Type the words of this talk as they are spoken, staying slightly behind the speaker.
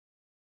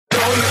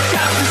you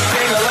got to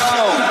sing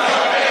along.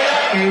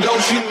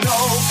 Don't you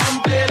know,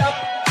 pump it up.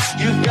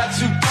 You've got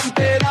to pump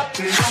it up.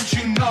 Don't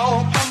you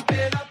know, pump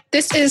it up.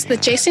 This is the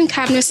Jason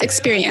Cavness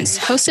Experience,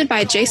 hosted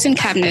by Jason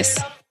Cavness.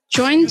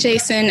 Join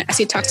Jason as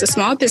he talks to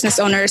small business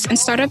owners and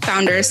startup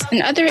founders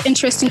and other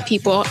interesting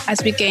people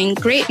as we gain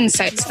great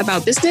insights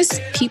about business,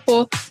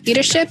 people,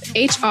 leadership,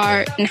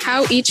 HR, and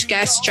how each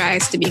guest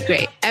strives to be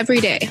great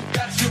every day.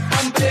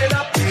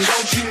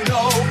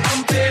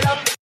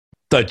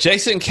 The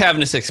Jason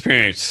Cavness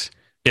Experience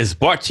is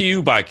brought to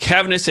you by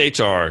Cavness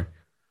HR.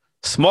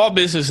 Small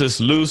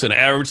businesses lose an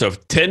average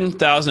of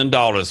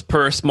 $10,000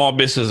 per small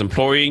business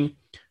employee,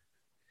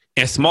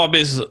 and small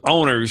business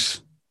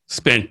owners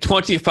spend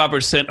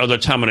 25% of their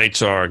time on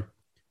HR.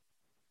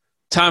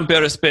 Time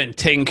better spent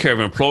taking care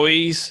of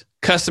employees,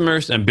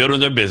 customers, and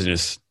building their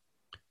business.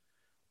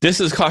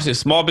 This is costing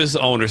small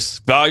business owners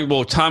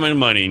valuable time and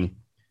money.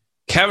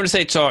 Cavness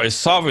HR is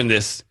solving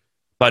this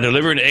by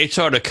delivering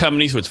HR to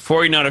companies with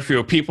 49 or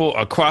fewer people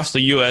across the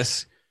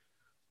U.S.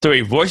 through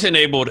a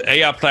voice-enabled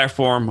AI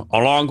platform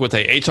along with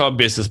a HR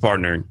business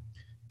partner.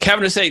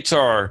 Cavness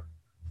HR,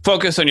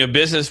 focus on your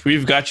business.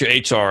 We've got your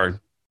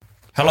HR.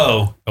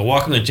 Hello, and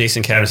welcome to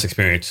Jason Cavness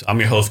Experience. I'm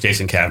your host,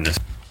 Jason Cavness.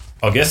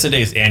 Our guest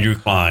today is Andrew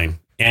Klein.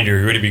 Andrew,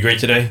 you ready to be great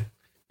today?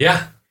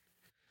 Yeah.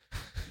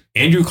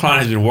 Andrew Klein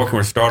has been working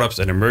with startups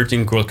and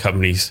emerging growth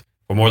companies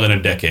for more than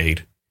a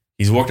decade.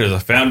 He's worked as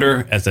a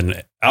founder, as an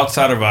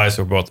outside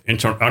advisor for both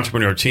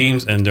entrepreneurial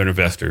teams and their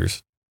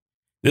investors.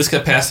 This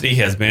capacity he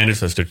has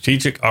managed the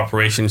strategic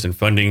operations and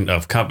funding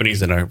of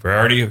companies in a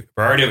variety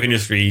of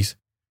industries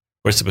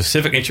with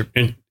specific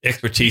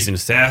expertise in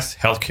SaaS,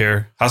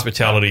 healthcare,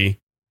 hospitality,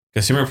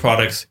 consumer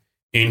products,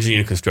 energy,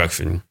 and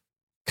construction.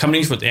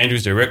 Companies with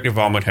Andrew's direct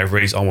involvement have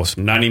raised almost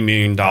 $90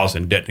 million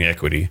in debt and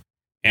equity.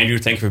 Andrew,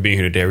 thank you for being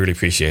here today. I really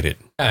appreciate it.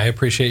 I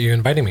appreciate you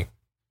inviting me.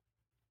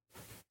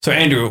 So,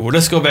 Andrew, well,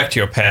 let's go back to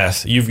your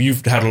past.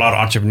 You've had a lot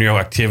of entrepreneurial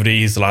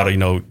activities, a lot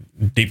of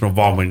deep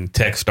involvement in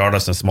tech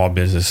startups and small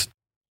business.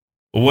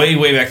 Way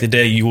back in the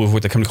day, you were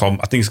with a company called,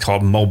 I think it's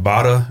called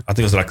Mobata. I think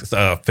it was like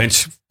a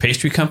French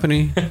pastry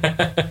company.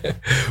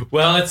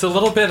 Well, it's a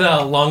little bit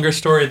a longer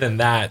story than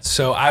that.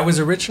 So I was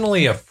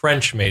originally a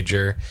French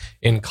major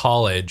in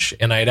college,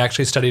 and I had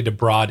actually studied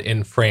abroad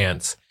in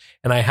France.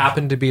 And I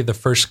happened to be the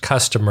first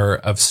customer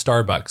of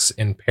Starbucks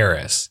in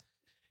Paris.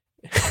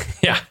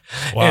 Yeah.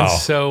 Wow. And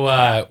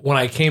so when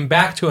I came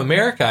back to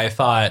America, I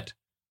thought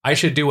I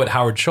should do what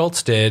Howard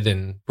Schultz did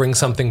and bring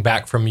something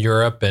back from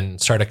Europe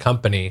and start a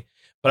company.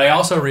 But I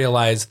also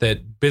realized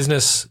that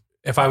business,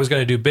 if I was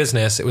going to do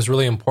business, it was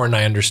really important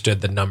I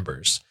understood the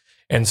numbers.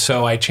 And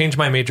so I changed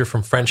my major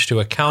from French to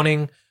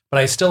accounting, but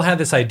I still had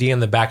this idea in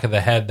the back of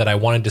the head that I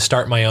wanted to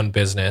start my own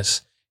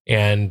business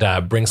and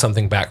bring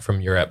something back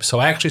from Europe. So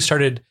I actually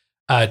started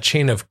a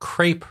chain of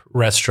crepe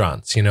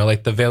restaurants,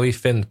 like the very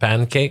thin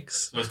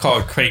pancakes. So it's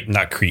called crepe,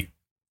 not creep.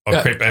 Or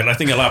crepe. I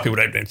think a lot of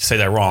people say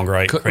that wrong,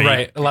 right? Crepe,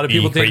 right. A lot of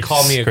people did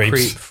call me a crepes.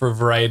 creep for a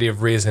variety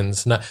of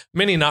reasons.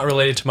 Many not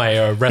related to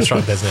my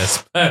restaurant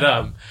business.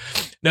 But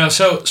no,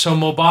 so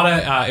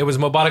Mobata, it was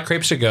Mobata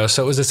Crepes to Go.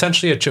 So it was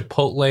essentially a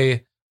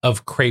Chipotle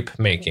of crepe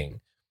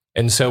making.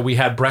 And so we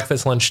had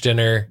breakfast, lunch,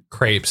 dinner,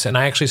 crepes. And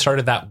I actually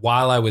started that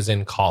while I was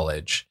in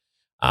college.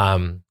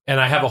 And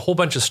I have a whole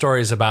bunch of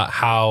stories about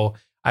how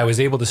I was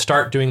able to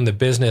start doing the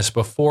business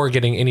before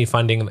getting any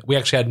funding. We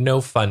actually had no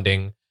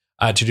funding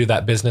to do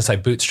that business. I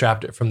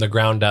bootstrapped it from the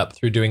ground up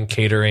through doing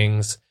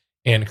caterings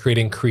and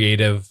creating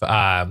creative,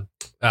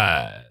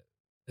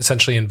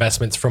 essentially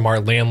investments from our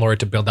landlord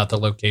to build out the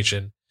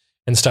location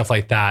and stuff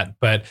like that.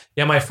 But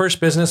yeah, my first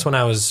business when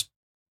I was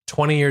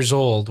 20 years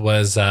old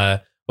was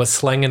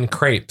slinging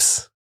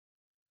crepes.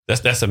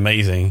 That's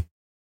amazing.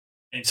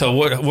 So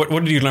what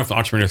did you learn from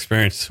entrepreneurial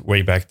experience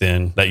way back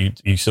then that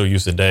you still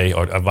use today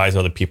or advise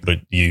other people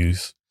to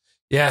use?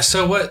 Yeah,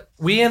 so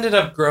we ended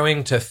up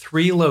growing to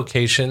 3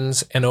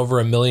 locations and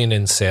over $1 million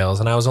in sales,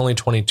 and I was only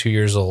 22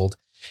 years old.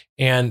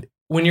 And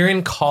when you're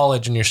in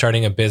college and you're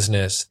starting a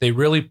business, they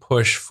really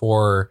push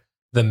for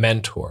the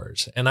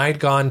mentors. And I'd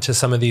gone to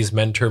some of these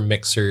mentor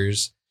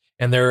mixers,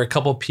 and there were a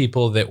couple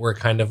people that were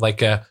kind of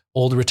like a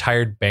old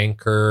retired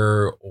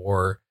banker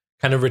or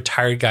kind of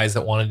retired guys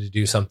that wanted to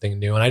do something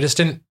new. And I just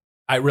didn't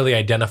really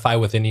identify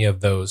with any of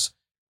those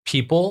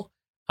people.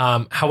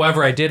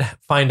 However, I did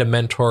find a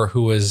mentor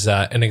who was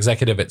an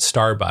executive at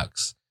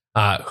Starbucks,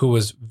 who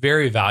was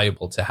very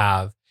valuable to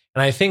have.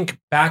 And I think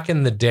back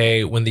in the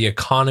day when the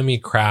economy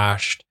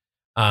crashed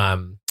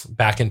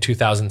back in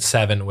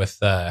 2007 with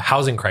the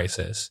housing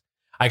crisis,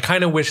 I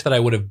kind of wish that I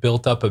would have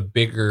built up a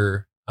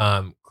bigger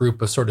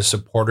group of sort of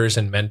supporters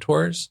and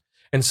mentors.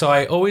 And so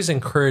I always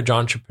encourage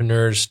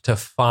entrepreneurs to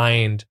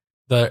find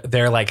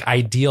their like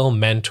ideal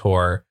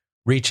mentor,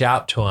 reach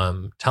out to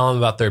them, tell them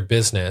about their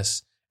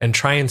business, and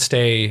try and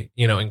stay,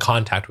 in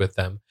contact with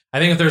them. I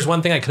think if there's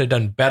one thing I could have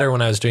done better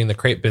when I was doing the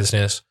crepe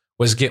business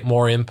was get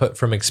more input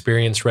from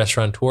experienced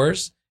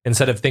restaurateurs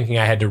instead of thinking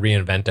I had to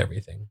reinvent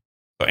everything.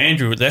 So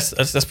Andrew,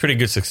 that's pretty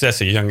good success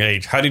at a young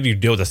age. How did you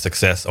deal with the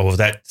success, or was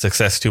that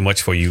success too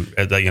much for you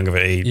at that young of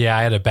an age? Yeah,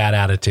 I had a bad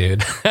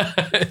attitude.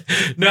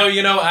 No,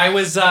 I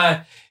was.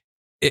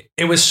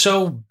 It was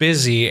so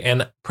busy,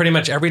 and pretty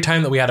much every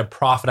time that we had a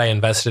profit, I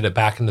invested it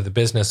back into the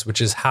business,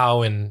 which is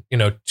how in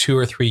 2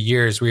 or 3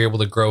 years we were able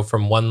to grow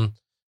from one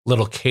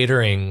little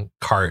catering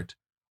cart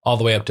all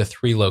the way up to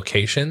 3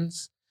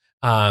 locations.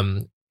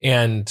 And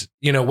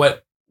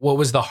what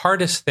was the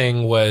hardest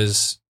thing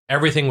was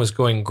everything was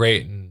going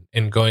great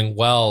and going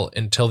well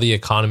until the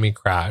economy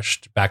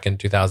crashed back in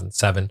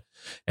 2007.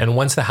 And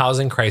once the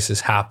housing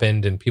crisis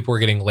happened and people were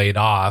getting laid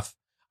off,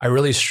 I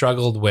really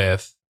struggled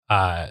with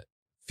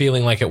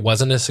feeling like it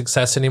wasn't a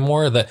success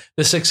anymore. The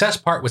success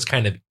part was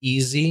kind of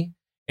easy.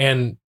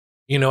 And,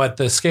 at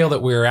the scale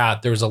that we were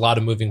at, there was a lot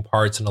of moving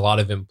parts and a lot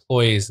of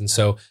employees. And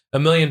so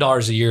 $1 million a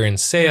year in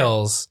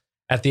sales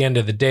at the end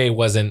of the day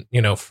wasn't,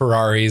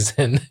 Ferraris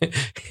and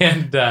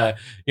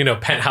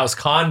penthouse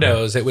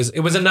condos.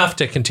 It was enough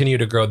to continue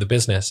to grow the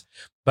business.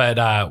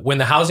 But when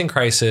the housing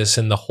crisis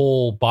and the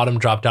whole bottom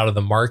dropped out of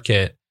the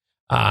market,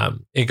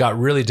 it got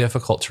really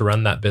difficult to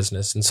run that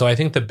business. And so I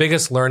think the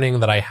biggest learning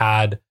that I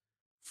had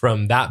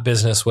from that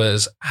business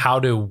was how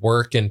to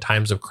work in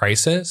times of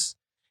crisis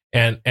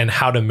and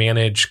how to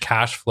manage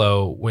cash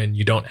flow when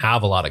you don't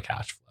have a lot of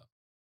cash flow.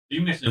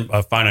 You mentioned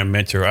finding a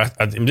mentor.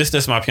 This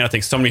is my opinion. I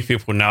think so many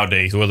people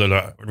nowadays, whether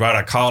they're right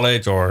out of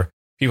college or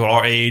people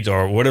our age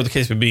or whatever the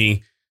case may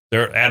be,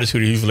 their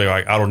attitude is usually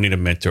like, I don't need a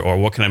mentor, or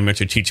what can a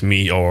mentor teach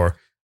me, or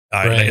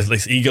Right.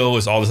 It's ego,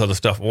 is all this other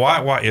stuff.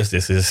 Why is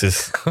this?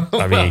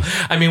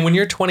 I mean, when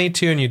you're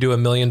 22 and you do $1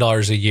 million a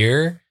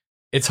year,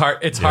 it's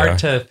hard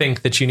to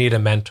think that you need a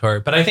mentor.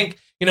 But I think,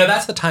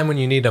 that's the time when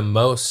you need them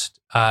most,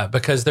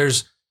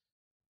 because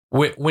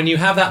when you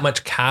have that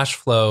much cash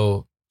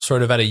flow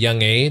sort of at a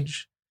young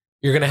age,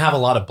 you're going to have a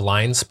lot of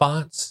blind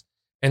spots.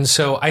 And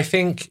so I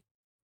think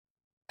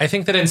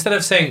that instead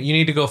of saying you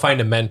need to go find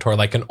a mentor,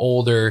 like an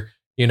older,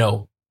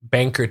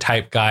 banker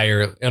type guy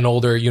or an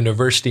older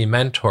university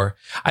mentor,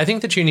 I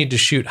think that you need to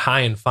shoot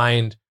high and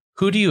find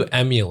who do you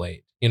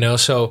emulate,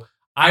 So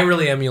I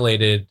really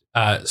emulated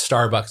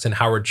Starbucks and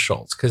Howard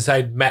Schultz because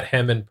I'd met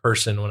him in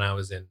person when I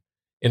was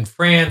in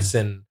France,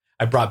 and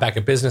I brought back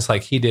a business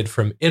like he did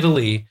from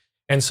Italy.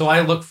 And so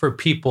I look for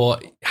people.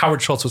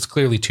 Howard Schultz was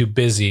clearly too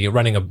busy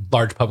running a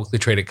large publicly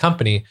traded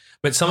company,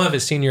 but some of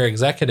his senior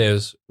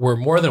executives were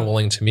more than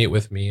willing to meet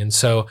with me. And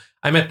so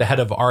I met the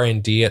head of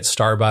R&D at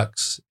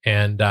Starbucks,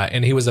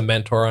 and he was a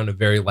mentor on a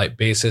very light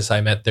basis.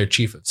 I met their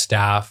chief of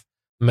staff,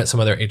 met some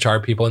other HR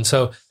people. And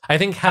so I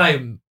think had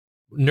I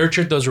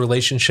nurtured those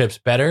relationships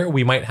better,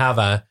 we might have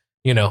a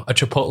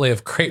Chipotle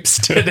of crepes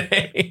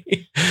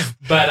today.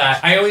 But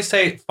I always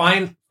say,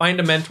 find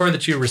a mentor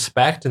that you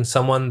respect and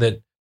someone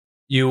that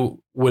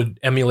you would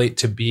emulate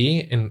to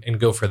be, and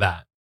go for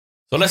that.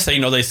 So let's say,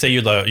 they say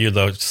you're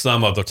the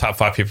sum of the top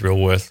 5 people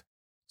you're with.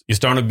 You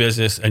start a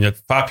business and your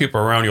 5 people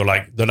around you are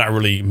like, they're not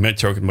really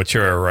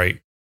mature, right?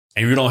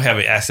 And you don't have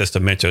access to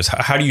mentors.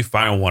 How do you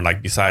find one,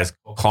 like besides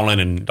calling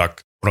and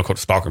like, quote unquote,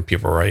 stalking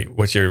people, right?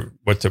 Would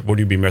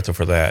you be mentor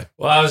for that?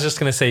 Well, I was just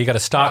going to say you got to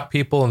stalk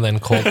people and then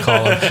cold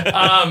call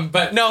them.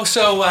 But no,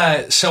 so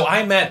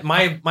I met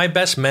my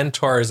best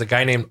mentor is a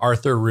guy named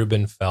Arthur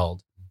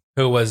Rubenfeld,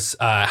 who was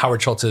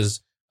Howard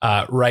Schultz's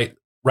right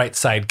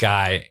side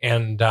guy,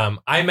 and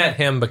I met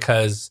him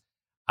because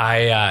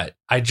I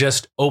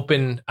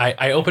opened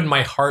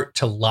my heart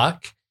to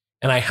luck,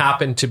 and I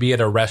happened to be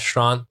at a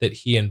restaurant that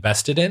he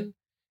invested in,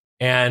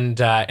 and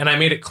I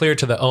made it clear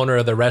to the owner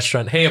of the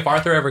restaurant, hey, if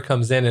Arthur ever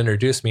comes in,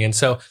 introduce me. And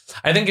so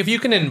I think if you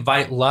can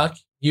invite luck,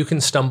 you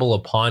can stumble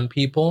upon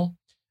people,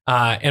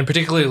 and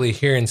particularly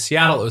here in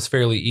Seattle, it was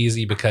fairly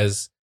easy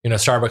because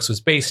Starbucks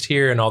was based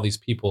here, and all these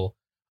people.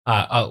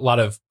 A lot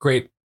of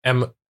great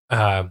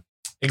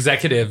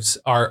executives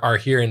are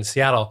here in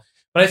Seattle.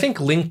 But I think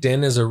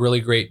LinkedIn is a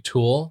really great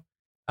tool.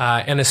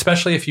 And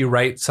especially if you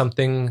write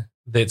something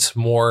that's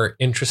more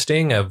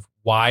interesting of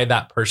why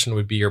that person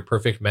would be your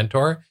perfect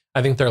mentor,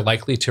 I think they're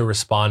likely to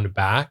respond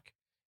back.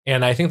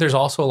 And I think there's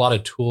also a lot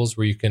of tools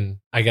where you can,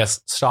 I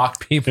guess,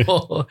 stalk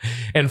people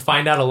and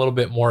find out a little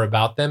bit more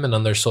about them and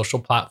on their social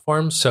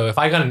platforms. So if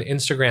I got an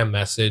Instagram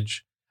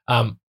message,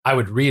 I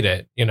would read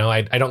it.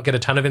 I don't get a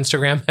ton of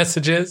Instagram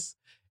messages.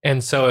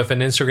 And so if an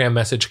Instagram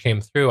message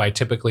came through, I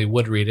typically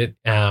would read it.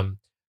 The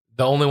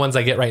only ones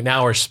I get right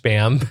now are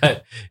spam.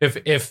 But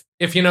if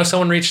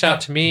someone reached out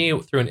to me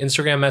through an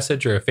Instagram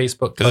message or a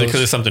Facebook post.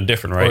 Because it's something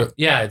different, right?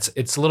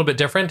 It's a little bit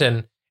different.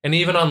 And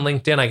even on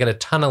LinkedIn, I get a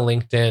ton of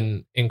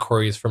LinkedIn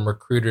inquiries from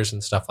recruiters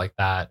and stuff like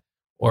that,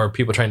 or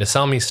people trying to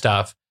sell me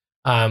stuff.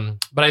 But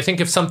I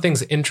think if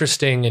something's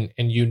interesting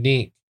and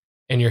unique,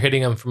 and you're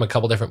hitting them from a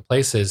couple different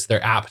places,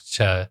 they're apt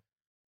to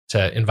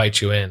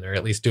invite you in, or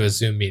at least do a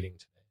Zoom meeting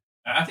today.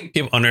 I think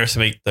people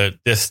underestimate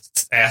this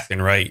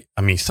asking, right?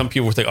 I mean, some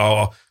people think,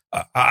 oh,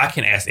 I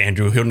can ask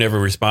Andrew. He'll never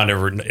respond,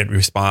 or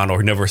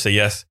he'll never say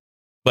yes.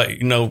 But,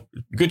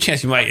 good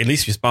chance you might at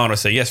least respond or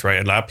say yes, right?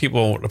 A lot of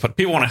people want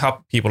to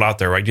help people out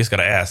there, right? You just got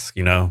to ask,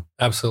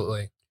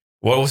 Absolutely.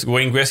 What was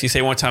Wayne Gretzky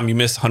say one time? You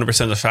miss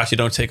 100% of the shots you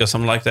don't take, or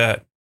something like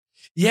that.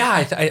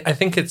 Yeah, I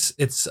think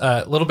it's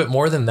a little bit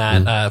more than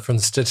that from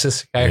the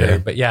statistic I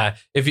heard. But yeah,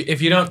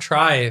 if you don't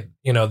try,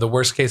 the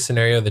worst case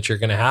scenario that you're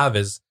going to have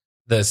is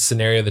the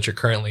scenario that you're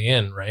currently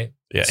in, right?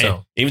 Yeah.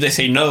 So even if they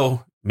say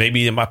no,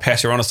 maybe it might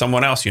pass you on to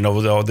someone else.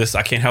 With all this,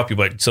 I can't help you,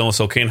 but so and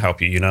so can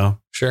help you.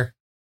 Sure.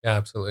 Yeah,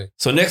 absolutely.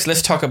 So next,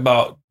 let's talk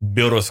about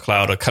Builders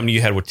Cloud, a company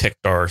you had with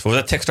Techstars. Was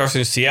that Techstars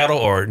in Seattle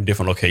or in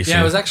different locations?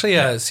 Yeah, it was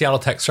actually Seattle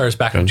Techstars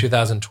back in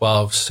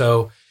 2012.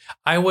 So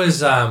I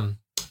was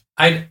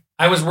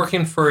I was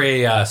working for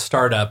a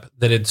startup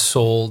that had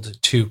sold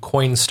to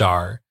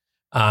Coinstar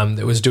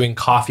that was doing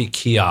coffee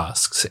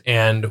kiosks,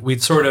 and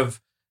we'd sort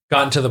of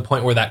gotten to the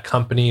point where that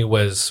company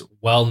was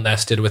well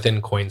nested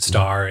within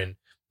Coinstar, and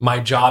my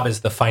job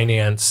as the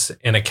finance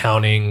and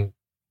accounting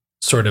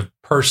sort of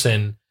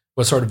person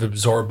was sort of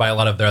absorbed by a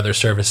lot of their other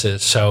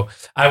services. So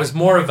I was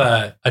more of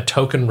a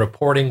token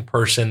reporting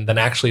person than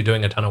actually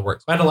doing a ton of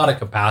work. So I had a lot of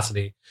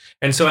capacity.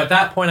 And so at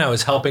that point, I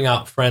was helping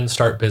out friends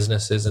start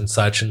businesses and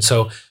such. And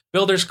so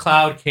Builders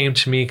Cloud came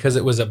to me because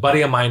it was a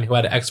buddy of mine who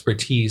had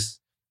expertise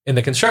in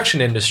the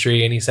construction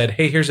industry. And he said,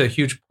 hey, here's a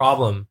huge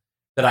problem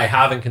that I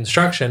have in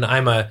construction.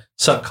 I'm a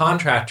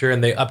subcontractor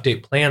and they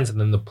update plans. And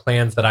then the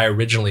plans that I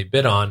originally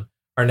bid on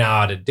are now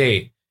out of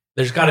date.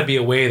 There's got to be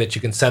a way that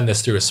you can send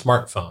this through a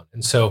smartphone.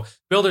 And so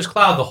Builders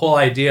Cloud, the whole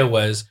idea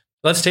was,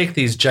 let's take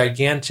these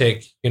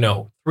gigantic,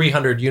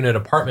 300 unit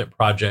apartment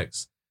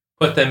projects,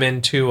 put them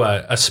into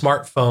a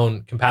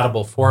smartphone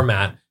compatible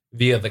format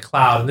via the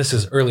cloud. And this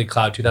is early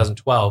cloud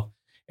 2012.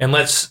 And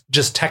let's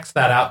just text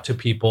that out to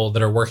people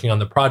that are working on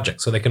the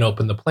project so they can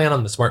open the plan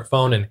on the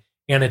smartphone and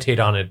annotate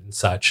on it and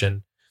such.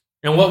 And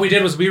what we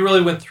did was we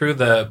really went through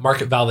the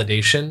market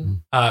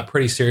validation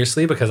pretty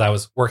seriously, because I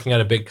was working at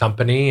a big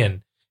company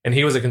and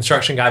he was a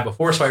construction guy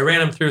before. So I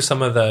ran him through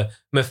some of the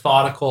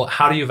methodical,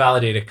 how do you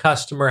validate a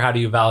customer? How do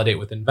you validate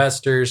with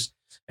investors?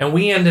 And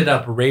we ended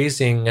up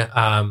raising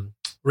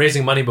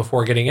money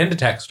before getting into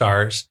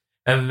Techstars.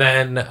 And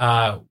then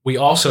we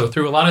also,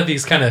 through a lot of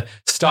these kind of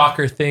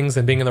stalker things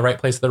and being in the right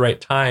place at the right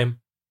time,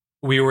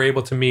 we were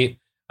able to meet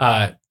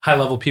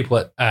high-level people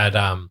at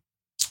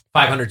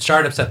 500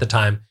 startups at the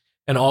time,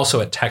 and also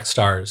at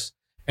Techstars.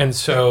 And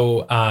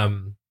so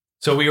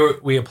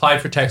we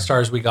applied for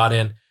Techstars. We got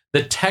in.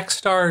 The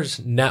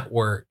Techstars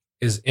network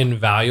is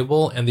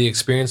invaluable, and the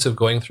experience of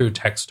going through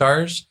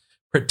Techstars,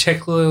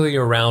 particularly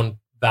around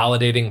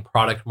validating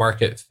product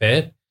market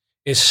fit,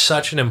 is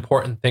such an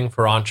important thing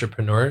for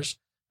entrepreneurs.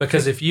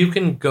 Because if you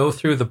can go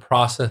through the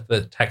process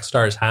that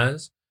Techstars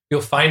has, you'll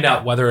find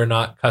out whether or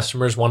not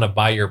customers want to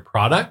buy your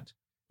product.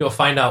 You'll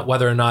find out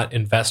whether or not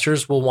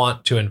investors will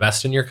want to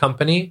invest in your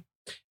company.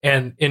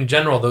 And in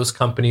general, those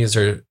companies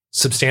are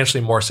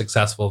substantially more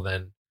successful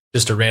than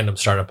just a random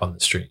startup on the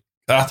street.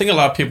 I think a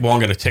lot of people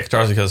won't get to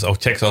Techstars because,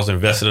 Techstars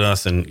invested in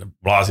us and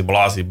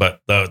blasey.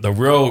 But the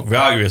real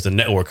value is the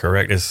network,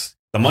 correct? It's,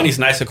 the money's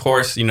nice, of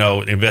course,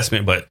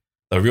 investment, but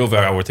the real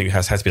value, I would think,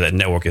 has to be that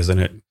network, isn't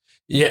it?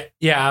 Yeah,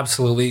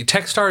 absolutely.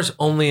 Techstars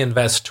only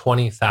invest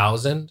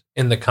 $20,000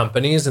 in the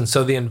companies, and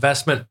so the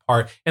investment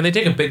part, and they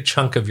take a big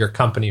chunk of your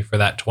company for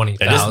that $20,000.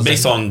 Just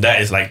based on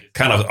that, is like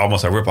kind of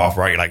almost a ripoff,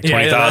 right? Like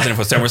 $20,000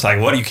 for someone. It's like,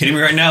 what, are you kidding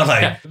me right now?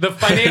 Like the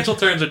financial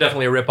terms are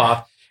definitely a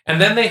ripoff. And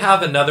then they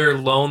have another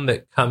loan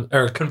that comes,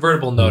 or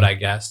convertible note, I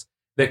guess,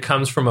 that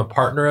comes from a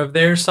partner of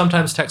theirs.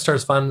 Sometimes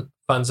Techstars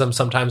funds them,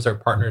 sometimes their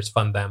partners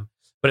fund them,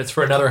 but it's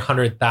for another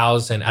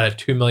 $100,000 at a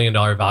 $2 million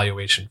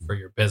valuation for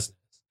your business.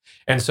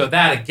 And so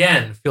that,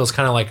 again, feels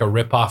kind of like a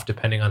ripoff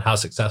depending on how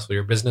successful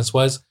your business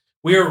was.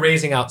 We were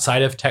raising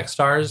outside of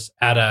Techstars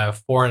at a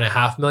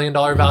 $4.5 million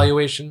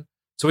valuation.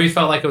 So we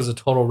felt like it was a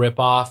total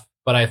ripoff,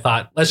 but I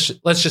thought, let's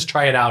just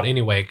try it out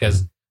anyway,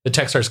 because the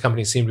Techstars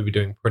company seemed to be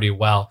doing pretty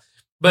well.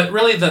 But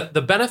really,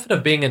 the benefit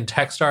of being in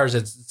Techstars,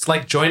 it's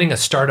like joining a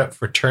startup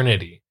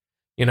fraternity.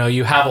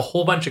 You have a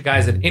whole bunch of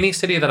guys at any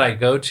city that I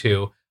go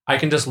to. I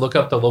can just look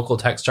up the local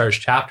Techstars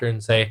chapter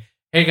and say,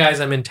 hey guys,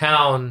 I'm in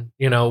town.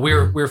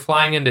 We're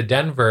flying into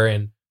Denver,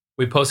 and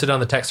we posted on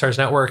the Techstars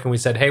network and we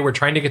said, hey, we're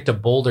trying to get to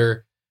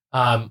Boulder.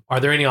 Are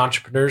there any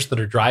entrepreneurs that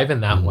are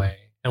driving that way?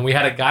 And we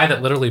had a guy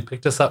that literally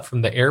picked us up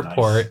from the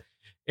airport,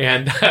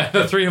 and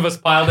the three of us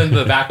piled into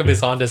the back of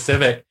his Honda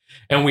Civic,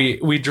 and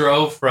he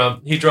drove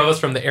us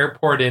from the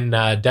airport in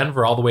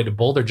Denver all the way to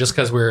Boulder just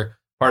because we're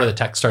part of the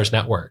Techstars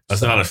network.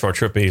 That's not a short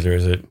trip either,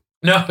 is it?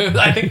 No,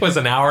 I think it was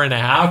an hour and a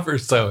half or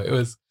so. It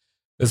was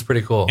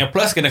pretty cool. And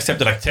plus, getting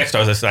accepted like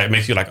Techstars, it's like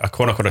makes you like a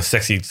quote unquote a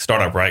sexy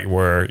startup, right?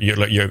 Where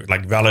you're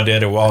like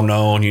validated, well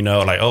known.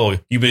 Like, oh,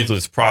 you've been through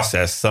this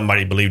process.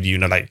 Somebody believed you.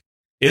 Like,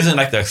 isn't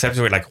like the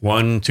acceptance rate like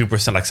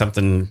 1-2%, like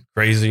something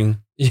crazy?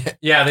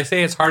 Yeah. They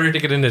say it's harder to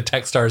get into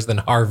Techstars than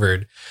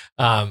Harvard.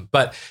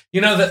 But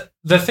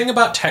the thing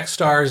about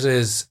Techstars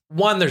is,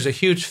 one, there's a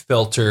huge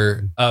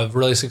filter of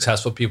really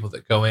successful people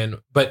that go in.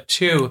 But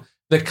two,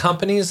 the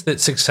companies that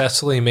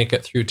successfully make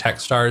it through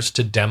Techstars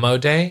to demo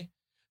day,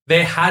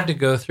 they had to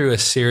go through a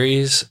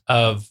series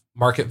of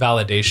market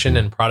validation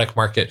and product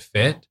market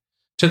fit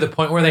to the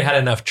point where they had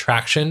enough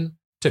traction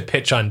to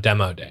pitch on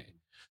demo day.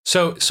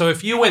 So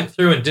if you went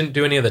through and didn't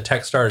do any of the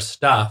Techstars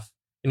stuff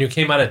and you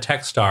came out of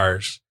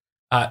Techstars,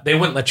 they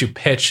wouldn't let you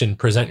pitch and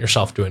present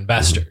yourself to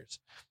investors.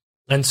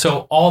 And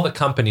so all the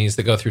companies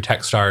that go through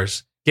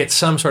Techstars get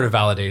some sort of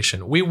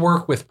validation. We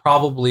work with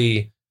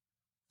probably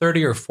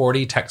 30 or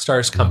 40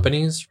 Techstars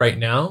companies right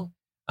now.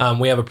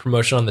 We have a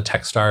promotion on the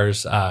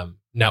Techstars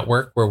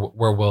network where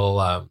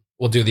we'll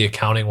do the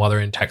accounting while they're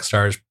in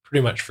Techstars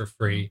pretty much for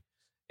free.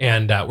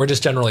 And we're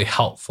just generally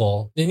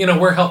helpful.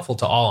 We're helpful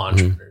to all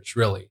entrepreneurs,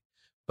 really.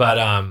 But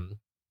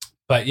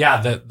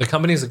yeah, the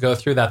companies that go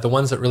through that, the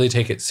ones that really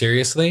take it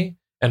seriously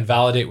and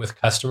validate with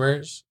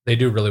customers, they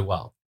do really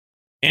well.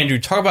 Andrew,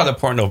 talk about the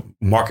point of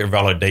market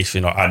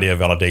validation or idea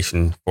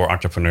validation for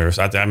entrepreneurs.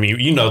 I mean,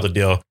 you know the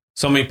deal.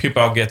 So many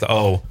people get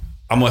I'm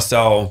going to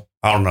sell,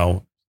 I don't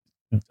know,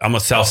 I'm going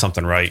to sell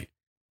something, right?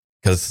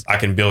 Because I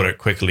can build it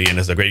quickly and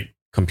it's a great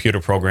computer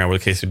program, whatever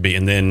the case would be.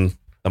 And then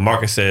the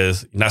market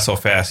says, not so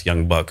fast,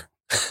 young buck.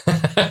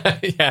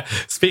 Yeah.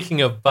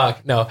 Speaking of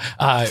buck, no,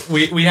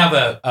 we have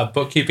a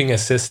bookkeeping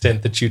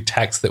assistant that you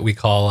text that we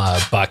call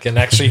Buck. And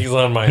actually he's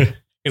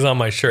on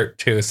my shirt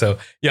too. So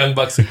young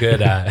buck's a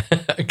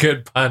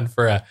good pun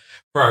for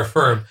our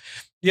firm.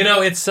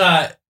 It's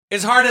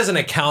hard as an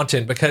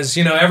accountant because,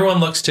 everyone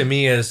looks to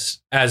me as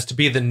to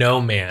be the no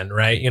man,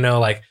 right?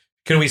 Like,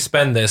 can we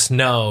spend this?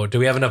 No. Do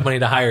we have enough money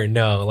to hire?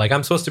 No. Like,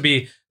 I'm supposed to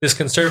be this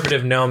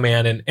conservative no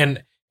man.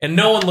 And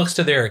no one looks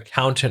to their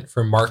accountant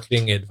for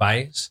marketing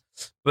advice.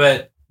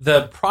 But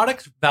the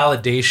product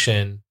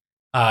validation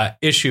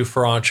issue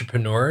for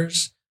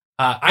entrepreneurs,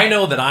 I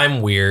know that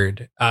I'm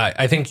weird.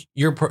 I think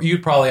you'd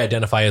probably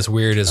identify as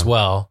weird as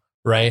well,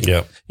 right?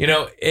 Yeah.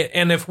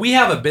 And if we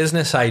have a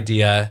business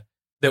idea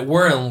that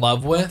we're in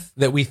love with,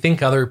 that we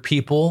think other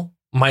people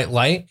might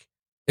like,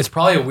 it's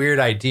probably a weird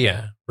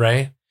idea,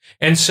 right?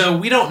 And so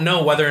we don't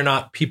know whether or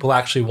not people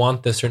actually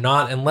want this or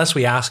not unless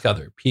we ask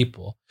other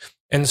people.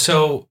 And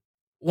so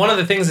one of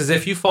the things is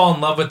if you fall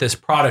in love with this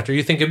product or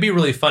you think it'd be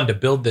really fun to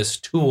build this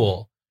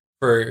tool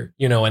for,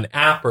 an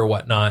app or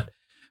whatnot,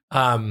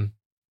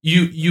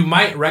 you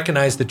might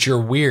recognize that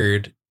you're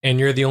weird and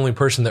you're the only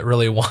person that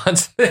really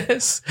wants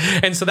this.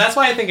 And so that's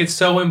why I think it's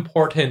so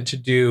important to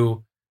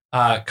do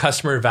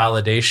customer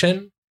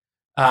validation.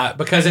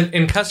 Because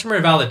in customer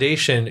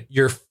validation,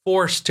 you're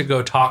forced to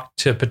go talk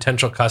to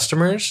potential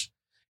customers.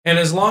 And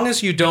as long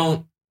as you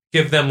don't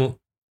give them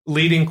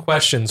leading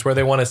questions where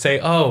they want to say,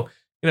 oh,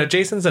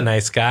 Jason's a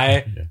nice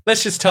guy.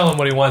 Let's just tell him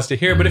what he wants to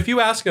hear. But if you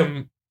ask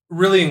him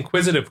really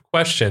inquisitive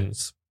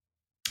questions,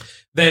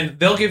 then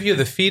they'll give you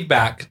the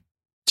feedback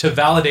to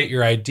validate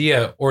your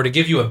idea or to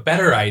give you a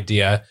better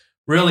idea,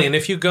 really. And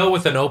if you go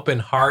with an open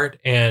heart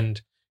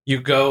and you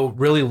go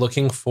really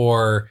looking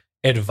for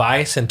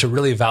advice and to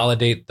really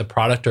validate the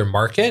product or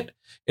market,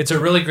 it's a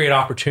really great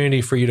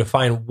opportunity for you to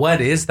find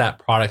what is that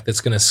product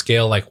that's going to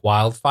scale like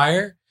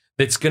wildfire,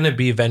 that's going to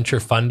be venture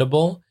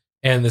fundable,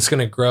 and that's going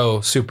to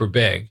grow super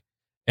big.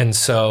 And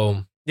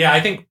so, yeah, I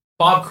think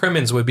Bob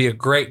Crimmins would be a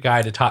great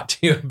guy to talk to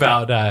you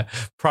about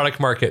product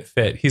market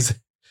fit.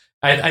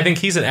 I think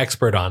he's an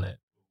expert on it.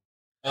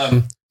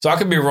 So I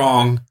could be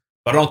wrong,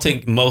 but I don't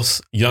think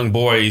most young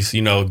boys,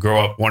 grow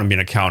up want to be an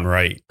accountant,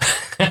 right?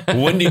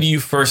 When did you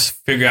first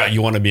figure out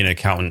you want to be an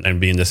accountant and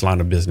be in this line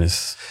of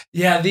business?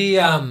 Yeah,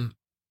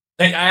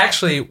 I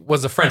actually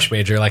was a French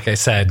major, like I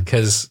said,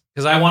 because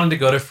I wanted to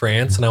go to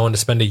France and I wanted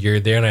to spend a year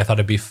there, and I thought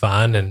it'd be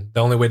fun. And the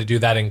only way to do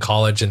that in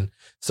college and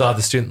still have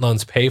the student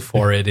loans pay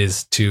for it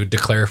is to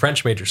declare a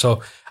French major.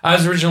 So I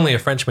was originally a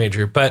French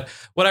major, but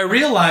what I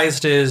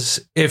realized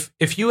is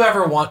if you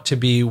ever want to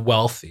be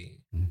wealthy,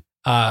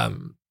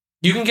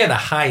 you can get a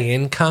high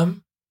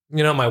income.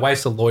 My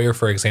wife's a lawyer,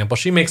 for example.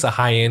 She makes a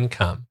high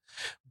income.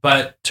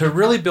 But to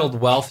really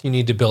build wealth, you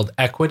need to build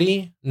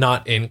equity,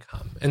 not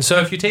income. And so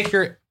if you take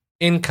your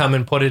income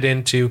and put it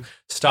into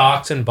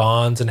stocks and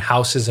bonds and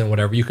houses and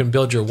whatever, you can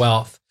build your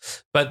wealth.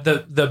 But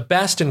the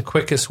best and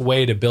quickest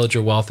way to build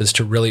your wealth is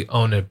to really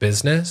own a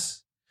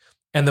business.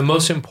 And the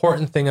most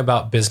important thing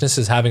about business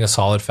is having a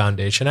solid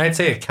foundation. I'd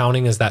say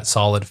accounting is that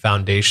solid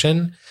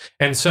foundation.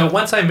 And so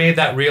once I made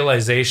that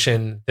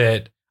realization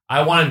that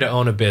I wanted to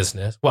own a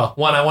business. Well,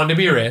 one, I wanted to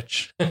be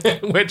rich,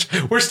 which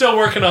we're still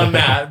working on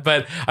that.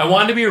 But I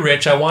wanted to be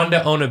rich. I wanted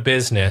to own a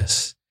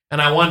business.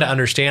 And I wanted to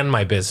understand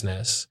my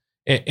business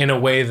in a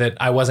way that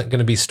I wasn't going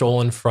to be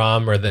stolen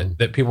from or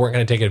that people weren't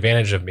going to take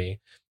advantage of me.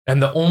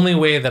 And the only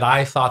way that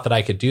I thought that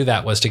I could do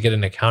that was to get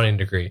an accounting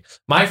degree.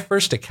 My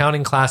first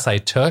accounting class I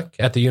took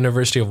at the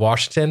University of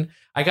Washington,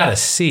 I got a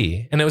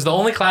C. And it was the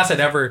only class I'd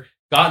ever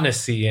gotten a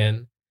C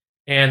in.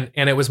 And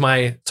it was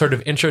my sort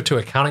of intro to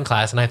accounting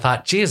class. And I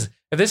thought, geez,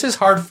 if this is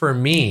hard for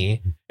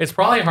me, it's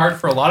probably hard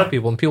for a lot of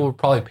people, and people would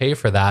probably pay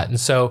for that. And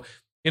so,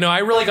 I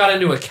really got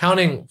into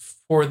accounting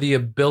for the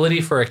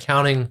ability for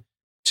accounting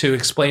to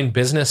explain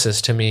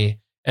businesses to me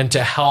and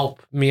to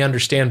help me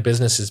understand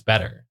businesses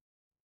better.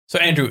 So,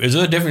 Andrew, is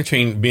there a difference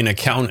between being an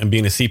accountant and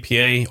being a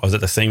CPA, or is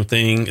it the same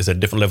thing? Is there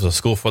different levels of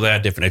school for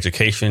that, different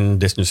education,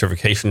 different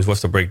certifications?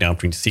 What's the breakdown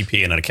between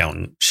CPA and an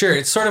accountant? Sure.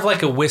 It's sort of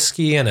like a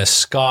whiskey and a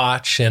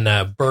scotch and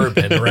a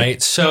bourbon,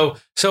 right? So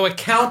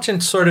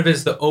accountant sort of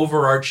is the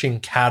overarching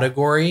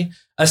category.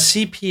 A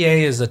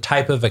CPA is a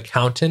type of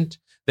accountant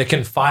that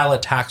can file a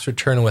tax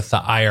return with the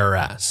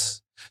IRS.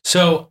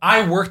 So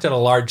I worked at a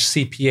large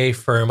CPA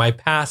firm. I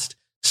passed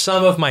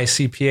some of my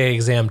CPA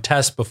exam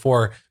tests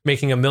before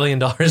making $1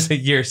 million a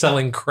year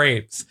selling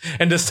crepes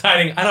and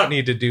deciding I don't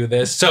need to do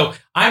this. So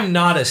I'm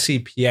not a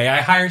CPA.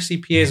 I hire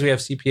CPAs. We have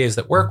CPAs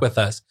that work with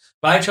us,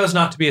 but I chose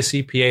not to be a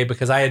CPA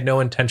because I had no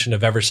intention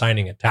of ever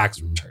signing a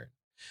tax return.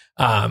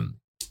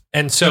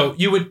 And so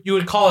you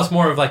would call us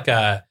more of like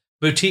a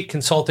boutique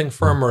consulting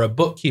firm or a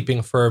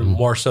bookkeeping firm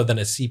more so than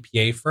a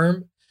CPA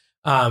firm.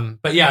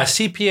 But yeah, a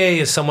CPA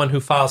is someone who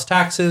files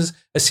taxes.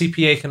 A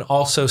CPA can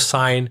also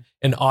sign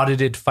an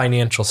audited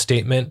financial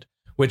statement,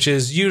 which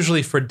is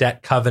usually for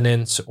debt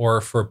covenants or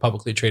for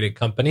publicly traded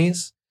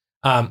companies.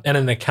 And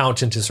an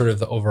accountant is sort of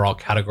the overall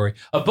category.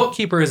 A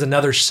bookkeeper is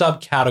another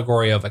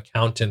subcategory of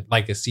accountant,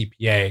 like a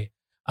CPA.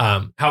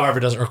 However,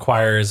 doesn't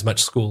require as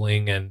much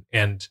schooling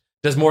and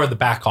does more of the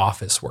back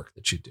office work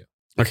that you do.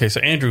 Okay, so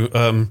Andrew,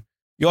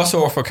 you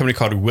also work for a company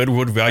called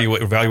Redwood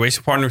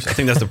Valuation Partners. I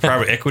think that's the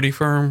private equity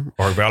firm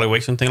or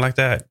valuation thing like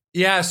that.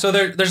 Yeah, so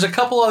there's a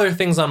couple other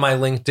things on my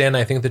LinkedIn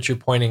I think that you're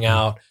pointing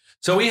out.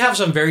 So we have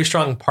some very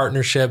strong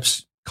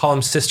partnerships, call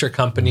them sister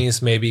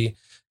companies maybe,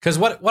 because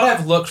what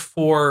I've looked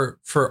for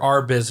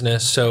our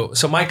business, so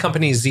my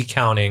company is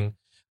Zccounting,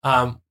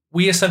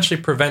 we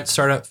essentially prevent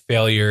startup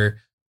failure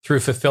through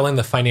fulfilling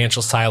the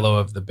financial silo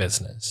of the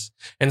business.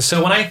 And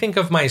so when I think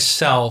of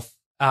myself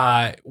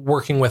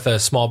working with a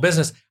small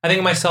business, I think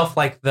of myself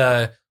like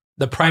the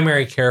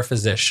primary care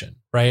physician,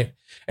 right?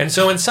 And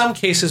so in some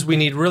cases, we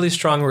need really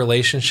strong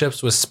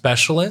relationships with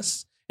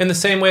specialists in the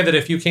same way that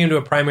if you came to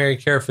a primary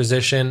care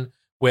physician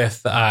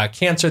with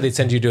cancer, they'd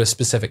send you to a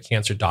specific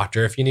cancer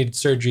doctor. If you needed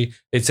surgery,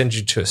 they'd send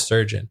you to a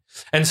surgeon.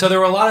 And so there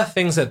were a lot of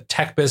things that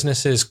tech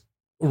businesses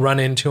run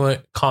into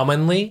it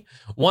commonly,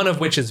 one of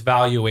which is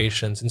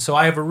valuations. And so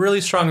I have a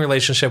really strong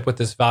relationship with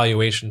this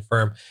valuation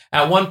firm.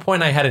 At one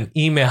point, I had an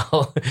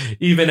email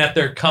even at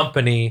their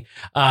company,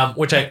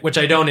 which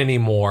I don't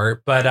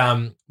anymore.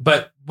 But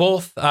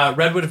both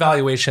Redwood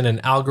Valuation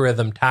and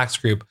Algorithm Tax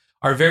Group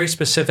are very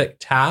specific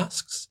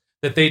tasks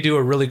that they do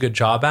a really good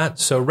job at.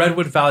 So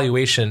Redwood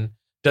Valuation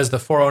does the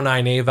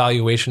 409A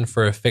valuation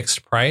for a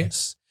fixed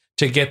price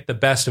to get the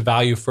best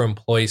value for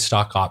employee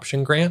stock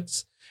option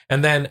grants.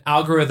 And then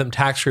Algorithm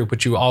Tax Group,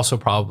 which you also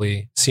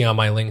probably see on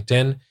my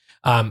LinkedIn,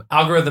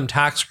 Algorithm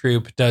Tax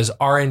Group does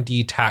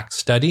R&D tax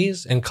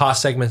studies and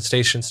cost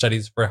segmentation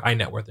studies for high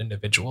net worth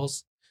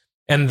individuals.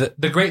 And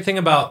the great thing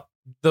about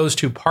those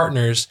two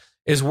partners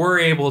is we're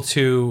able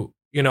to,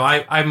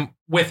 I'm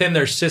within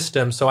their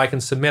system, so I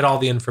can submit all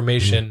the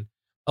information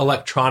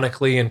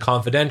electronically and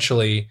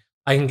confidentially.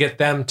 I can get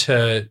them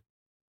to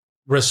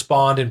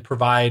respond and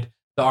provide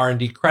the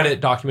R&D credit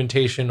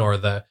documentation or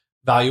the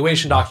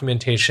valuation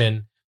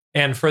documentation.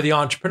 And for the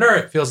entrepreneur,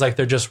 it feels like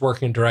they're just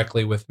working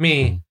directly with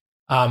me,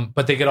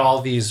 but they get all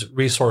these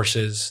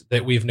resources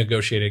that we've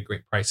negotiated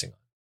great pricing on.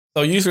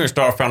 So usually when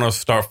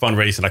start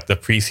fundraising, like the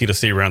pre-seed or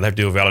seed round, they have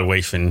to do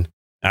evaluation.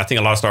 And I think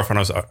a lot of start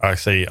founders,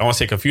 I won't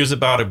say confused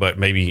about it, but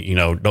maybe,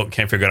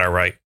 can't figure it out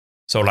right.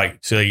 So like,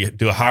 so you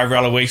do a higher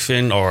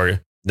valuation,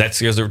 or that's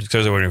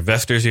because they were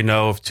investors,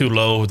 if too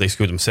low, they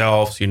screw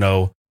themselves,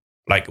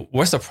 Like,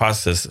 what's the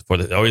process for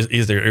this? Or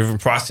is there even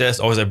process,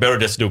 or is it better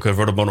just to do a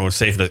convertible note and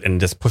save it and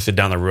just push it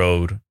down the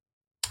road?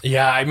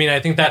 Yeah, I mean, I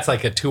think that's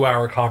like a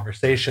 2-hour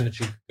conversation that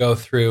you could go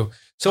through.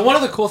 So one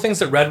of the cool things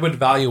that Redwood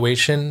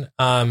Valuation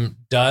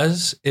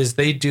does is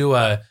they do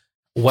a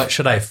what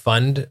should I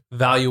fund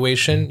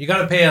valuation. You got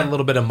to pay a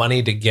little bit of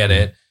money to get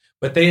it,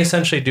 but they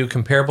essentially do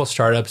comparable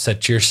startups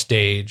at your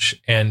stage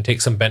and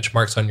take some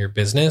benchmarks on your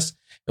business,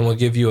 and will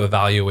give you a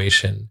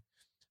valuation.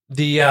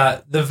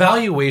 The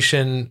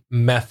valuation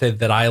method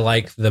that I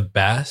like the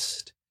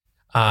best,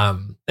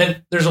 and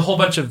there's a whole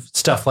bunch of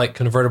stuff like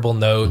convertible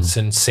notes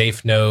and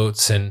safe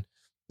notes, and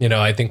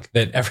I think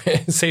that every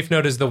safe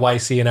note is the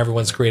YC, and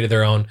everyone's created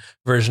their own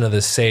version of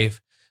the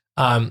safe.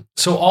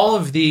 So all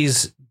of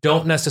these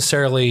don't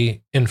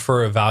necessarily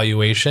infer a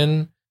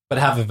valuation, but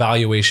have a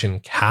valuation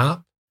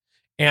cap.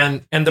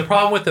 And the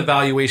problem with the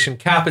valuation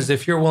cap is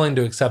if you're willing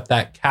to accept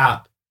that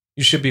cap,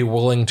 you should be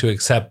willing to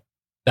accept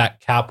that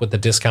cap with the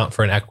discount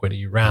for an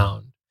equity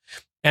round.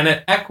 And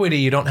at equity,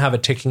 you don't have a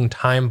ticking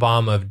time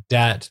bomb of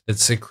debt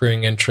that's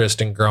accruing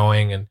interest and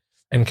growing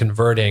and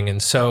converting.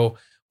 And so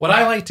what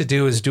I like to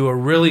do is do a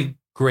really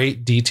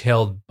great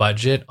detailed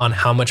budget on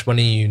how much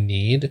money you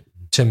need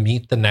to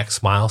meet the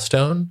next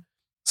milestone.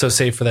 So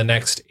say for the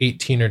next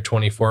 18 or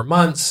 24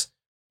 months,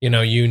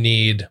 you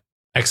need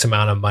X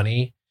amount of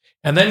money,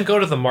 and then go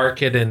to the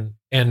market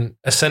and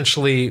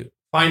essentially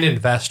find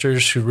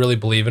investors who really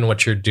believe in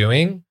what you're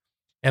doing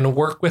and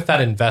work with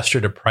that investor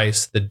to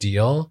price the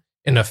deal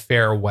in a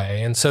fair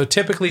way. And so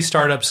typically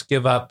startups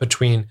give up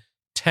between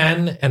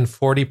 10 and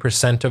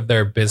 40% of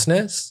their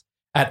business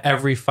at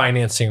every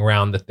financing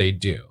round that they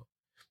do.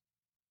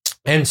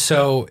 And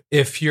so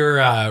if you're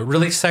a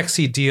really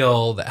sexy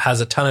deal that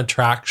has a ton of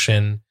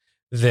traction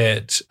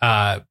that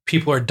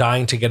people are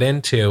dying to get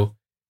into,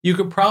 you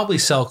could probably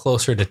sell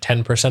closer to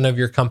 10% of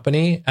your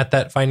company at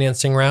that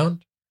financing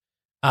round.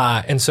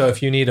 And so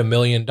if you need $1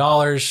 million,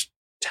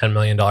 $10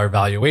 million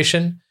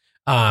valuation,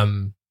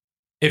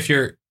 if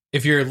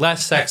you're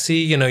less sexy,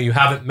 you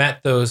haven't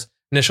met those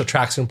initial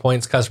traction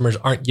points, customers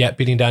aren't yet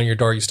beating down your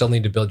door, you still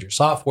need to build your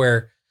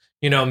software,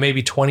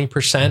 maybe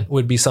 20%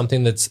 would be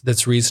something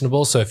that's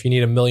reasonable. So if you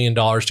need $1 million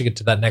to get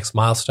to that next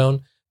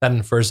milestone, that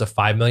infers a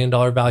 $5 million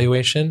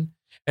valuation.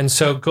 And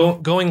so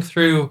going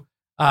through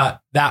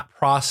that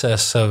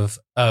process of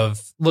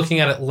looking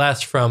at it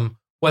less from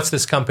what's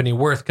this company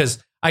worth,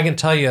 because I can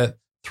tell you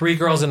 3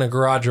 girls in a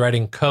garage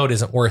writing code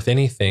isn't worth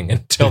anything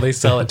until they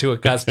sell it to a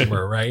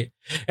customer, right?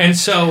 And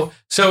so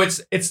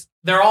it's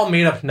they're all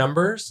made up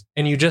numbers,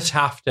 and you just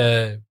have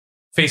to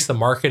face the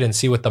market and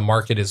see what the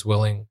market is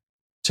willing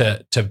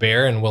to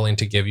bear and willing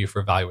to give you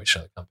for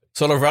valuation of the company.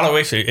 So the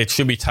valuation, it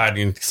should be tied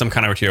in some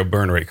kind of to your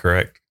burn rate,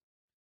 correct?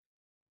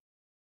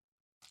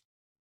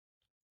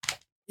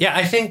 Yeah,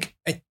 I think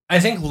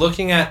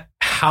looking at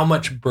how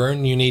much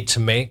burn you need to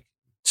make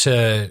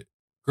to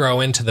grow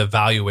into the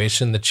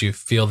valuation that you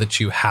feel that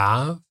you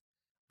have,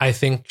 I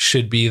think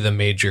should be the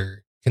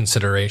major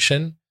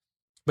consideration.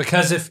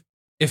 Because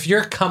if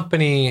your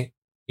company,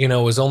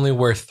 was only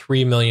worth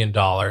 $3 million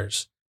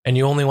and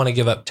you only want to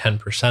give up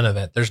 10% of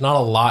it, there's not a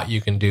lot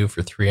you can do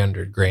for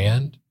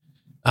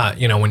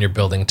 $300,000, when you're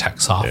building tech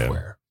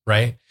software,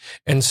 right?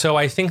 And so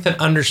I think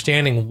that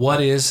understanding what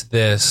is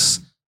this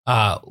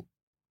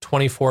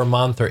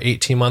 24-month or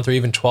 18-month or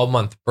even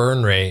 12-month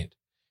burn rate,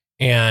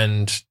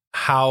 and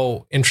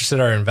how interested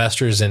are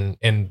investors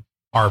in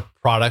our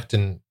product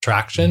and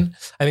traction,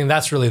 I think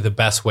that's really the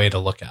best way to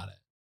look at it.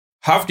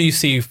 How often do you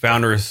see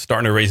founders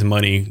starting to raise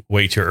money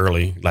way too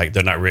early? Like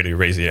they're not ready to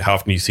raise it. How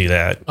often do you see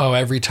that? Oh,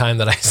 every time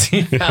that I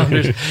see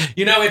founders,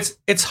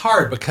 it's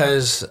hard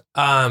because,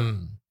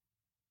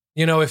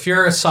 if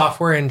you're a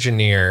software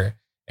engineer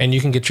and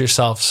you can get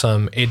yourself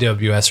some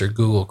AWS or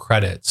Google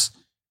credits,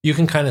 you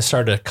can kind of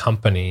start a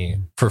company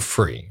for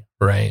free,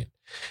 right?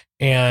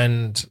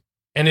 And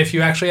if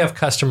you actually have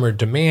customer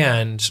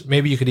demand,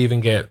 maybe you could even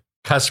get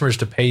customers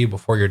to pay you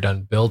before you're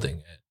done building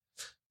it.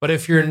 But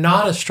if you're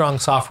not a strong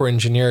software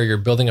engineer, you're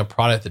building a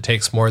product that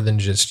takes more than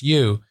just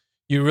you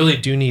really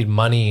do need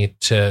money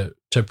to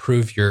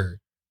prove your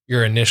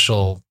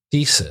initial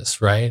thesis,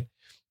 right?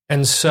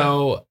 And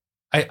so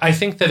I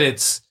think that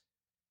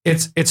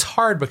it's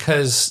hard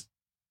because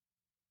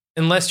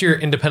unless you're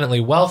independently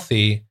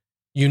wealthy,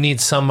 you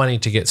need some money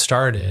to get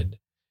started.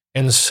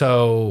 And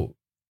so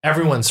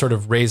everyone's sort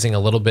of raising a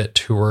little bit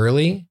too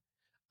early.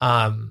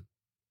 And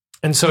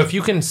so if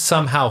you can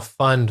somehow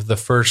fund the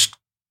first,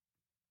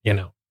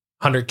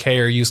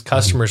 100K or use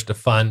customers to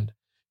fund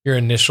your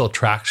initial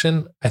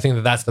traction, I think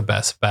that that's the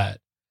best bet.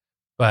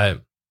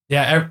 But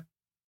yeah,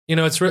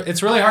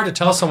 it's really hard to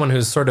tell someone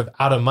who's sort of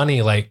out of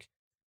money, like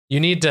you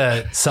need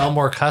to sell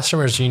more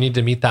customers. You need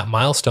to meet that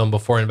milestone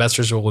before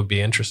investors will be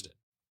interested.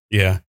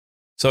 Yeah.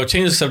 So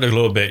change the subject a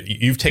little bit.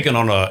 You've taken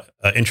on an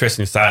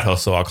interesting side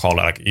hustle, I'll call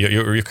it. Like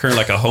you're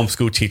currently like a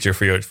homeschool teacher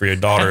for your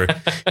daughter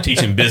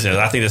teaching business.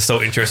 I think it's so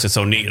interesting,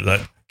 so neat.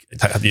 The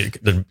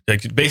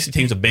basic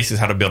teams of basics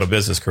how to build a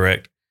business,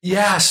 correct?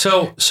 Yeah.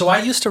 So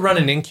I used to run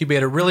an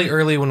incubator really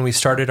early when we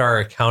started our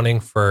accounting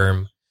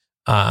firm.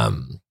 I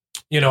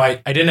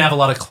didn't have a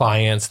lot of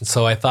clients, and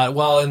so I thought,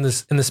 well, in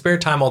the spare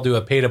time, I'll do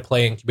a pay to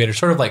play incubator,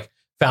 sort of like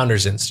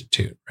Founders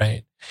Institute,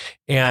 right?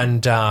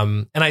 And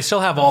I still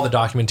have all the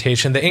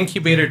documentation. The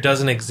incubator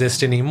doesn't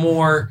exist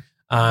anymore.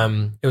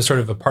 It was sort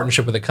of a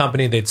partnership with a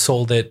company. They'd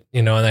sold it,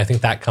 and I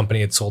think that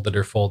company had sold it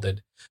or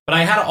folded. But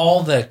I had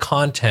all the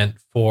content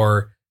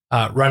for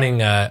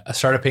running a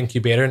startup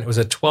incubator, and it was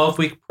a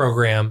 12-week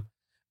program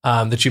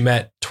that you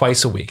met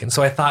twice a week. And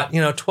so I thought,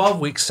 12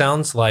 weeks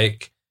sounds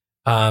like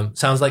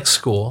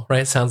school,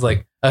 right? Sounds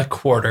like a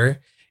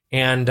quarter.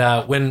 And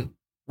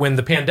when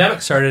the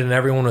pandemic started and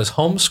everyone was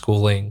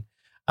homeschooling,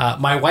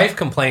 my wife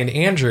complained,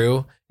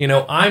 Andrew,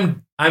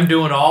 I'm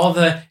doing all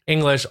the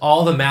English,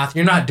 all the math.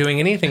 You're not doing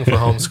anything for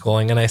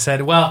homeschooling. And I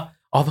said, well,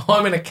 although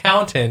I'm an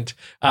accountant,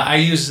 I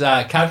use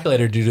a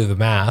calculator to do the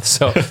math.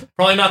 So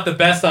probably not the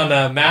best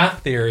on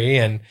math theory.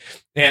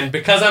 And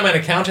because I'm an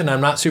accountant,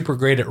 I'm not super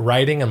great at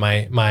writing, and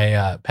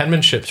my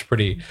penmanship's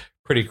pretty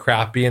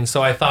crappy. And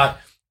so I thought,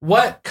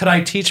 what could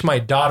I teach my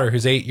daughter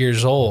who's 8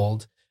 years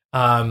old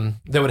that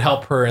would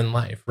help her in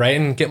life, right?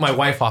 And get my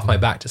wife off my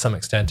back to some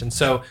extent. And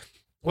so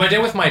what I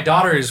did with my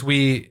daughter is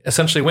we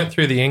essentially went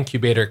through the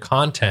incubator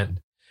content.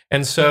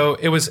 And so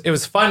it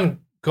was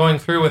fun going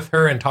through with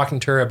her and talking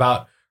to her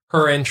about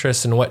her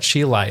interests and what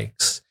she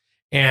likes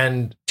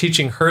and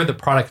teaching her the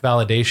product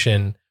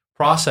validation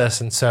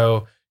process. And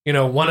so,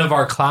 one of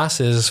our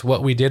classes,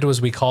 what we did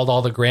was we called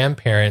all the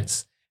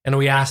grandparents and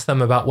we asked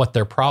them about what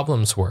their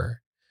problems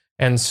were.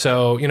 And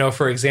so,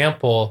 for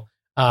example,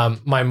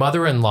 my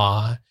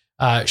mother-in-law,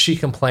 she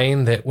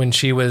complained that when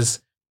she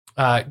was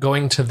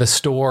going to the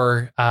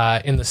store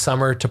in the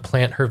summer to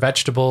plant her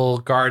vegetable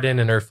garden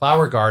and her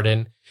flower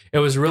garden, it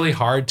was really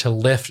hard to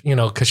lift,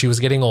 because she was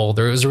getting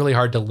older. It was really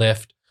hard to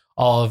lift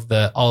all of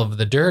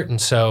the dirt.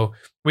 And so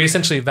we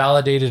essentially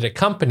validated a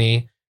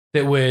company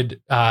that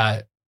would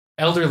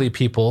elderly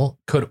people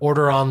could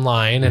order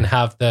online and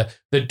have the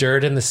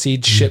dirt and the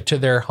seeds shipped to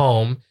their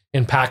home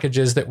in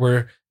packages that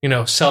were,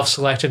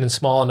 self-selected and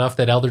small enough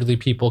that elderly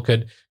people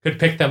could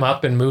pick them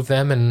up and move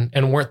them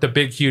and weren't the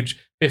big, huge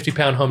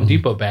 50-pound Home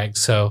Depot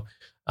bags. So,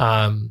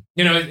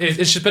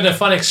 it's just been a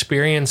fun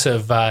experience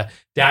of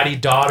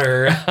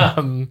daddy-daughter,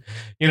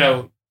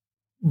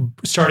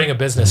 starting a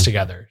business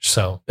together.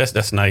 So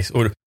that's nice.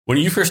 When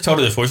you first told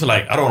her this, was it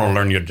like, I don't want to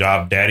learn your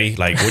job, daddy?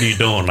 Like, what are you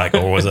doing? Like,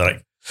 or was it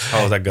like,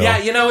 how was that going?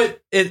 Yeah,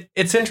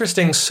 it's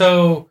interesting.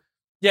 So,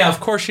 yeah, of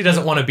course she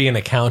doesn't want to be an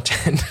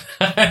accountant.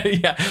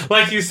 Yeah,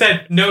 like you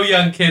said, no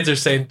young kids are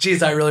saying,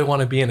 geez, I really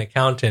want to be an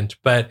accountant.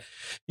 But,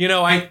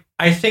 I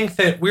think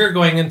that we're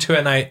going into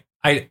it, and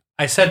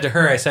I said to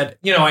her,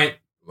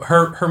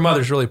 her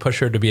mother's really pushed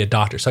her to be a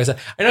doctor. So I said,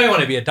 I know you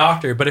want to be a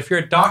doctor, but if you're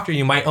a doctor,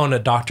 you might own a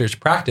doctor's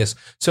practice.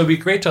 So it'd be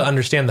great to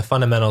understand the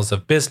fundamentals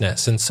of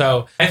business. And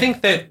so I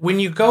think that when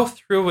you go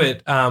through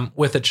it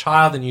with a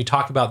child and you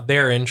talk about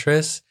their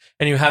interests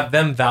and you have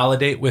them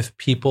validate with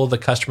people, the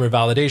customer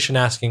validation,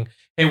 asking,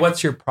 hey,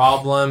 what's your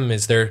problem?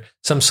 Is there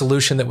some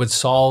solution that would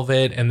solve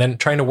it? And then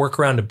trying to work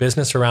around a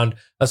business around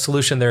a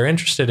solution they're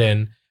interested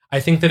in. I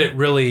think that it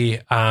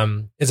really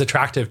is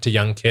attractive to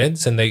young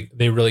kids, and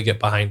they really get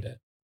behind it.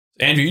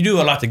 Andrew, you do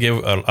a lot to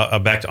give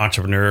back to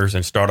entrepreneurs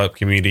and startup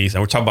communities,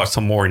 and we'll talk about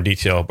some more in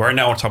detail. But right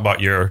now, I want to talk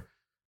about your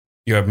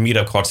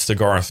meetup called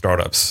Cigar and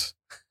Startups.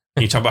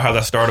 Can you talk about how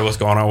that started, what's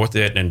going on with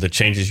it, and the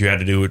changes you had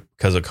to do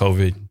because of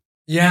COVID?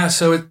 Yeah,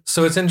 so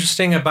it's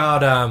interesting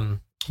about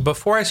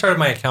before I started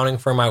my accounting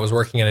firm, I was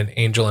working at an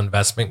angel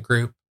investment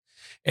group,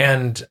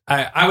 and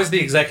I was the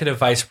executive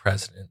vice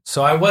president.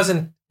 So I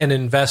wasn't an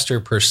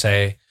investor per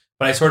se,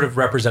 but I sort of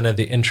represented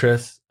the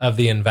interests of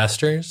the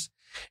investors.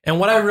 And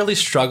what I really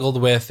struggled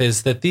with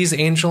is that these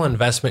angel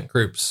investment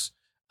groups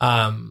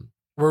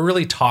were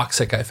really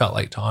toxic, I felt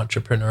like, to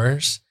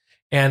entrepreneurs.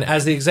 And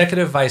as the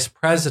executive vice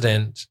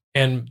president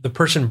and the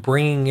person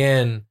bringing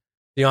in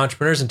the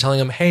entrepreneurs and telling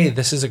them, hey,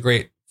 this is a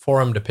great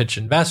forum to pitch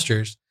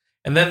investors,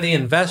 and then the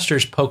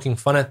investors poking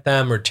fun at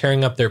them or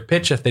tearing up their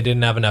pitch if they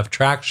didn't have enough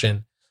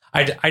traction,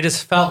 I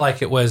just felt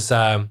like it was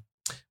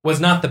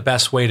not the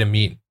best way to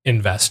meet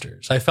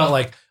investors. I felt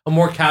like a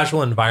more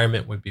casual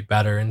environment would be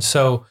better. And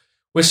so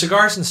with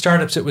Cigars and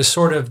Startups, it was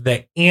sort of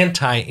the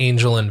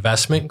anti-angel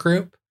investment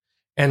group.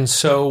 And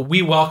so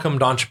we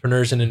welcomed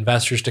entrepreneurs and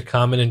investors to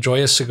come and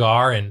enjoy a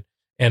cigar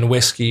and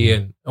whiskey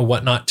and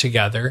whatnot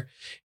together.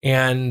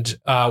 And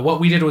what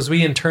we did was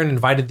we in turn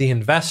invited the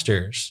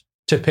investors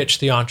to pitch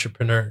the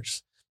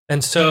entrepreneurs.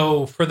 And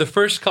so for the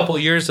first couple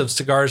of years of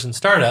Cigars and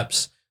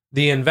Startups,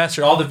 the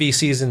investor, all the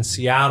VCs in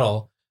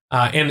Seattle,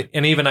 and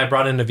even I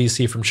brought in a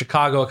VC from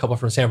Chicago, a couple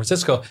from San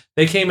Francisco,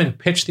 they came and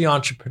pitched the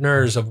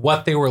entrepreneurs of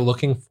what they were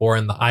looking for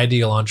in the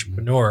ideal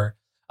entrepreneur,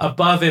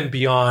 above and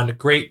beyond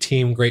great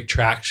team, great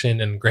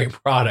traction, and great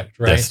product,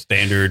 right? The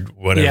standard,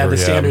 whatever. Yeah, the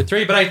standard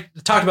three. But I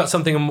talked about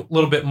something a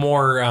little bit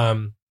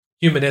more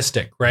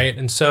humanistic, right?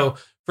 And so,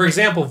 for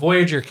example,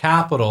 Voyager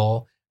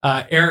Capital,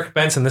 Eric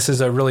Benson, this is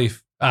a really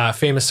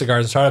famous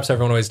Cigars and Startups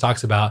everyone always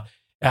talks about.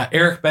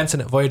 Eric Benson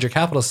at Voyager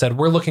Capital said,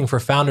 we're looking for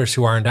founders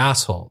who aren't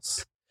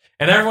assholes.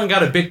 And everyone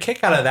got a big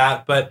kick out of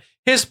that. But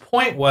his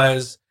point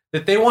was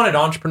that they wanted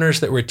entrepreneurs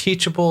that were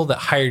teachable, that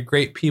hired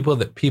great people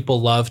that people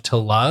love to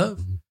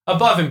love,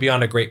 above and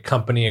beyond a great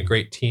company, a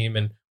great team,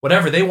 and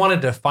whatever. They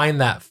wanted to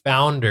find that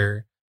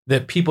founder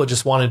that people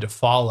just wanted to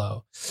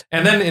follow.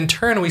 And then in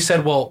turn, we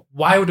said, well,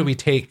 why would we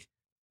take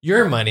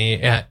your money,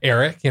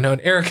 Eric? And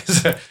Eric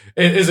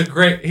is a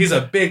great, he's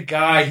a big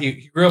guy.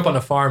 He grew up on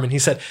a farm, and he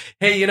said,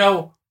 hey,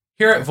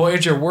 here at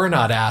Voyager, we're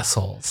not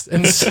assholes.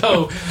 And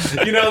so,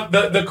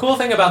 the cool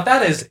thing about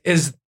that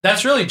is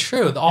that's really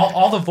true.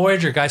 All the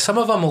Voyager guys, some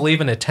of them will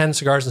even attend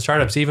Cigars and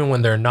Startups, even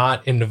when they're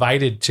not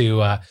invited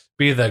to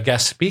be the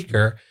guest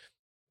speaker,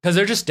 because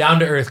they're just down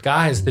to earth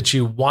guys that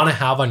you want to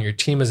have on your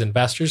team as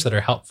investors that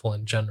are helpful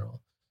in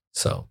general.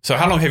 So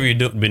how long have you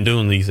been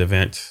doing these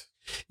events?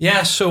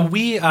 Yeah, so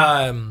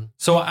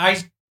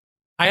I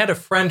had a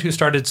friend who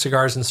started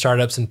Cigars and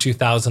Startups in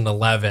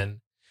 2011.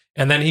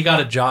 And then he got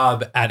a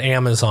job at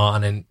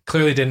Amazon and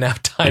clearly didn't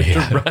have time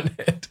to run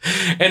it.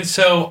 And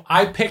so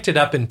I picked it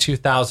up in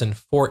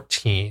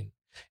 2014.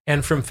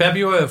 And from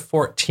February of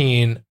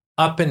 14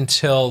 up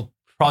until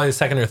probably the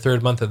second or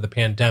third month of the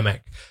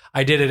pandemic,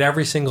 I did it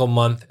every single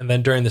month. And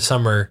then during the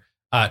summer,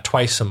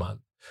 twice a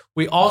month.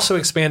 We also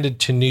expanded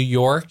to New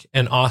York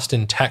and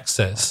Austin,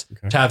 Texas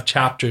to have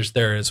chapters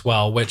there as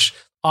well, which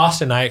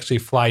Austin, I actually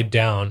flew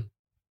down,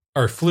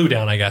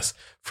 I guess,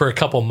 for a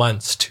couple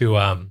months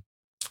to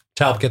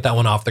help get that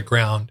one off the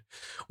ground.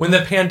 When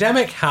the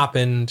pandemic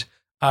happened,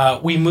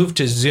 we moved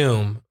to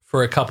Zoom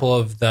for a couple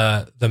of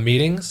the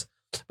meetings.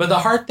 But the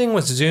hard thing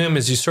with Zoom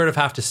is you sort of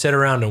have to sit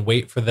around and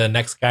wait for the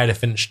next guy to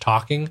finish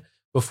talking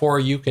before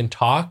you can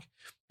talk.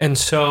 And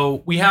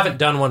so we haven't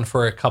done one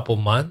for a couple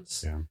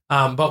months.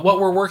 Yeah. But what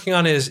we're working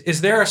on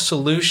is there a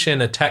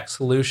solution, a tech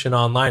solution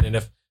online? And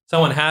if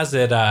someone has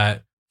it,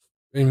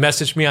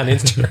 message me on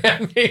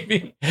Instagram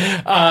maybe.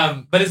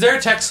 But is there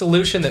a tech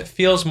solution that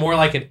feels more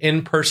like an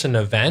in-person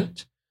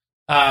event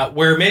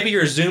where maybe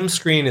your Zoom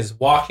screen is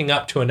walking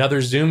up to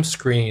another Zoom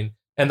screen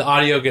and the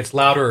audio gets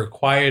louder or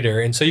quieter?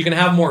 And so you can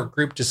have more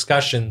group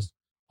discussions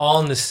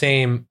all in the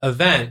same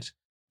event,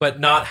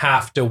 but not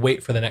have to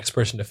wait for the next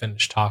person to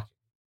finish talking.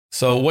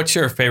 So what's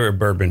your favorite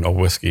bourbon or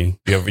whiskey?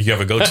 You have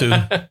a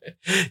go-to?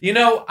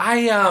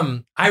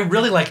 I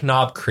really like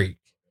Knob Creek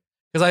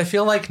because I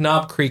feel like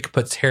Knob Creek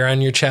puts hair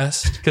on your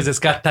chest because it's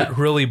got that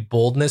really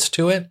boldness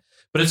to it,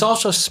 but it's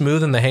also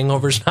smooth and the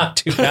hangover's not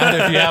too bad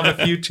if you have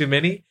a few too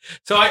many.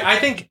 So I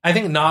think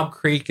Knob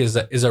Creek is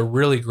a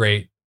really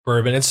great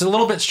bourbon. It's a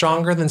little bit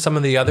stronger than some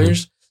of the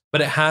others, but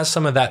it has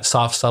some of that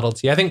soft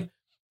subtlety. I think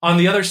on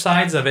the other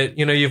sides of it,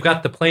 you've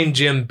got the plain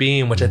Jim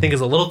Beam, which I think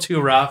is a little too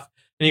rough.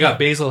 And you got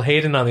Basil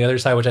Hayden on the other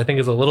side, which I think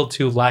is a little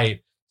too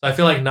light. So I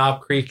feel like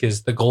Knob Creek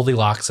is the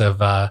Goldilocks of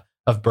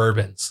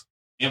bourbons.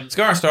 Yeah,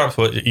 Cigar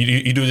Startups,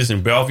 you do this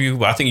in Bellevue,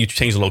 but I think you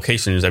change the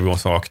locations every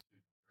once in a while.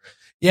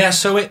 Yeah,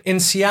 so in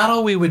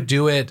Seattle, we would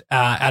do it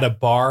at a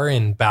bar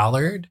in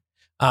Ballard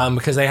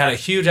because they had a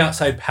huge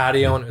outside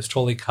patio and it was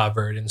totally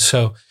covered. And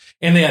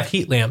they have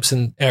heat lamps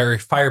or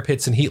fire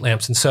pits and heat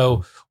lamps. And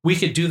so we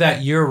could do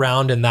that year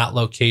round in that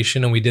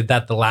location. And we did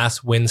that the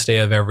last Wednesday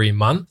of every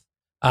month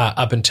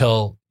up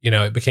until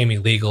it became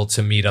illegal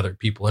to meet other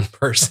people in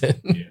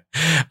person. Yeah.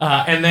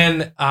 And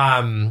then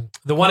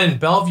the one in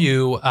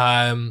Bellevue,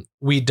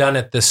 we done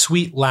at the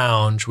Sweet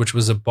Lounge, which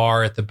was a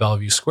bar at the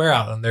Bellevue Square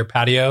out on their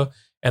patio.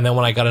 And then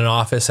when I got an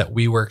office at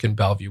WeWork in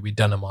Bellevue, we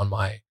done them on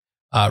my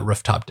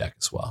rooftop deck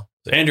as well.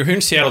 So Andrew, here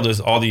in Seattle, there's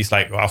all these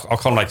I'll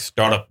call them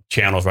startup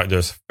channels, right?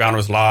 There's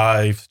Founders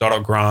Live,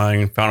 Startup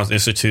Grind, Founders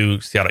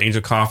Institute, Seattle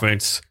Angel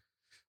Conference.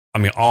 I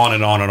mean, on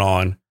and on and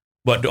on.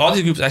 But do all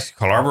these groups actually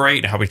collaborate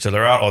and help each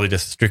other out, or are they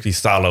just strictly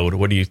siloed?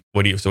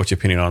 What's your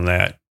opinion on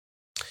that?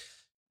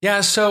 Yeah,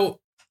 so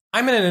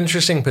I'm in an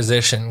interesting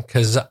position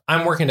because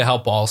I'm working to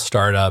help all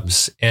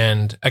startups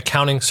and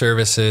accounting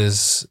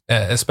services,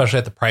 especially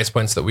at the price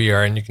points that we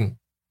are. And you can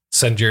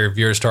send your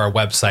viewers to our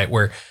website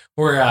where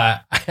we're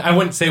I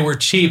wouldn't say we're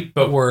cheap,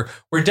 but we're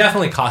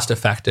definitely cost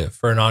effective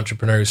for an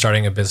entrepreneur who's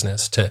starting a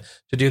business to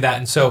do that.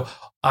 And so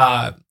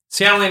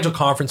Seattle Angel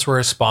Conference, we're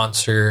a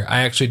sponsor.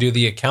 I actually do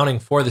the accounting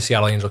for the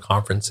Seattle Angel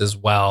Conference as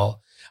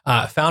well.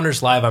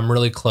 Founders Live, I'm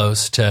really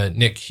close to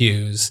Nick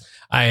Hughes.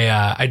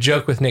 I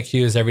joke with Nick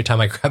Hughes every time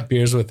I grab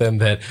beers with him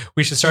that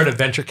we should start a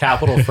venture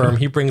capital firm.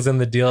 He brings in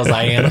the deals,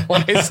 I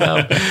analyze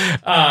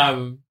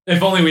them.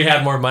 If only we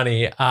had more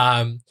money.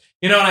 And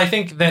I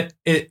think that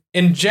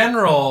in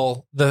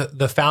general,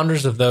 the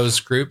founders of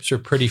those groups are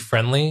pretty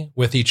friendly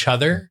with each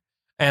other.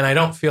 And I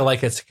don't feel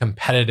like it's a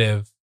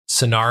competitive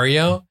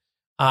scenario.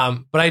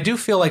 But I do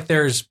feel like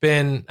there's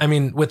been,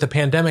 with the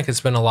pandemic,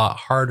 it's been a lot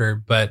harder.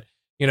 But,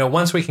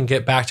 once we can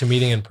get back to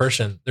meeting in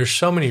person, there's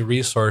so many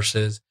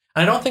resources.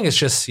 And I don't think it's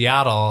just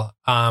Seattle.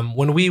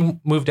 When we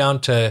moved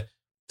down to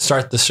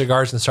start the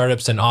Cigars and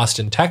Startups in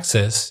Austin,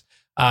 Texas,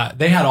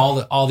 they had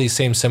all these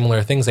same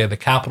similar things. They had the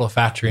Capital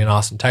Factory in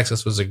Austin,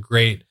 Texas was a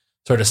great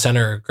sort of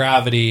center of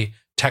gravity.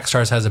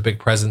 Techstars has a big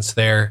presence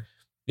there.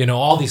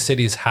 All these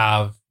cities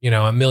have,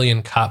 1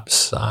 million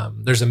cups.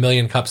 There's 1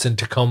 million cups in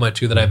Tacoma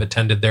too that I've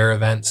attended their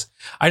events.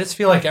 I just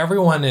feel like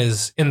everyone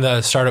is in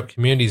the startup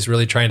community is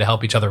really trying to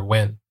help each other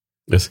win.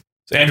 Yes.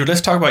 So Andrew, let's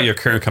talk about your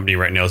current company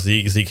right now,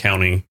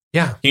 Zccounting.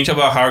 Yeah. Can you talk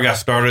about how it got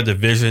started, the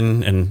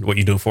vision, and what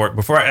you do for it?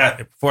 Before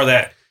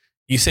that,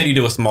 you said you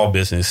do a small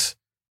business.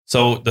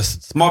 So the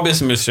Small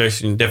Business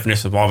Administration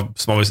definition of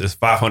small business is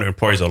 500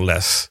 employees or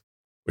less,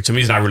 which to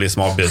me is not really a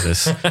small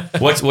business.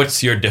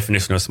 What's your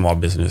definition of small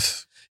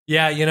business?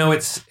 Yeah,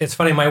 it's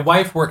funny. My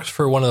wife works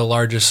for one of the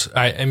largest,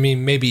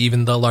 maybe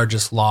even the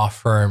largest law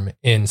firm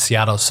in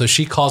Seattle. So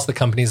she calls the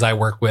companies I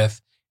work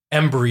with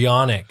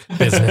embryonic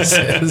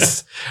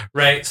businesses,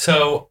 right?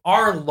 So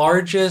our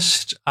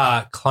largest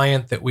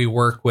client that we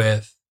work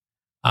with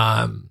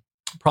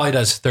probably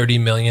does 30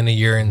 million a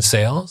year in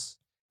sales.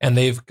 And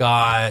they've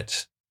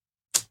got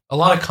a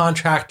lot of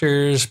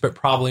contractors, but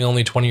probably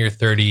only 20 or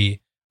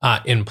 30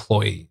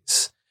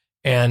 employees.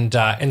 And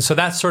so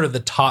that's sort of the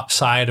top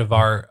side of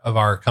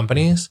our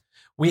companies.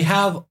 We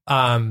have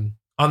on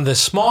the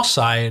small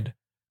side,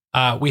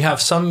 we have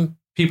some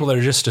people that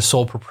are just a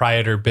sole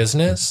proprietor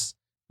business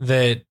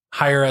that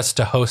hire us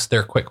to host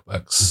their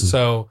QuickBooks. Mm-hmm.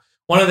 So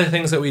one of the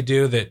things that we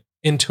do that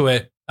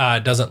Intuit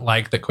doesn't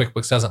like, that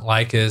QuickBooks doesn't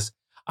like, is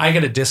I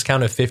get a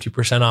discount of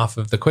 50% off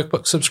of the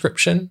QuickBooks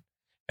subscription.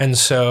 And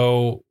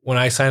so when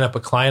I sign up a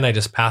client, I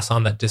just pass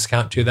on that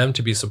discount to them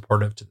to be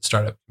supportive to the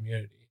startup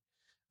community,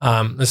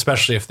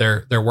 especially if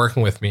they're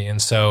working with me.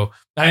 And so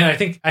I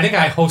think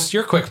I host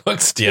your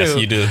QuickBooks too. Yes,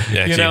 you do.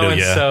 Yeah, you do. And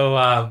yeah.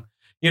 So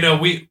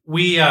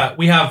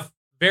we have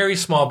very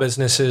small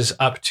businesses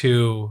up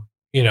to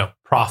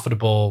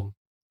profitable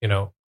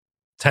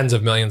tens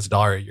of millions of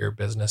dollars a year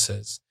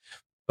businesses.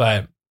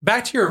 But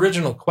back to your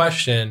original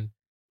question,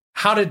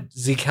 how did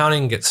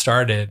Zccounting get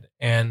started?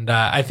 And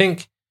I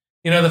think,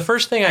 the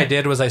first thing I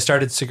did was I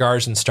started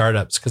Cigars and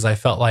Startups because I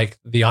felt like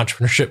the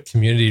entrepreneurship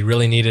community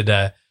really needed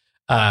a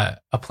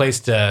place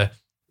to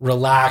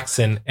relax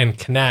and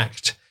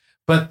connect.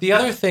 But the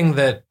other thing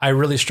that I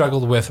really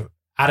struggled with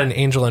at an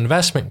angel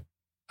investment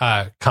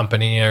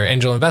company or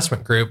angel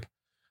investment group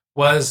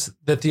was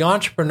that the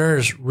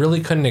entrepreneurs really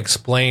couldn't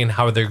explain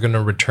how they're going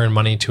to return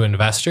money to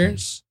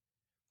investors.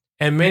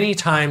 And many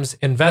times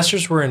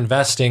investors were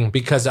investing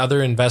because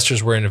other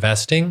investors were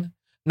investing,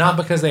 not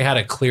because they had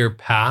a clear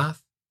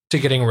path to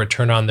getting a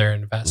return on their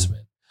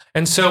investment.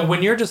 And so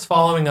when you're just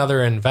following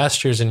other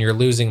investors and you're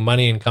losing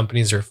money and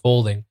companies are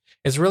folding,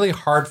 it's really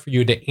hard for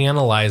you to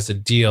analyze a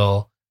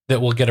deal that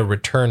will get a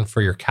return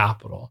for your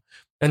capital.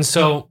 And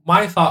so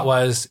my thought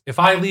was, if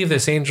I leave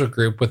this angel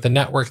group with the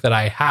network that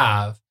I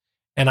have,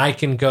 and I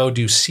can go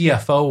do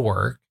CFO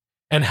work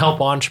and help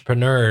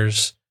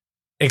entrepreneurs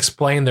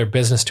explain their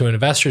business to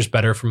investors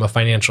better from a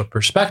financial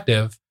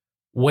perspective,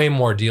 way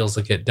more deals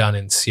will get done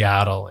in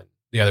Seattle and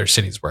the other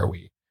cities where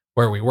we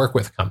work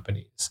with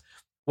companies.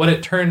 What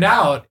it turned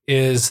out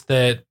is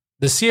that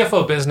the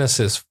CFO business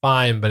is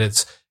fine, but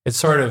it's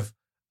sort of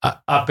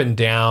up and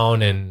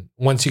down. And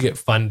once you get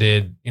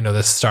funded,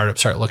 the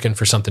startups start looking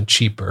for something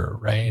cheaper,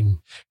 right?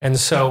 And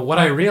so what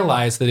I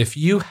realized that if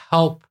you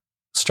help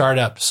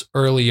startups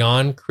early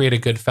on create a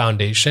good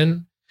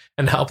foundation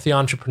and help the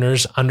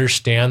entrepreneurs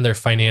understand their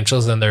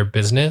financials and their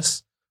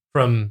business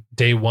from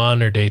day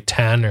 1 or day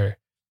 10 or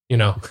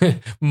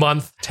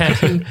month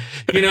 10,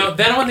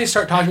 then when they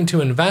start talking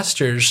to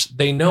investors,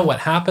 they know what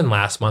happened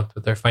last month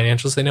with their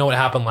financials. They know what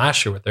happened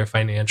last year with their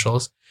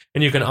financials.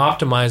 And you can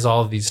optimize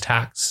all of these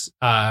tax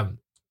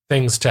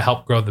things to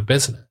help grow the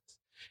business.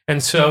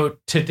 And so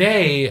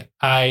today,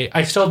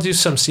 I still do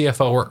some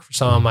CFO work for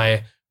some of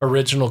my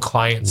original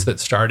clients that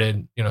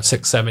started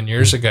 6-7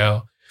 years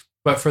ago.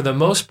 But for the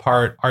most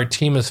part, our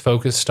team is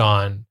focused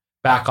on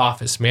back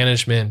office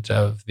management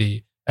of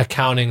the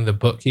accounting, the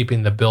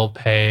bookkeeping, the bill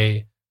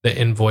pay, the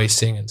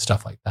invoicing, and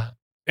stuff like that.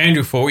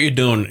 Andrew, for what you're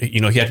doing,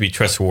 you have to be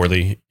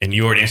trustworthy, and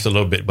you already answered a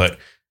little bit, but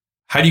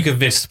how do you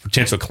convince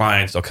potential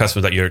clients or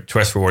customers that you're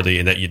trustworthy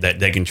and that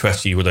they can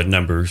trust you with their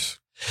numbers?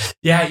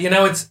 Yeah,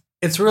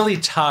 it's really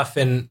tough.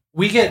 And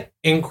we get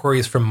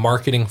inquiries from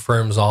marketing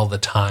firms all the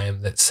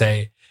time that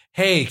say,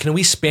 hey, can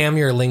we spam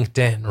your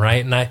LinkedIn,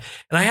 right? And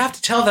I have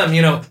to tell them,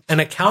 an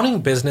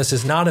accounting business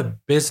is not a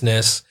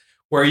business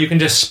where you can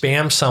just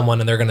spam someone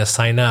and they're going to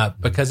sign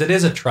up, because it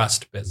is a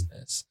trust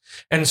business.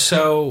 And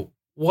so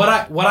what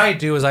I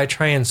do is I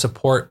try and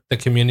support the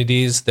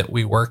communities that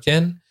we work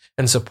in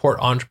and support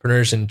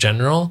entrepreneurs in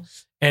general,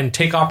 and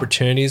take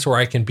opportunities where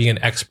I can be an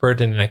expert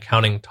in an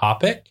accounting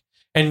topic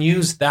and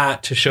use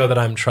that to show that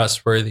I'm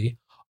trustworthy.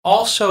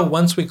 Also,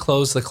 once we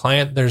close the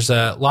client, there's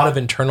a lot of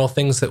internal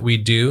things that we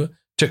do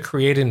to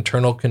create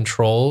internal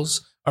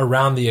controls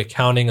around the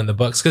accounting and the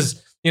books.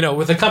 Because,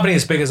 with a company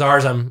as big as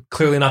ours, I'm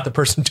clearly not the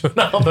person doing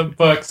all the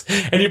books,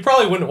 and you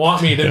probably wouldn't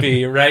want me to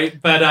be, right?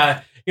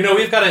 But,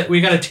 we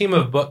got a team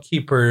of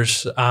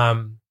bookkeepers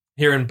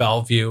here in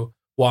Bellevue,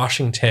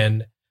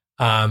 Washington,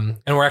 and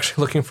we're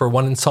actually looking for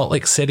one in Salt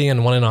Lake City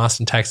and one in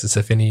Austin, Texas,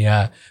 if any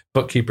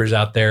bookkeepers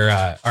out there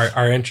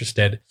are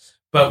interested.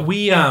 But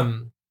we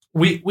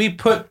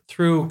put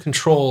through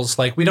controls,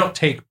 like we don't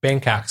take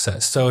bank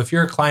access. So if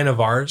you're a client of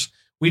ours,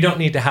 we don't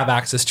need to have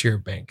access to your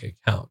bank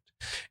account.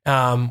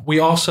 We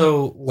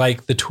also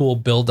like the tool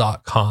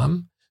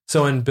Bill.com.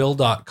 So in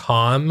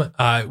Bill.com,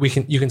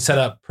 you can set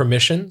up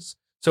permissions.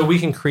 So we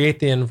can create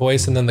the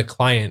invoice, and then the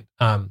client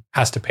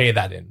has to pay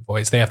that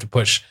invoice. They have to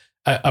push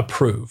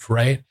approve,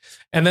 right?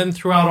 And then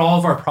throughout all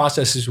of our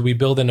processes, we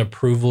build in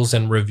approvals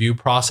and review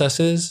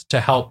processes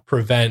to help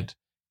prevent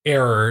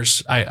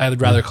errors. I'd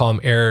rather call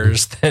them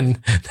errors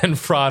than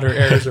fraud or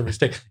errors or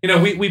mistakes.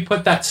 We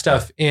put that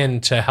stuff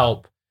in to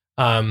help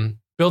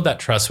build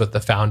that trust with the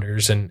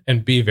founders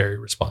and be very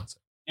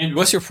responsive. And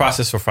what's your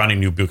process for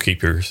finding new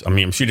bookkeepers? I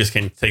mean, I'm sure you just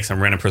can't take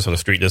some random person on the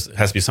street. There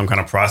has to be some kind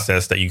of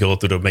process that you go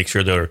through to make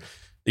sure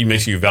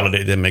you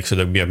validate them, make sure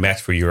there'll be a match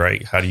for you,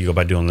 right? How do you go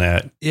about doing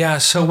that? Yeah.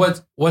 So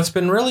what's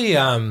been really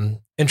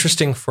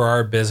interesting for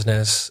our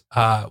business,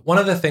 one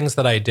of the things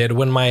that I did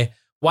when my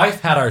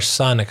wife had our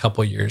son a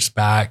couple years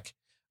back,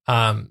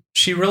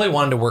 she really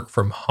wanted to work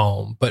from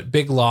home, but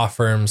big law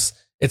firms,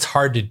 it's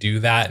hard to do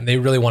that, and they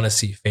really want to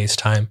see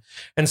FaceTime.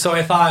 And so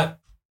I thought,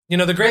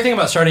 the great thing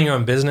about starting your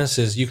own business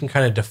is you can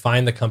kind of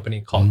define the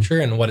company culture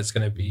and what it's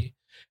going to be.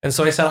 And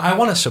so I said, I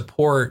want to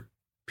support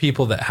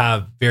people that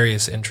have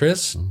various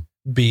interests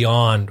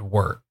beyond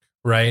work,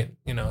 right?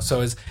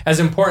 So as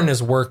important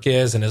as work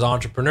is, and as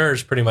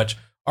entrepreneurs, pretty much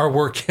our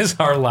work is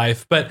our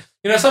life. But,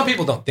 some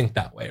people don't think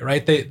that way,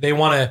 right? They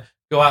want to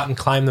go out and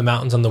climb the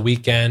mountains on the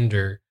weekend,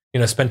 or,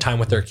 spend time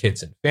with their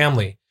kids and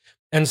family.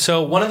 And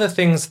so one of the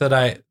things that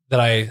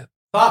I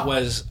thought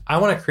was, I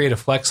want to create a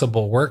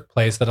flexible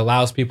workplace that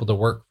allows people to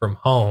work from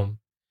home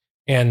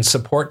and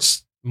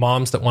supports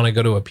moms that want to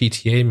go to a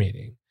PTA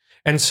meeting.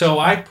 And so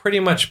I pretty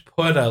much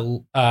put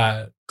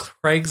a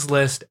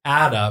Craigslist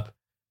ad up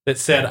that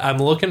said, I'm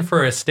looking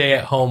for a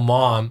stay-at-home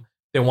mom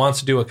that wants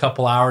to do a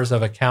couple hours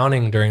of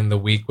accounting during the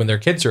week when their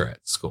kids are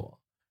at school,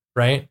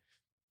 right?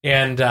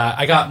 And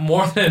I got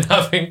more than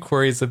enough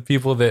inquiries of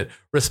people that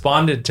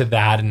responded to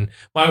that. And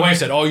my wife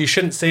said, "Oh, you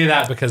shouldn't say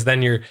that because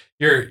then you're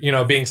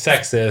being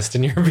sexist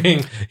and you're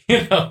being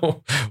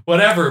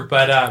whatever."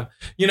 But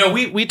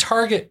we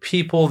target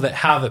people that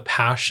have a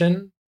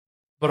passion,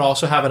 but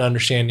also have an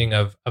understanding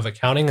of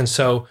accounting. And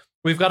so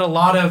we've got a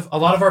lot of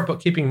our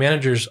bookkeeping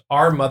managers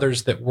are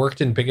mothers that worked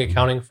in big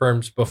accounting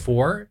firms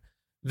before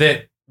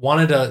that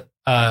wanted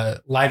a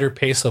lighter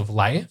pace of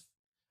life.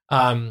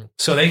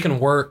 So they can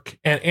work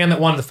and that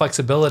wanted the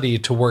flexibility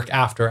to work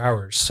after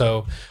hours.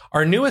 So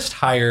our newest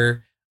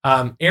hire,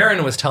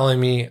 Aaron was telling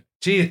me,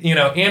 "Gee,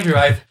 Andrew,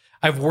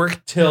 I've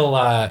worked till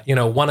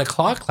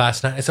 1:00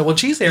 last night." I said, "Well,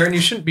 geez, Aaron,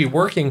 you shouldn't be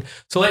working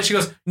so late." She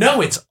goes,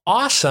 "No, it's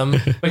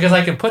awesome because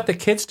I can put the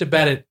kids to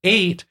bed at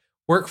 8,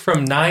 work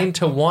from 9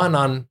 to 1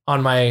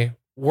 on my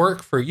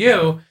work for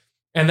you.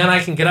 And then I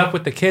can get up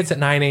with the kids at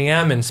 9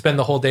 a.m. and spend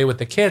the whole day with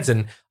the kids.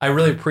 And I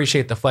really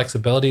appreciate the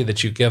flexibility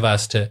that you give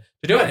us to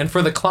do it." And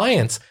for the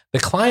clients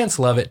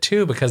love it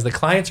too, because the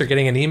clients are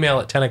getting an email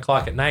at 10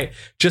 o'clock at night,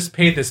 "Just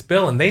pay this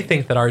bill." And they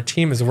think that our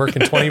team is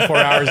working 24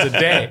 hours a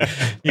day,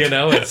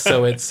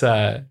 So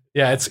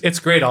it's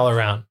great all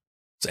around.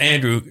 So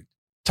Andrew,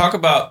 talk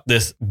about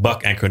this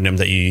BUCK acronym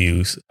that you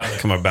use.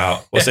 Come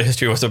about. What's the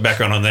history? What's the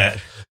background on that?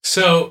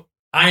 So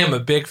I am a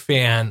big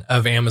fan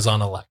of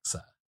Amazon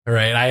Alexa.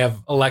 Right. I have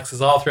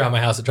Alexas all throughout my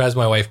house. It drives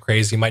my wife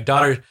crazy. My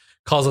daughter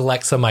calls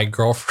Alexa my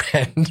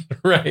girlfriend.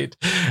 Right.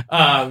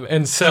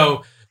 And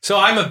so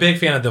I'm a big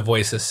fan of the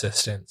voice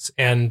assistants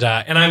and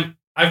I've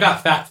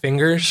got fat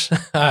fingers.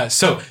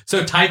 So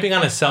typing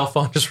on a cell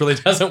phone just really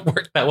doesn't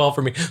work that well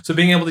for me. So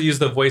being able to use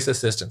the voice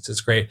assistants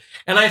is great.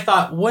 And I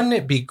thought, wouldn't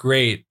it be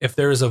great if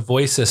there was a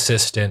voice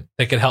assistant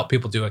that could help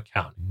people do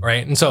accounting?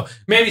 Right. And so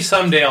maybe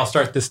someday I'll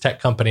start this tech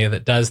company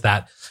that does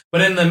that.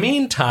 But in the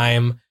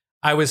meantime,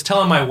 I was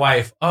telling my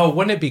wife, "Oh,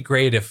 wouldn't it be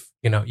great if,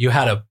 you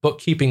had a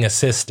bookkeeping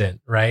assistant,"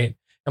 right?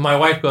 And my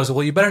wife goes,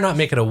 "Well, you better not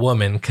make it a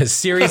woman because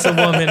Siri's a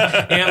woman,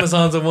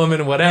 Amazon's a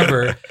woman,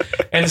 whatever."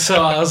 And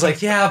so I was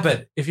like, "Yeah,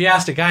 but if you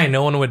asked a guy,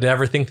 no one would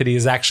ever think that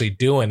he's actually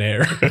doing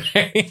it."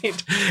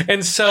 Right?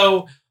 And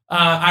so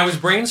I was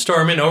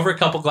brainstorming over a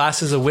couple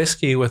glasses of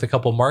whiskey with a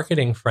couple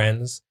marketing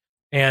friends.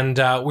 And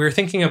we were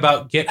thinking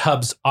about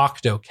GitHub's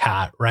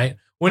Octocat, right?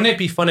 Wouldn't it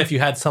be fun if you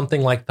had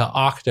something like the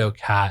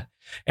Octocat?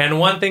 And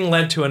one thing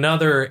led to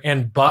another,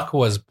 and Buck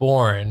was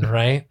born,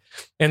 right?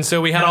 And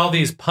so we had all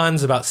these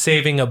puns about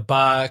saving a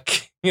buck,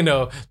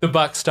 the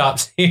buck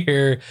stops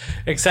here,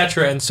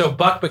 etc. And so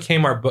Buck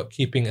became our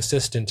bookkeeping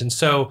assistant. And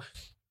so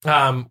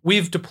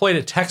we've deployed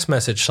a text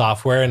message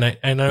software, and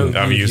I know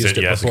I've used it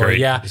before. It's great.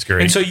 Yeah, it's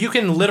great. And so you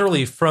can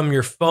literally from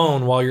your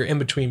phone while you're in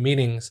between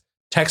meetings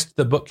text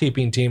the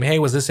bookkeeping team, "Hey,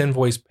 was this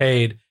invoice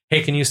paid?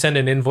 Hey, can you send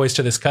an invoice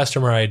to this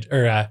customer?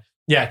 Can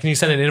you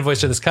send an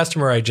invoice to this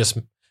customer I just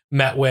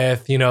met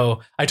with,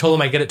 I told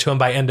them I get it to him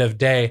by end of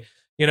day,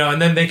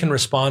 and then they can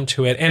respond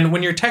to it." And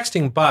when you're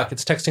texting Buck,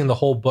 it's texting the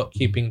whole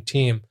bookkeeping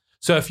team.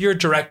 So if your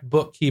direct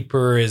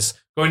bookkeeper is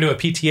going to a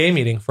PTA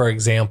meeting, for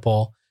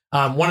example,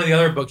 one of the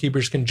other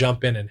bookkeepers can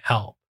jump in and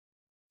help.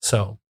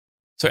 So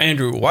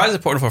Andrew, why is it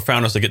important for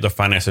founders to get their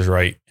finances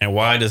right? And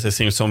why does it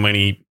seem so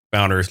many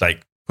founders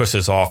push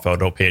this off or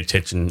don't pay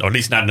attention, or at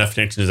least not enough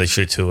attention as they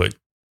should to it?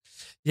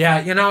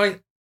 Yeah.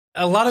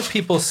 A lot of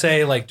people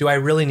say, do I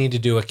really need to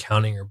do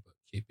accounting or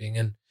bookkeeping?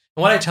 And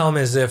what I tell them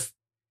is if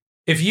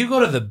you go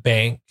to the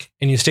bank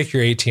and you stick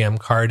your ATM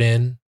card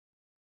in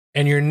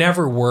and you're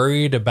never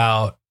worried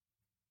about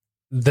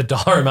the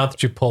dollar amount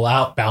that you pull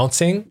out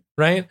bouncing,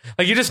 right?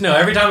 You just know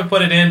every time I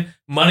put it in,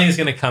 money is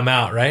going to come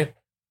out, right?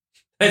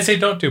 I'd say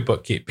don't do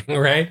bookkeeping,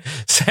 right?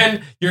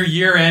 Send your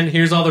year end,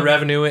 here's all the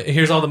revenue,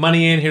 here's all the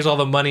money in, here's all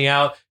the money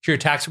out to your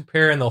tax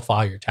preparer, and they'll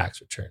file your tax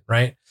return,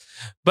 right?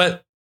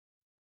 But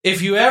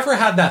if you ever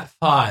had that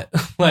thought,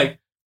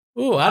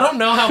 "Ooh, I don't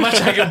know how much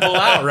I can pull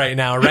out right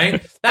now,"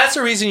 right? That's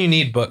the reason you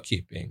need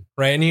bookkeeping,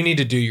 right? And you need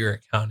to do your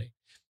accounting.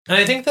 And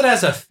I think that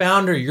as a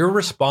founder, you're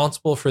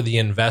responsible for the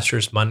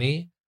investors'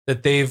 money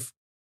that they've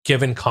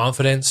given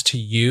confidence to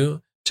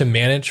you to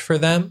manage for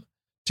them,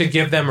 to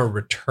give them a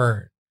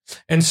return.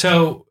 And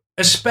so,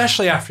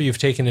 especially after you've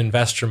taken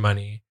investor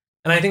money,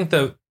 and I think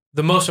the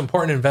most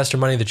important investor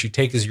money that you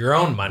take is your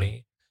own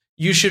money,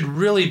 you should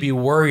really be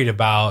worried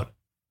about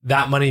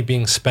that money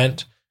being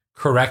spent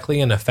correctly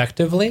and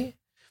effectively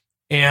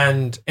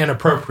and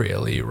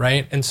appropriately,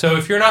 right? And so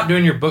if you're not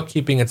doing your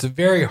bookkeeping, it's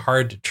very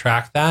hard to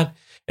track that.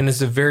 And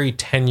it's a very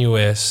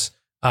tenuous,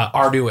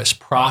 arduous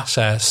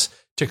process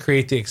to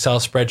create the Excel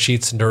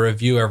spreadsheets and to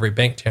review every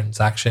bank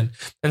transaction.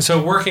 And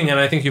so and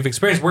I think you've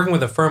experienced working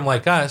with a firm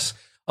like us,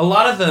 a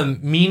lot of the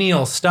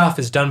menial stuff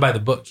is done by the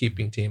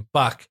bookkeeping team.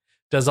 Buck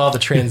does all the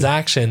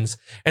transactions.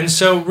 And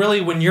so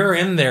really when you're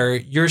in there,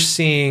 you're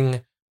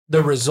seeing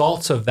the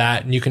results of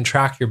that, and you can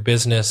track your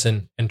business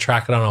and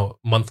track it on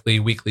a monthly,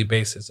 weekly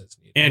basis as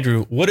needed.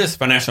 Andrew, what is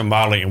financial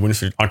modeling, and when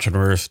should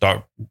entrepreneurs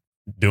start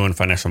doing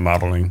financial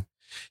modeling?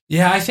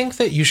 Yeah, I think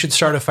that you should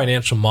start a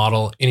financial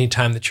model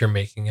anytime that you're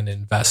making an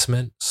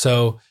investment.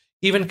 So,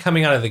 even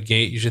coming out of the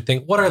gate, you should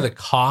think, what are the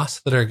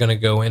costs that are going to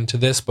go into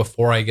this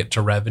before I get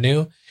to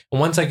revenue? And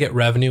once I get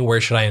revenue,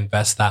 where should I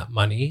invest that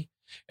money?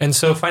 And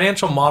so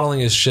financial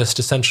modeling is just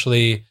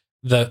essentially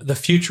the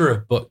future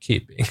of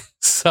bookkeeping.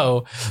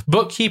 So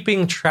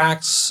bookkeeping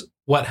tracks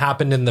what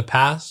happened in the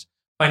past.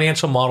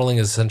 Financial modeling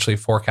is essentially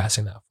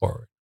forecasting that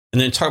forward. And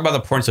then talk about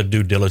the importance of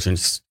due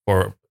diligence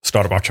for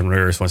startup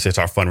entrepreneurs once they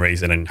start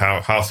fundraising, and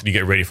how do you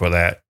get ready for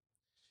that?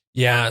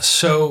 Yeah.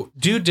 So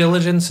due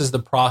diligence is the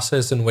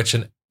process in which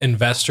an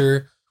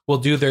investor will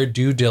do their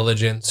due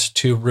diligence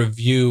to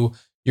review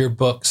your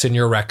books and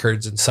your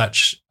records and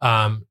such,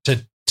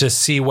 to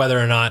see whether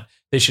or not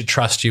they should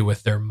trust you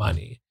with their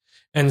money.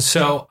 And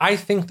so I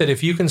think that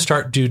if you can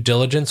start due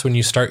diligence when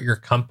you start your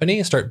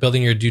company, start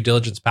building your due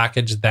diligence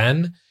package,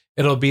 then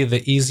it'll be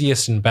the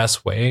easiest and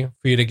best way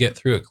for you to get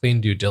through a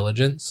clean due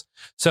diligence.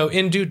 So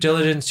in due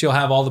diligence, you'll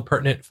have all the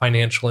pertinent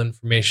financial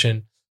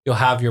information. You'll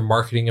have your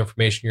marketing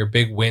information, your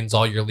big wins,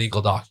 all your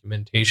legal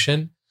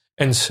documentation.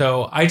 And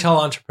so I tell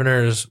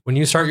entrepreneurs, when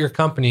you start your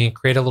company,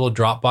 create a little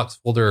Dropbox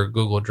folder or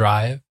Google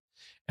Drive,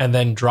 and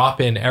then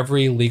drop in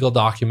every legal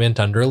document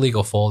under a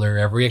legal folder,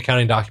 every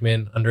accounting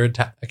document under an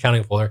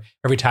accounting folder,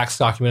 every tax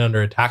document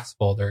under a tax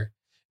folder.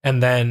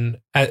 And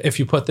then if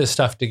you put this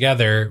stuff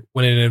together,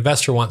 when an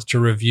investor wants to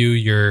review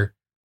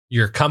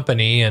your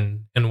company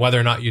and whether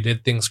or not you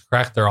did things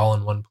correct, they're all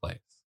in one place.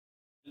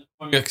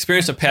 From your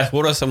experience in the past,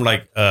 what are some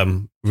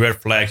red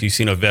flags you've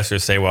seen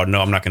investors say, well, no,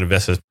 I'm not going to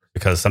invest this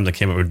because something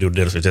came up with due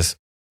diligence, just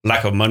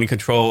lack of money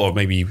control or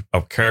maybe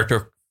a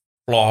character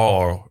flaw?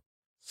 Or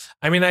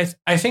I mean,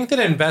 I think that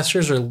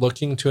investors are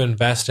looking to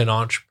invest in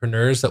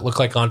entrepreneurs that look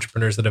like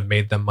entrepreneurs that have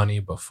made them money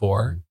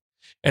before.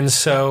 And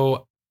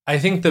so I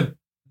think the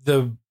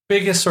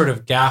biggest sort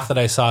of gaffe that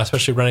I saw,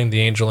 especially running the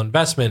angel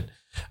investment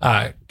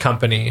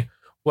company,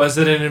 was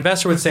that an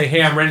investor would say,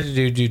 hey, I'm ready to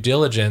do due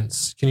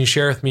diligence. Can you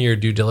share with me your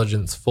due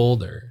diligence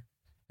folder?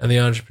 And the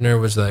entrepreneur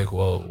was like,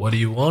 well, what do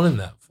you want in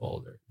that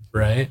folder?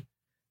 Right?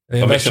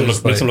 And the makes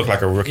them look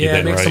like a rookie. Yeah,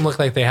 then, it makes right? them look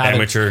like they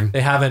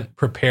haven't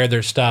prepared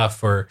their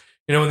stuff. Or,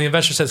 when the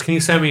investor says, can you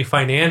send me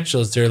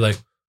financials? They're like,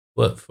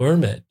 what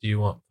format do you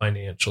want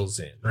financials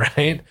in?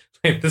 Right?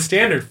 Like the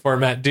standard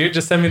format, dude,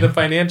 just send me the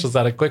financials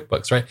out of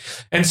QuickBooks. Right?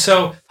 And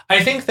so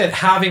I think that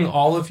having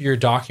all of your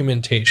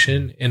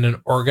documentation in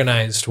an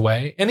organized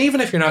way, and even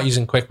if you're not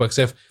using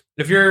QuickBooks,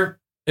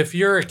 if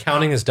your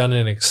accounting is done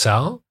in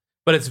Excel,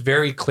 but it's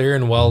very clear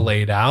and well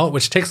laid out,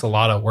 which takes a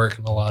lot of work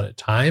and a lot of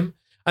time,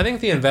 I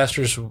think the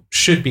investors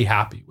should be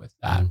happy with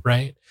that,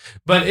 right?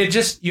 But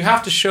you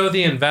have to show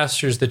the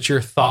investors that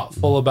you're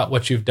thoughtful about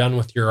what you've done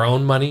with your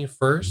own money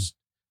first,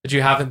 that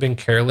you haven't been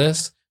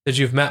careless, that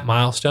you've met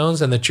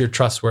milestones, and that you're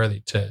trustworthy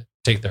to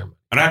take their money.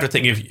 And I have to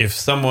think if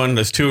someone,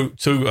 there's two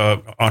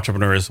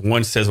entrepreneurs,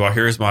 one says, well,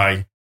 here's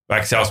my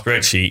Excel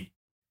spreadsheet,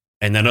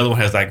 and another one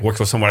has works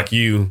with someone like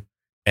you,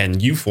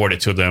 and you forward it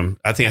to them,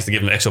 I think it has to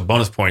give them extra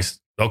bonus points.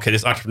 Okay,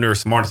 this entrepreneur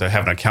is smart enough to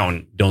have an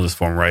accountant doing this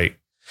for them, right?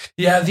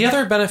 Yeah, the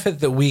other benefit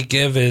that we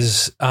give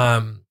is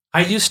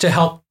I used to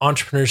help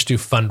entrepreneurs do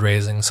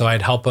fundraising. So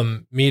I'd help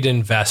them meet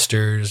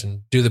investors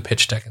and do the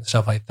pitch deck and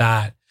stuff like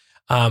that.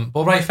 But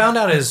what I found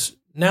out is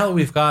now that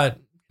we've got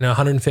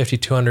 150,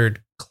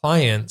 200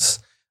 clients,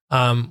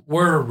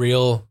 we're a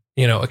real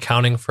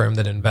accounting firm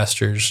that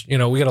investors,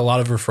 we get a lot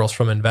of referrals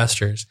from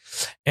investors.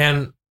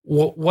 And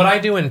what I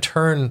do in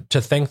turn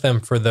to thank them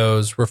for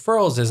those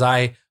referrals is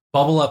I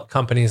bubble up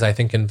companies I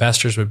think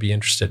investors would be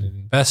interested in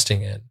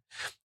investing in.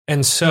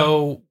 And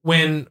so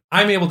when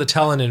I'm able to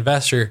tell an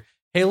investor,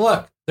 hey,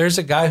 look, there's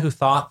a guy who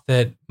thought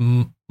that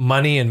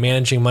money and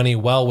managing money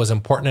well was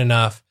important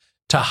enough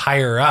to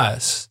hire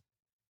us,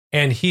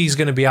 and he's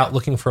going to be out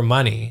looking for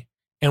money,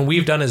 and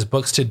we've done his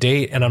books to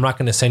date, and I'm not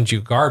going to send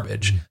you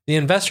garbage. The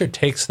investor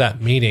takes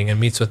that meeting and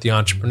meets with the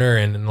entrepreneur,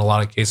 and in a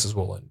lot of cases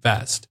will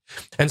invest.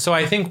 And so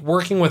I think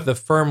working with a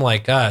firm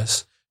like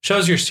us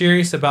shows you're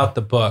serious about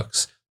the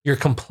books. You're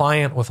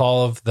compliant with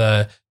all of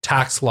the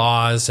tax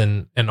laws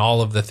and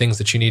all of the things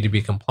that you need to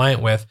be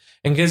compliant with,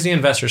 and gives the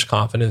investors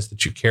confidence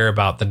that you care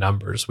about the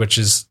numbers, which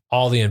is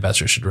all the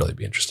investors should really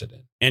be interested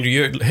in. Andrew,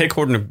 you're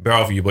headquartered in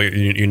Bellevue, but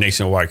you're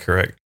nationwide,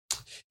 correct?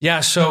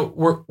 Yeah, so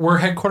we're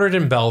headquartered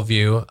in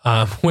Bellevue,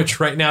 which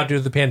right now due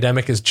to the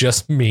pandemic is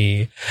just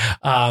me.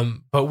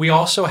 But we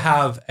also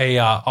have a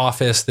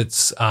office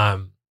that's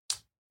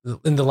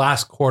in the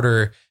last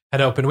quarter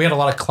had opened. We had a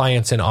lot of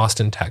clients in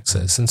Austin,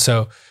 Texas, and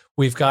so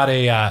we've got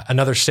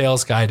another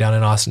sales guy down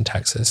in Austin,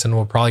 Texas, and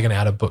we're probably going to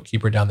add a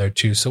bookkeeper down there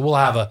too. So we'll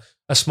have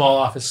a small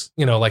office,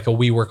 like a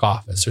WeWork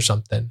office or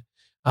something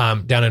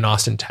down in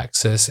Austin,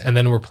 Texas. And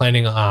then we're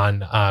planning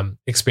on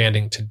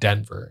expanding to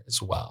Denver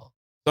as well.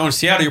 So in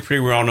Seattle, you're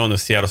pretty well known in the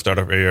Seattle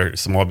startup area,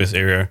 small business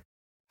area.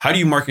 How do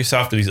you market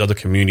yourself to these other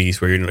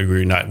communities where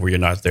you're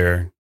not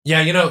there?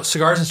 Yeah,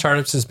 Cigars and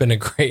Startups has been a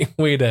great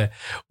way to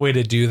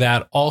do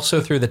that.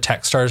 Also through the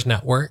Techstars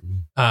network.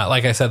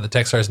 Like I said, the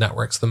Techstars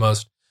network's the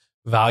most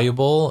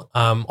valuable.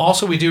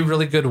 Also, we do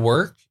really good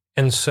work,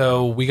 and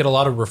so we get a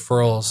lot of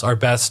referrals. Our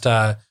best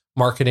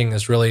marketing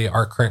is really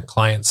our current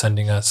clients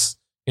sending us,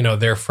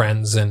 their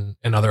friends and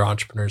other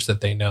entrepreneurs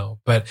that they know.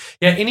 But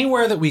yeah,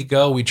 anywhere that we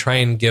go, we try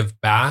and give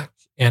back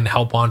and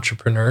help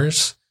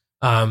entrepreneurs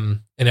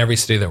in every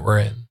city that we're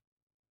in.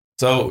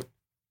 So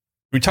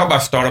we talked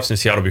about startups in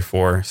Seattle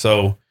before.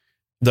 So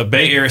the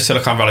Bay Area,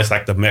 Silicon Valley is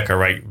like the mecca,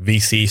 right?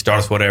 VC,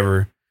 startups,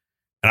 whatever.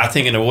 And I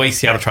think in a way,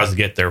 Seattle tries to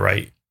get there,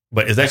 right?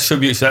 But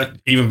should that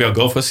even be a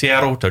goal for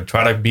Seattle to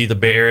try to be the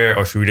Bay Area,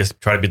 or should we just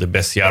try to be the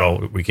best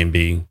Seattle we can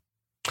be?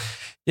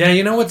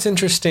 Yeah, what's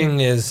interesting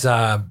is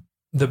the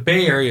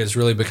Bay Area has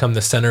really become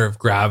the center of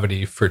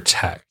gravity for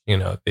tech.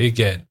 They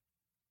get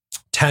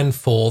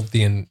tenfold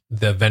the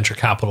venture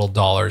capital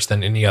dollars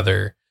than any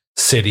other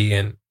city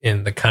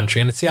in the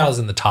country, and Seattle's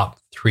in the top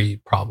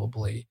 3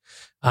 probably.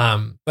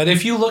 But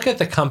if you look at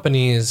the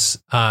companies,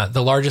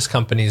 the largest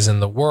companies in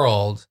the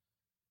world,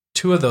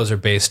 2 of those are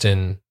based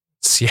in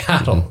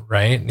Seattle,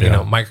 right?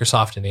 Yeah.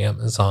 Microsoft and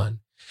Amazon.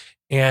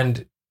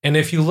 And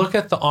if you look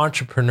at the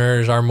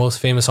entrepreneurs, our most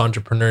famous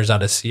entrepreneurs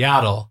out of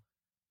Seattle,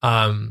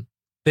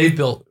 they've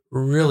built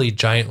really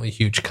giantly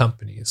huge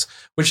companies,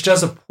 which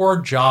does a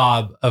poor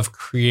job of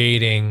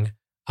creating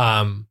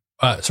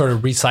sort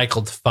of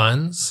recycled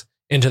funds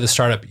into the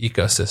startup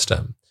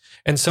ecosystem.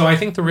 And so I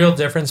think the real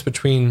difference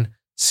between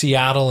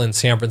Seattle and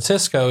San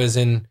Francisco is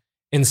in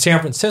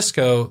San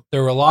Francisco,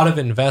 there were a lot of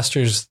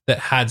investors that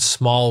had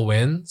small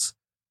wins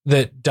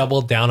that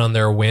doubled down on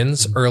their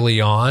wins early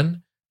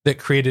on, that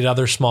created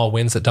other small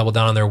wins that doubled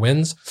down on their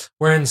wins.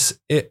 Whereas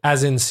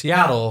as in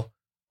Seattle,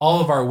 all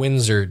of our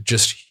wins are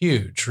just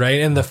huge, right?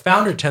 And the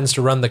founder tends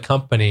to run the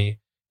company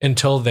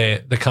until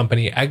the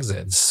company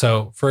exits.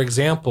 So for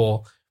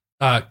example,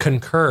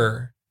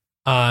 Concur,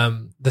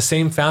 the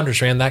same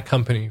founders ran that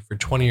company for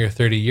 20 or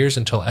 30 years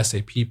until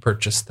SAP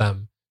purchased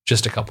them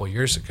just a couple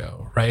years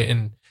ago, right?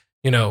 And,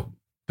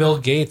 Bill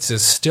Gates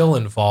is still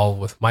involved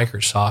with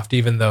Microsoft,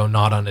 even though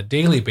not on a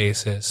daily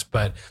basis,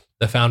 but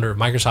the founder of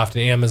Microsoft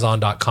and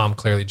Amazon.com,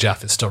 clearly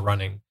Jeff is still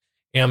running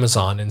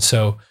Amazon. And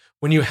so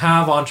when you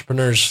have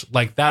entrepreneurs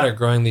like that are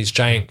growing these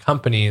giant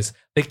companies,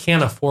 they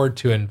can't afford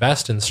to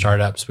invest in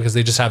startups because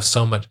they just have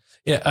so much.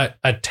 A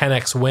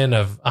 10x win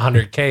of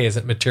 100K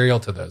isn't material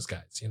to those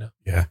guys,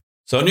 Yeah.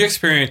 So in your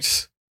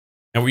experience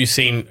and what you've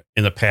seen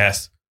in the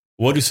past,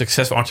 what do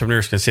successful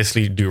entrepreneurs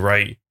consistently do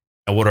right?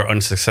 And what are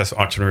unsuccessful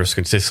entrepreneurs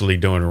consistently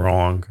doing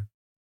wrong?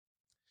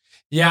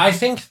 Yeah, I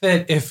think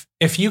that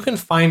if you can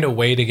find a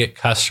way to get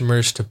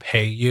customers to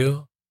pay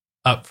you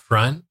up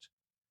front,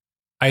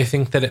 I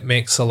think that it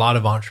makes a lot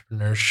of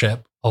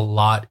entrepreneurship a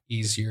lot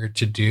easier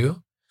to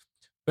do.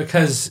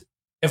 Because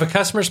if a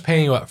customer's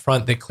paying you up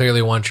front, they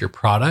clearly want your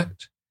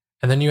product,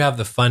 and then you have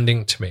the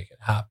funding to make it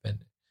happen.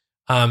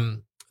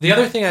 The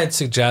other thing I'd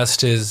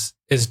suggest is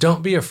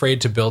don't be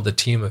afraid to build a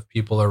team of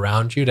people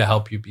around you to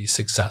help you be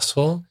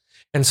successful.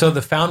 And so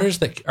the founders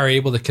that are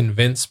able to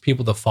convince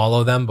people to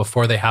follow them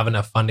before they have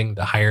enough funding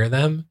to hire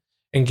them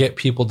and get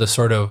people to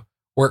sort of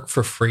work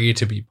for free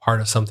to be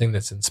part of something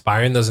that's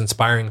inspiring, those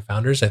inspiring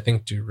founders, I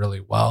think, do really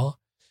well.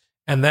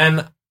 And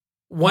then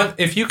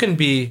if you can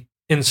be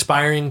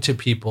inspiring to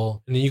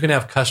people and you can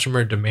have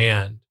customer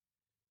demand,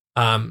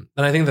 then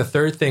I think the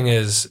third thing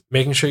is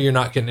making sure you're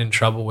not getting in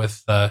trouble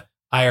with the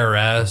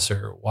IRS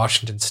or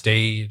Washington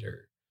State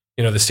or,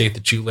 the state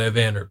that you live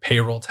in, or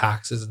payroll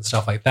taxes and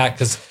stuff like that.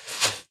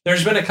 Because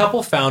there's been a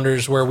couple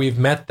founders where we've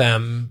met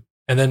them,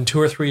 and then 2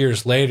 or 3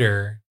 years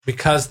later,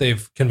 because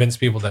they've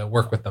convinced people to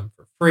work with them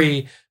for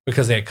free,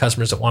 because they had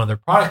customers that wanted their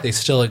product, they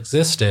still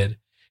existed.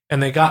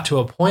 And they got to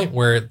a point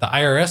where the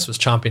IRS was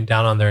chomping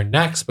down on their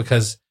necks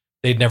because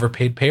they'd never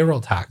paid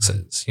payroll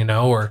taxes,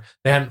 or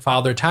they hadn't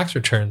filed their tax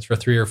returns for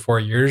 3 or 4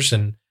 years,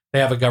 and they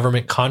have a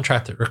government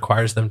contract that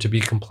requires them to be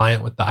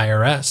compliant with the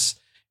IRS.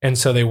 And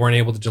so they weren't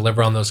able to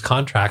deliver on those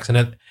contracts. And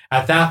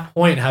at that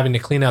point, having to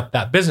clean up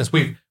that business,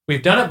 we've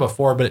done it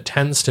before, but it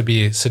tends to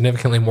be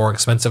significantly more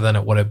expensive than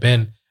it would have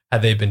been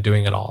had they been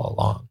doing it all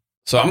along.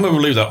 So I'm going to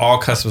believe that all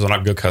customers are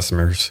not good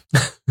customers.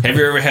 Have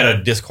you ever had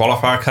a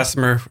disqualified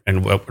customer?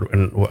 And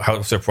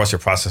what's your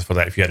process for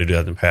that if you had to do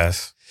that in the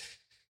past?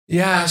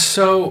 Yeah.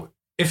 So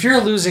if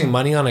you're losing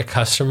money on a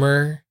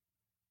customer,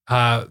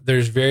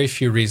 there's very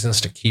few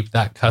reasons to keep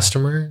that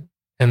customer.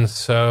 And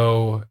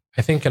so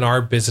I think in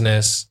our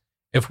business,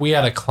 if we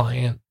had a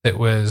client that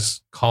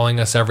was calling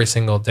us every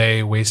single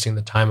day, wasting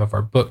the time of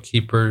our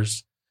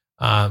bookkeepers,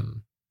 not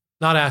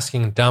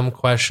asking dumb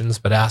questions,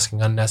 but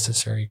asking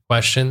unnecessary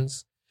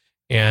questions,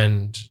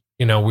 and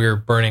we were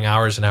burning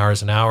hours and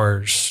hours and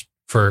hours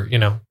for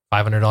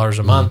 $500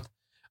 a month,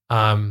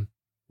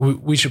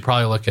 we should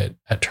probably look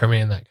at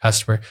terminating that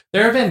customer.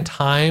 There have been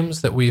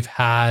times that we've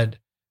had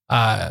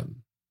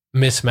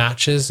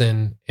mismatches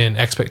in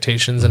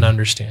expectations and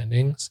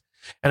understandings.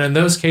 And in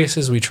those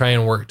cases, we try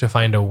and work to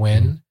find a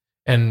win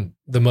and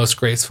the most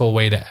graceful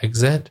way to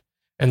exit.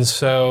 And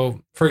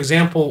so, for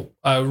example,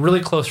 a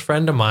really close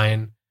friend of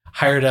mine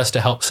hired us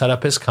to help set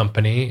up his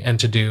company and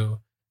to do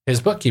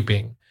his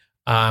bookkeeping.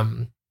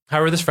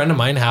 However, this friend of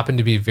mine happened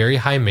to be very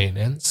high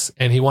maintenance,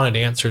 and he wanted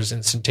answers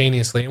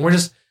instantaneously. And we're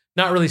just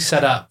not really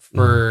set up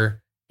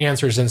for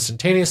answers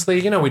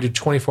instantaneously. We do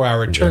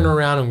 24-hour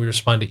turnaround and we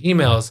respond to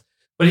emails.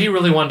 but he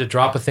really wanted to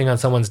drop a thing on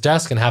someone's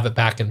desk and have it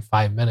back in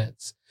 5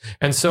 minutes.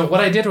 And so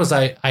what I did was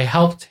I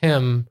helped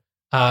him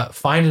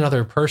find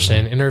another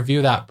person,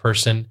 interview that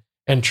person,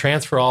 and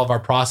transfer all of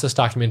our process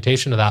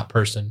documentation to that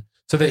person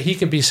so that he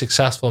could be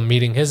successful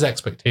meeting his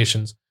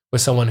expectations with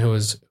someone who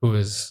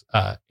is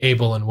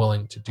able and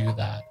willing to do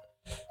that.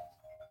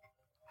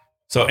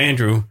 So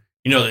Andrew,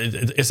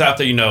 it's out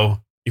there,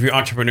 if you're an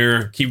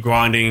entrepreneur, keep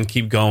grinding,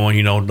 keep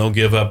going, don't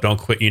give up, don't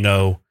quit,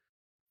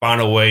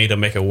 find a way to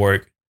make it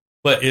work.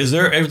 But is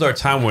there ever a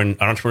time when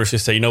an entrepreneur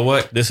should say, you know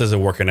what, this isn't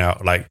working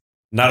out? Like,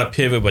 not a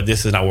pivot, but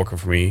this is not working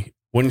for me.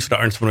 When should an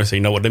entrepreneur say,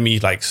 you know what, let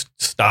me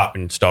stop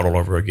and start all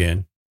over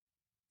again?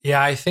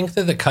 Yeah, I think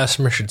that the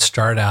customer should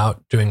start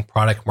out doing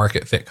product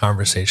market fit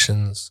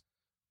conversations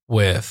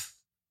with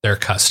their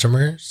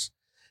customers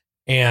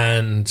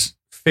and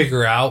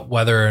figure out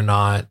whether or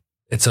not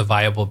it's a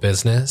viable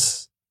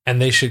business. And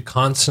they should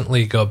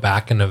constantly go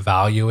back and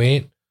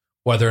evaluate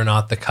whether or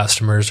not the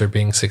customers are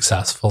being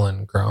successful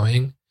and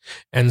growing.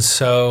 And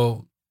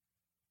so,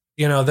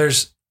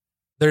 there's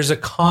a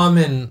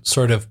common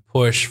sort of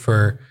push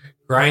for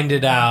grind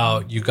it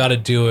out. You got to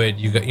do it.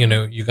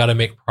 You got to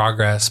make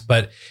progress.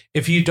 But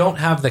if you don't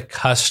have the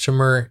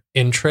customer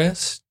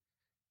interest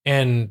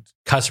and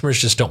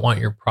customers just don't want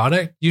your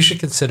product, you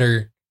should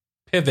consider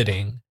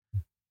pivoting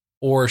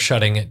or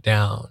shutting it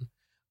down.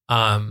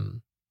 I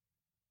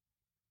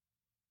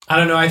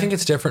don't know. I think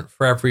it's different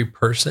for every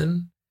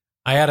person.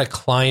 I had a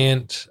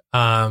client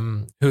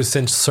who's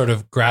since sort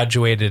of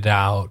graduated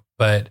out,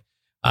 but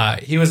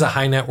he was a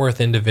high net worth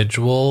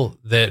individual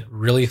that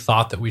really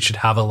thought that we should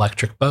have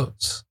electric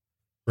boats,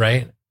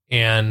 right?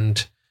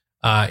 And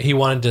he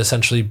wanted to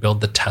essentially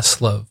build the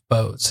Tesla of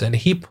boats. And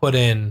he put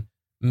in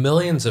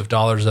millions of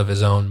dollars of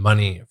his own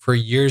money for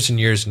years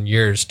and years and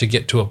years to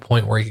get to a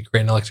point where he could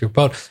create an electric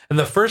boat. And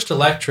the first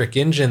electric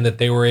engine that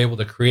they were able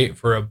to create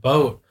for a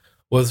boat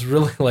was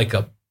really like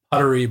a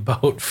puttery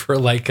boat for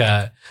like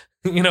a,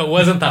 it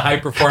wasn't the high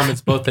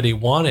performance boat that he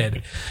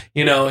wanted,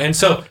 and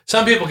so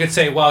some people could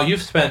say, well,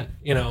 you've spent,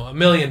 $1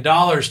 million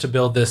to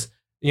build this,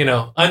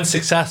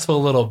 unsuccessful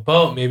little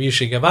boat. Maybe you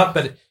should give up.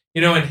 But,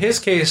 in his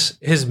case,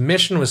 his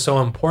mission was so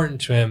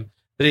important to him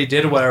that he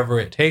did whatever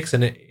it takes.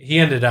 And he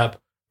ended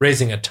up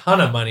raising a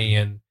ton of money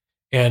and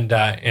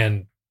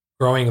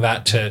growing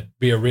that to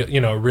be a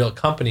real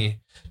company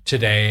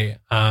today.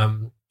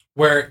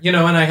 Where, and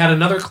I had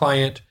another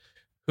client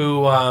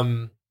who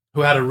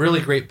had a really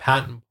great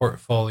patent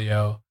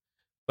portfolio,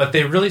 but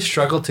they really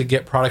struggled to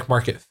get product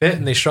market fit,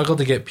 and they struggled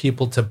to get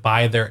people to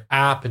buy their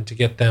app and to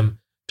get them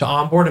to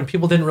onboard, and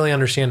people didn't really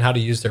understand how to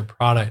use their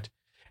product.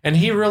 And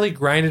he really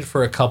grinded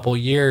for a couple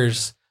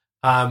years,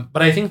 but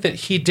I think that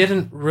he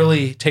didn't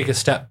really take a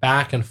step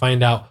back and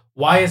find out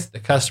why is it the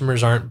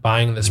customers aren't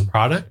buying this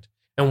product,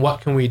 and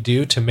what can we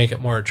do to make it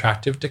more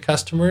attractive to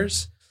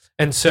customers.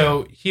 And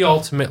so he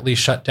ultimately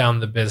shut down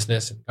the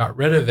business and got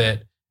rid of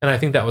it, and I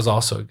think that was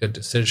also a good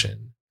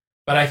decision.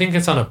 But I think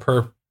it's on a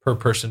per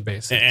person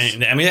basis.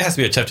 And I mean, it has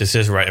to be a tough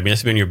decision, right? I mean,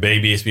 it's been your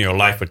baby, it's been your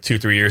life for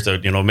 2-3 years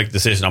to, make the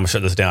decision, I'm going to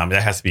shut this down. I mean,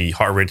 that has to be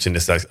heart-wrenching.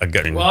 It's a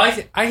gut. Well,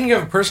 I can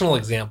give a personal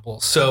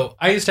example. So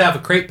I used to have a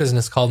crate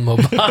business called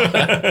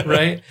Mobana,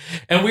 right?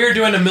 And we were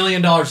doing $1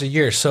 million a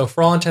year. So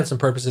for all intents and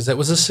purposes, it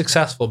was a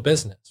successful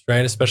business,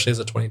 right? Especially as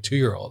a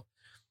 22-year-old.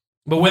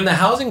 But when the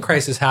housing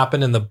crisis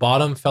happened and the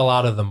bottom fell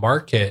out of the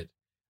market,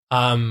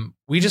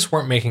 we just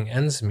weren't making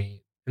ends meet.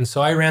 And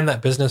so I ran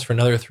that business for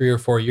another 3 or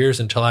 4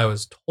 years until I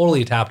was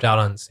totally tapped out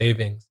on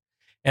savings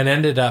and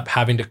ended up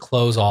having to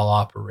close all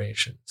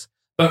operations.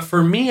 But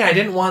for me, I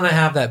didn't want to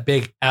have that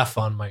big F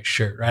on my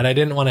shirt, right? I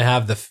didn't want to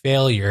have the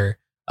failure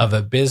of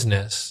a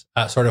business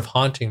sort of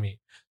haunting me.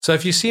 So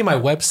if you see my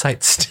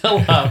website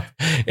still up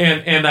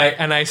and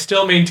I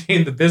still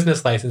maintain the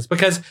business license,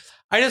 because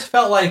I just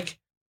felt like,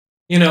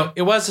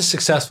 it was a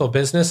successful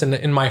business, and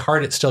in my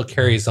heart, it still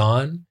carries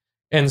on.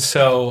 And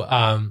so,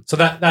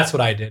 that's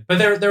what I did. But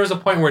there was a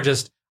point where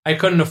just I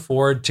couldn't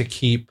afford to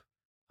keep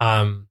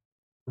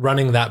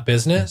running that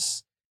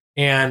business,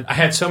 and I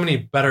had so many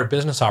better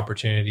business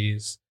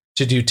opportunities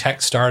to do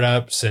tech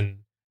startups, and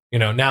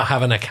now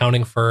have an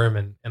accounting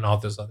firm and all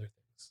those other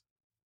things.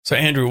 So,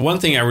 Andrew, one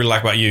thing I really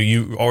like about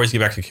you always give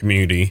back to the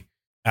community.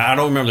 I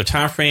don't remember the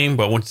time frame,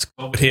 but once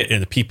COVID hit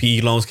and the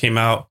PPE loans came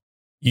out,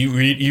 you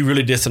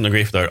really did something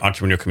great for the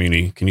entrepreneur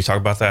community. Can you talk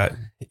about that?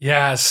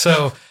 Yeah.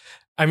 So,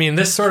 I mean,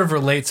 this sort of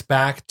relates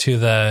back to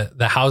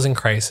the housing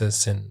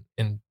crisis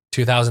in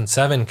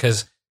 2007,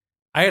 because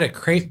I had a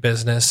crate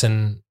business,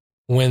 and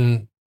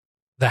when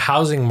the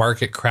housing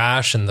market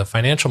crashed and the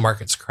financial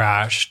markets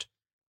crashed,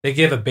 they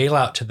gave a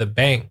bailout to the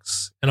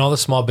banks, and all the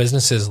small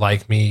businesses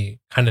like me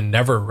kind of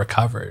never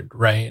recovered,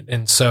 right?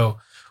 And so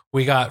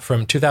we got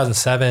from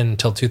 2007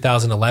 till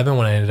 2011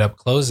 when I ended up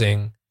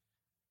closing,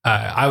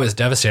 I was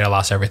devastated. I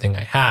lost everything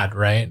I had,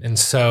 right? And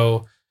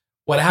so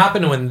what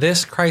happened when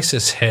this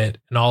crisis hit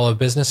and all of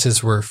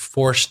businesses were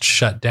forced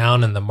shut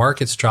down and the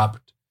markets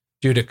dropped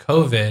due to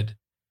COVID,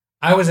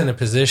 I was in a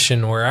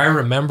position where I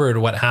remembered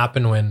what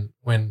happened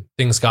when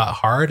things got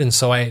hard. And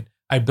so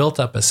I built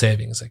up a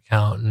savings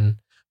account, and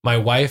my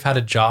wife had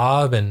a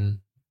job, and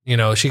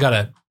she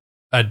got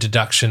a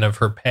deduction of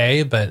her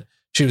pay, but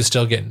she was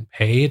still getting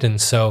paid. And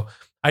so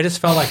I just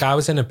felt like I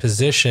was in a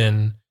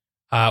position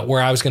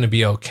where I was going to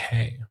be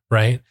okay.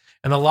 Right.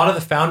 And a lot of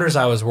the founders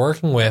I was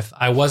working with,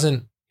 I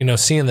wasn't,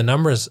 seeing the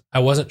numbers, I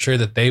wasn't sure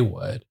that they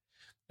would.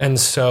 And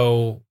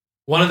so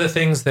one of the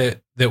things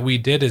that we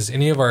did is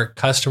any of our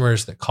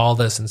customers that called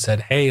us and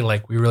said, hey,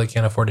 like, we really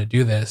can't afford to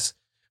do this.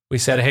 We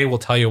said, hey, we'll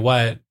tell you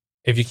what,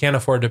 if you can't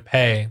afford to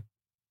pay,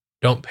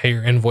 don't pay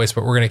your invoice,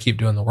 but we're going to keep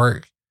doing the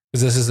work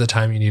because this is the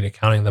time you need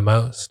accounting the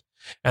most.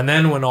 And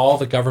then when all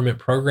the government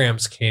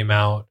programs came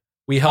out,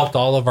 we helped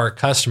all of our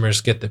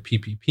customers get the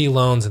PPP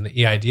loans and the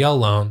EIDL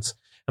loans.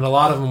 And a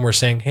lot of them were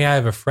saying, hey, I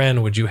have a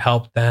friend, would you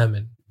help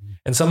them?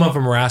 And some of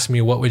them were asking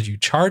me, what would you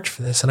charge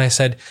for this? And I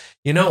said,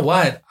 you know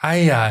what?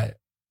 I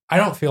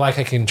don't feel like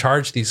I can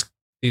charge these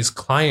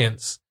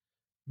clients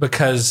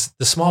because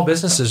the small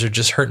businesses are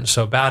just hurting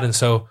so bad. And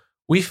so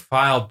we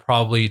filed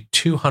probably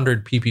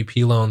 200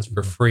 PPP loans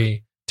for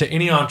free to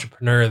any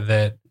entrepreneur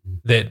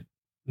that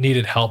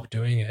needed help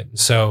doing it. And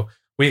so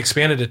we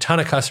expanded a ton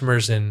of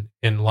customers in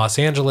Los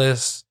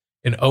Angeles,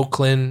 in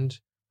Oakland,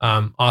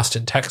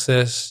 Austin,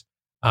 Texas,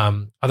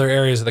 other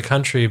areas of the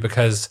country,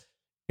 because,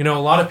 a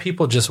lot of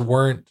people just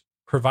weren't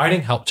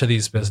providing help to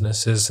these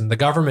businesses, and the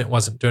government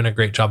wasn't doing a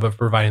great job of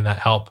providing that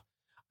help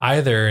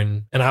either.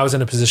 And I was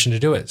in a position to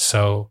do it.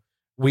 So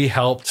we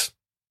helped,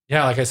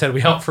 like I said,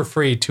 we helped for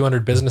free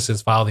 200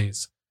 businesses file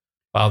these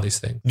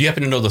things. Do you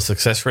happen to know the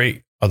success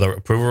rate or the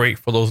approval rate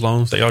for those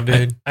loans that y'all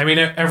did? I mean,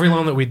 every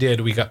loan that we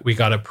did, we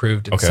got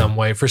approved in some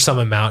way for some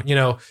amount.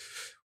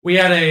 We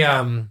had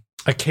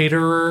a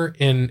caterer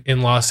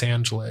in Los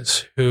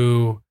Angeles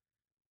who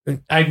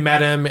I'd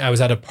met him. I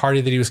was at a party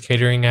that he was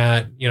catering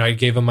at. I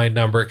gave him my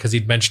number because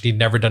he'd mentioned he'd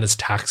never done his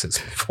taxes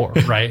before,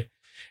 right?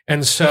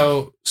 And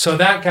so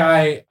that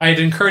guy, I'd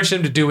encouraged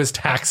him to do his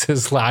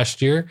taxes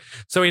last year.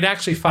 So he'd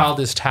actually filed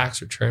his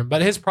tax return.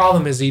 But his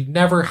problem is he'd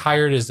never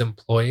hired his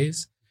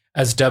employees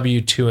as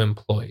W-2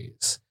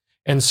 employees.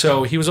 And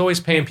so he was always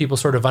paying people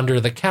sort of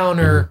under the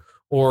counter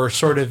or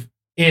sort of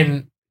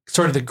in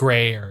sort of the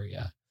gray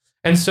area.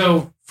 And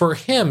so for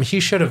him,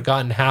 he should have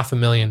gotten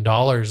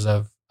 $500,000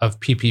 of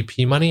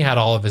PPP money had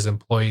all of his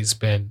employees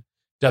been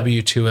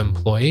W-2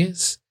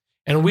 employees.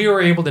 And we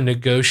were able to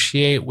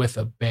negotiate with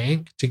a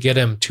bank to get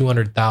him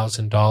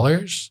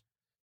 $200,000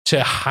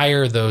 to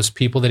hire those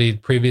people that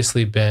he'd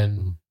previously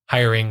been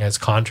hiring as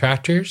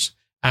contractors,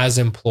 as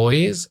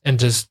employees, and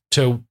just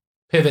to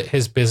pivot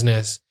his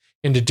business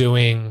into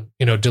doing,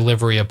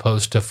 delivery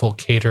opposed to full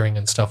catering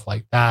and stuff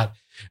like that.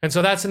 And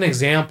so that's an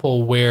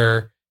example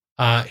where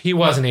he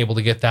wasn't able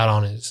to get that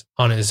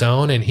on his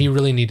own, and he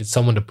really needed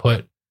someone to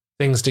put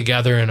things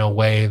together in a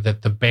way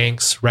that the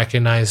banks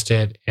recognized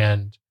it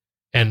and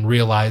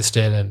realized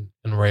it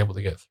and were able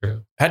to get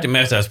through. I had to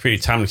imagine that's pretty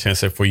time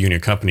intensive for you and your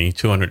company.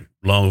 200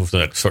 loans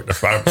that short.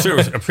 I'm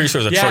pretty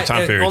sure it was a short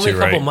time period only too, a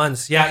couple right?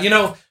 months.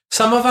 Yeah,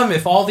 some of them,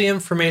 if all the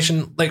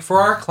information, like for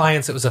our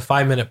clients, it was a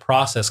 5-minute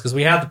process because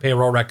we had the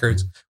payroll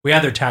records, we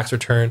had their tax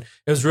return.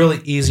 It was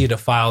really easy to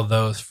file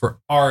those for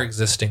our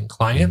existing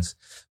clients.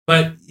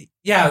 But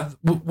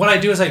what I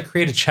do is I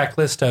create a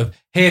checklist of,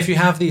 hey, if you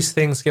have these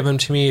things, give them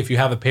to me. If you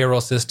have a payroll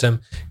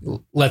system,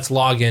 let's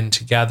log in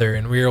together.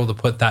 And we were able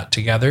to put that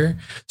together.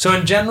 So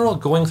in general,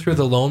 going through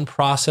the loan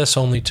process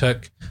only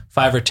took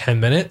 5 or 10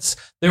 minutes.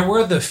 There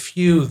were the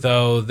few,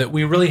 though, that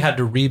we really had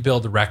to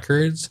rebuild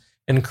records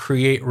and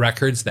create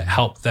records that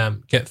helped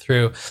them get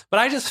through. But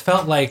I just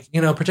felt like,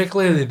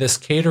 particularly this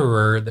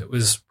caterer that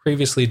was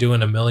previously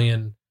doing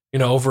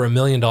over $1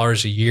 million a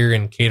year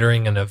in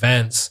catering and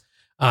events,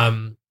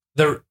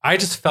 I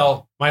just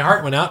felt my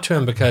heart went out to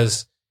him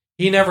because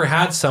he never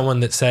had someone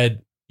that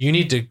said, you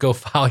need to go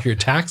file your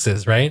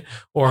taxes, right?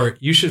 Or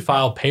you should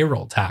file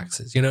payroll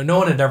taxes. No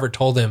one had ever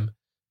told him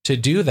to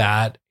do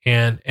that.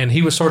 And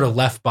he was sort of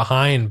left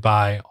behind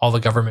by all the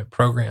government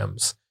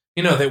programs,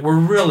 that were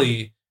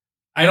really,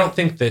 I don't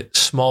think that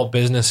small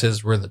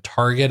businesses were the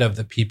target of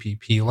the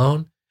PPP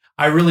loan.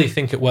 I really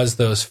think it was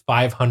those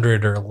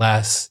 500 or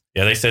less.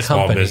 Yeah, they said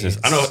small business.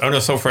 I know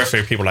so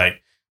frustrated people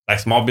like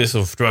small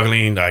business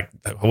struggling, like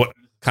what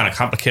kind of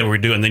complicated we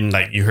do. And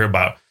then you hear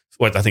about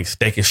what I think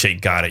Steak and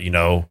Shake got it,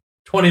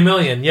 20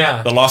 million.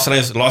 Yeah. The Los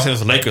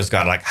Angeles Lakers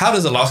got it. Like, how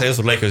does the Los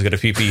Angeles Lakers get a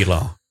PPP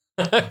loan?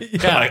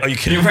 Yeah. Are you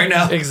kidding right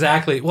now?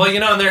 Exactly. Well,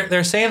 and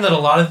they're saying that a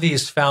lot of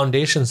these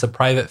foundations, the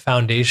private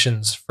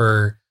foundations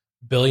for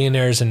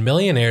billionaires and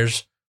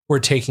millionaires, were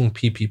taking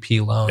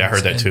PPP loans. Yeah, I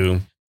heard that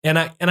too. And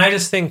I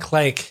just think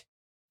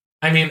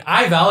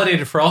I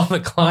validated for all the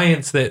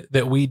clients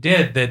that we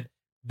did that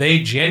they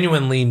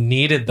genuinely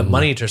needed the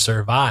money to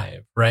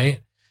survive, right?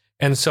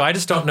 And so I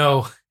just don't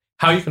know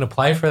how you can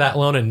apply for that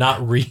loan and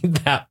not read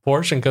that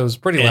portion because it's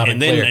pretty loud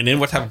and clear. And then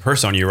what type of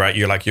person are you, right?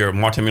 You're a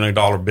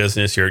multi-million-dollar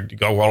business. You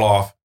go well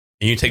off,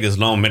 and you take this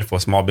loan meant for a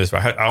small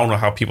business. I don't know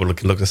how people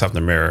can look this up in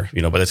the mirror,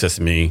 but that's just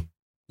me.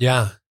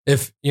 Yeah,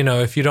 if you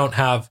don't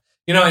have,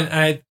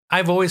 and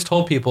I've always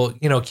told people,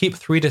 keep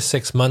 3 to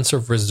 6 months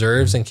of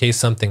reserves in case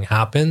something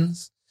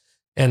happens.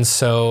 And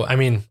so,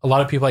 a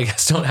lot of people, I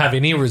guess, don't have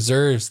any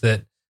reserves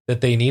that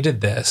that they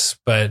needed this.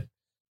 But,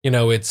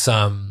 it's,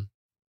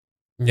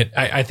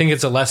 I think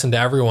it's a lesson to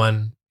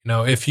everyone.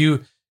 If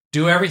you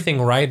do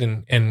everything right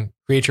and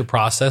create your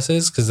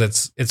processes, because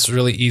it's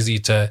really easy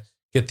to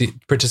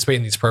participate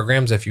in these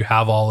programs if you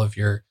have all of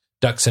your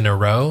ducks in a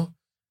row.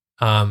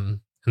 And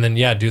then,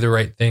 do the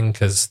right thing,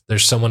 because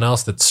there's someone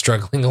else that's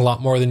struggling a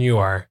lot more than you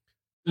are.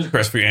 This is a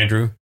question for you,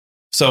 Andrew.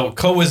 So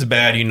COVID is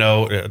bad,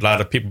 a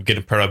lot of people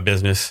getting part of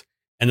business,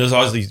 and there's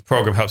always these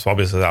programs help small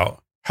business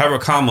out.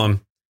 However,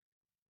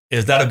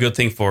 is that a good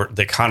thing for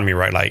the economy,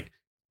 right? Like,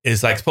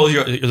 it's like, suppose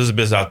there's a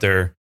business out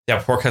there, they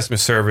have poor customer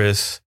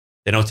service,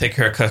 they don't take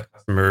care of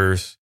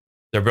customers,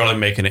 they're barely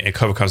making it, and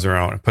COVID comes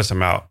around and puts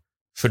them out.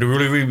 Should we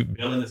really be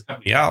building this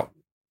company out?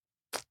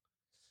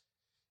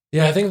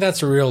 Yeah, I think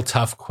that's a real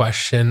tough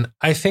question.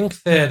 I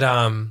think that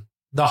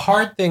the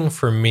hard thing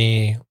for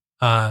me,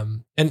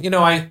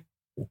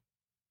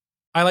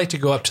 I like to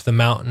go up to the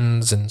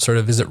mountains and sort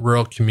of visit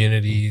rural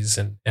communities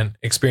and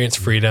experience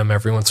freedom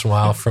every once in a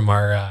while from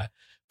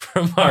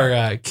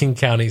our King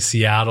County,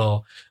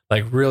 Seattle,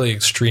 like really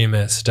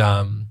extremist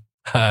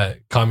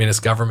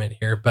communist government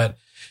here. But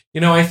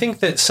I think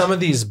that some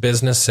of these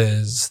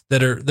businesses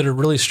that are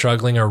really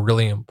struggling are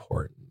really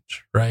important,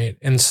 right?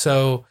 And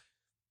so,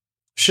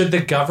 should the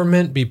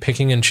government be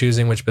picking and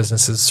choosing which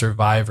businesses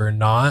survive or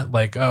not?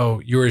 Like,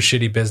 oh, you're a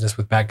shitty business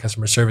with bad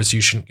customer service,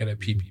 you shouldn't get a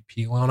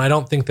PPP loan. I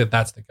don't think that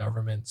that's the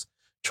government's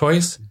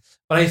choice.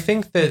 But I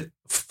think that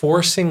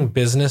forcing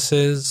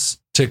businesses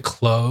to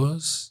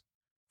close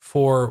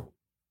for,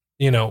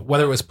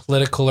 whether it was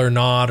political or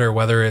not, or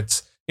whether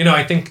it's,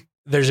 I think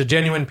there's a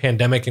genuine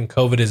pandemic, and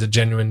COVID is a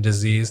genuine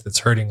disease that's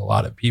hurting a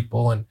lot of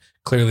people. And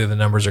clearly the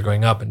numbers are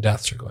going up and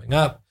deaths are going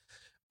up.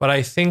 But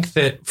I think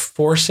that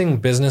forcing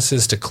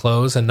businesses to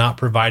close and not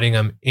providing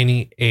them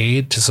any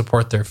aid to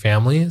support their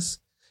families,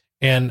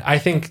 and I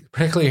think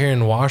particularly here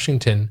in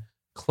Washington,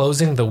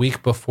 closing the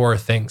week before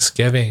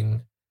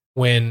Thanksgiving,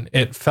 when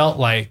it felt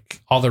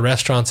like all the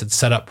restaurants had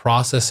set up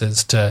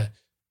processes to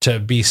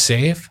be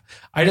safe,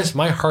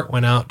 my heart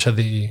went out to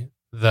the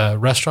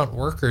restaurant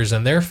workers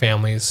and their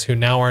families who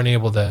now aren't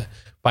able to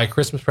buy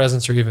Christmas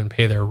presents or even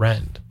pay their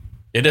rent.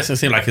 It doesn't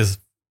seem like it's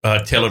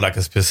tailored like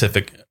a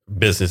specific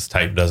business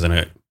type, doesn't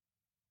it?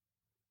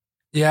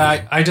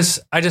 Yeah, I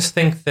just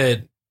think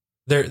that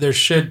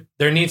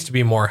there needs to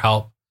be more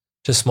help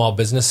to small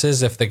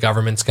businesses if the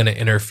government's going to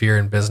interfere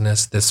in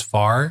business this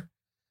far.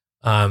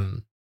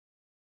 In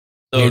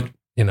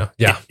your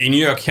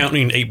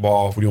accounting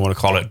 8-ball, what do you want to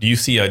call it? Do you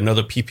see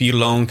another PP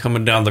loan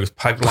coming down the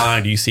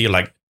pipeline? Do you see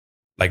like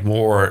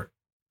more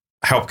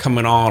help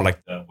coming on,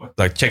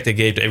 like check they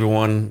gave to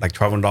everyone, like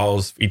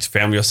 $12 for each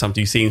family or something?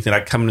 Do you see anything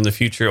like coming in the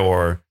future,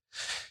 or?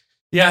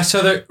 Yeah,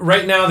 so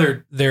right now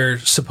they're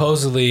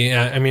supposedly,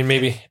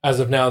 maybe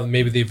as of now,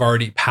 maybe they've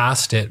already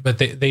passed it, but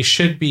they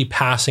should be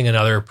passing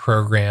another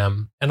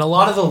program. And a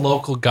lot of the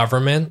local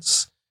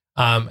governments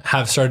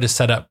have started to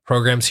set up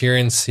programs here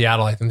in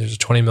Seattle. I think there's a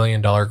 $20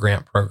 million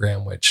grant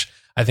program, which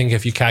I think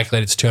if you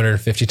calculate, it's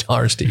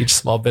 $250 to each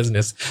small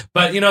business.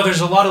 But,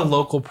 there's a lot of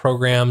local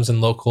programs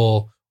and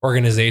local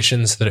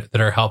organizations that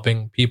are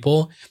helping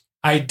people.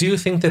 I do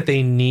think that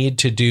they need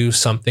to do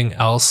something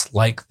else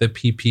like the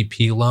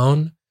PPP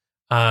loan.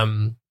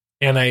 And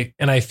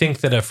I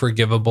think that a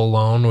forgivable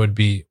loan would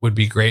be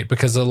great,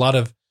 because a lot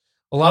of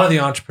the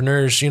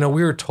entrepreneurs, we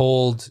were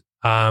told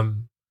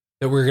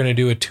that we're going to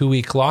do a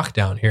 2-week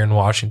lockdown here in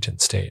Washington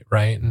State,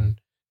 right? And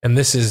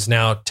this is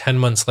now 10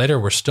 months later,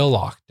 we're still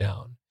locked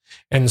down.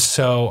 And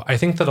so I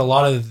think that a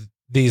lot of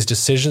these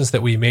decisions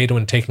that we made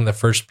when taking the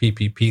first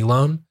PPP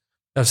loan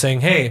of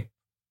saying, hey,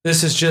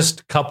 this is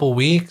just a couple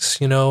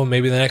weeks,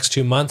 maybe the next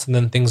 2 months, and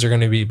then things are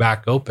going to be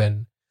back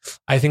open.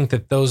 I think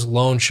that those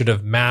loans should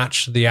have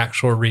matched the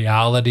actual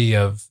reality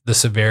of the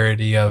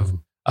severity of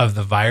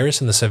the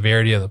virus and the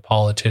severity of the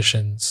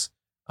politicians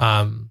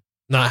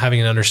not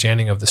having an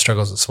understanding of the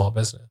struggles of small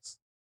business.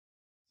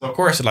 So of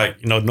course,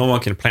 no one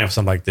can plan for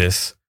something like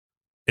this.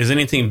 Is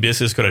anything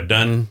business could have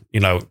done,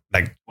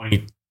 like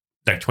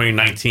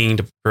 2019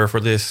 to prepare for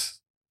this?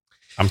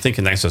 I'm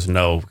thinking the answer is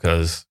no,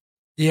 because.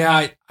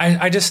 Yeah,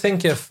 I just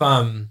think if,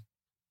 I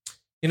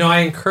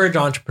encourage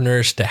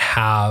entrepreneurs to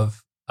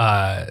have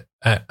an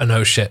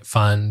oh shit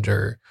fund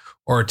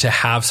or to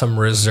have some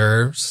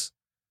reserves,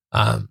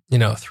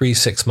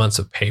 3-6 months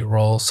of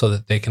payroll so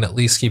that they can at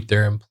least keep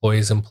their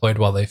employees employed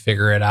while they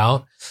figure it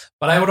out.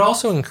 But I would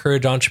also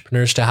encourage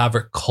entrepreneurs to have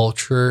a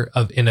culture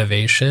of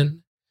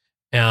innovation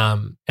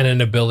and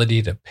an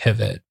ability to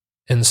pivot.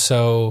 And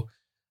so,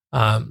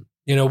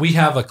 we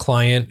have a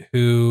client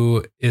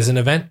who is an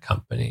event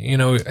company.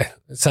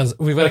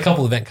 We've got a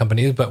couple of event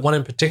companies, but one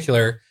in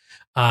particular,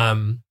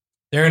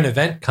 they're an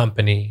event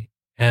company.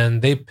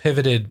 And they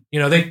pivoted,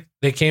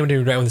 they came to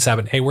me right when this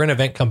happened. Hey, we're an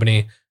event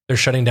company. They're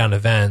shutting down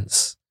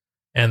events.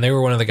 And they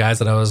were one of the guys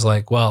that I was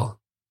like, well,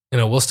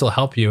 we'll still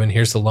help you. And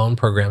here's the loan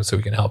program so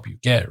we can help you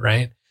get,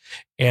 right?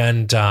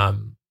 And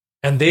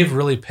they've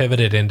really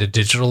pivoted into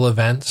digital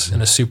events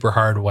in a super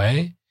hard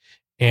way.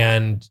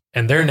 And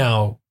they're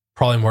now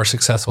probably more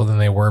successful than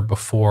they were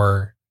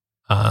before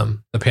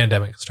the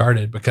pandemic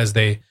started, because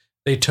they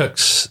they took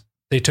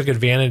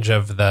advantage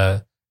of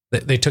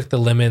they took the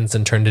lemons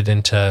and turned it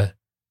into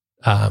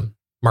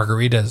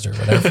margaritas or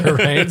whatever,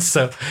 right?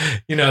 So,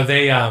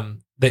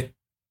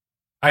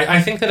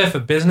 I think that if a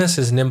business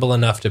is nimble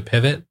enough to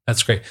pivot,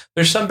 that's great.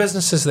 There's some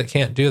businesses that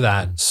can't do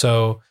that.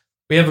 So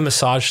we have a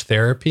massage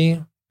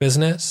therapy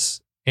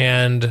business,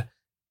 and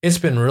it's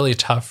been really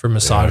tough for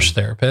massage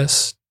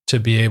therapists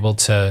to be able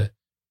to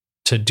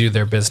do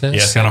their business.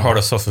 Yeah, it's kind of hard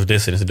to social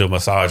distance to do a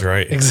massage,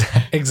 right?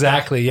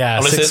 Exactly. Yeah.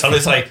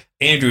 Unless like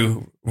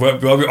Andrew,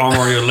 rub your arm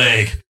on your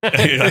leg.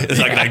 It's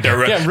like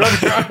direct. Yeah,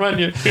 rub your arm on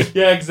your.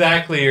 Yeah,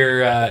 exactly.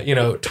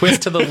 Or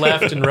twist to the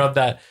left and rub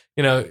that.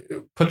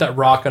 Put that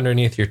rock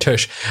underneath your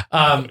tush.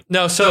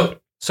 No, so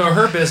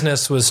her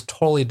business was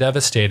totally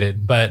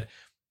devastated, but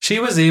she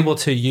was able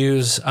to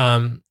use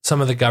some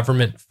of the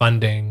government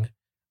funding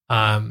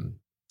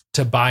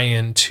to buy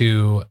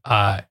into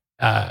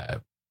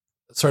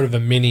sort of a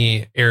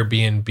mini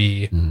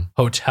Airbnb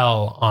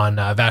hotel on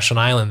Vashon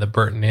Island, the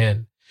Burton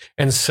Inn.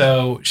 And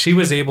so she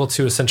was able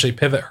to essentially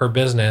pivot her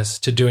business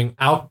to doing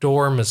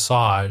outdoor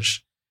massage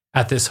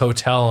at this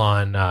hotel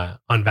on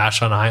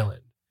Vashon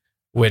Island,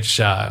 which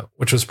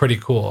was pretty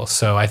cool.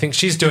 So I think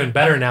she's doing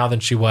better now than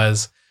she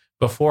was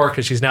before,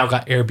 because she's now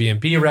got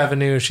Airbnb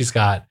revenue. She's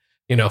got,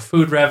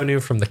 food revenue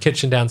from the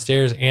kitchen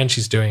downstairs, and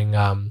she's doing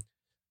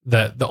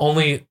the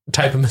only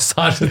type of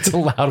massage that's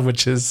allowed,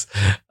 which is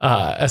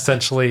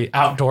essentially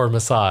outdoor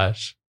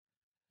massage.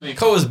 I mean,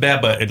 COVID is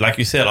bad, but like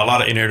you said, a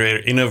lot of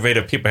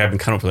innovative people have been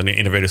coming up with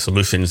innovative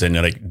solutions and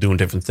like doing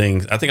different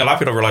things. I think a lot of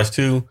people don't realize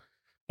too,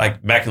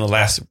 like back in the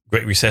last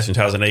Great Recession,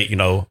 2008,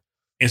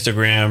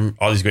 Instagram,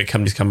 all these great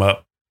companies come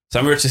up. So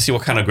I'm interested to see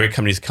what kind of great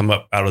companies come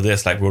up out of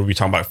this. Like, what are we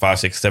talking about 5,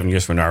 6, 7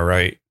 years from now,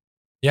 right?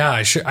 Yeah,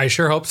 I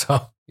sure hope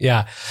so.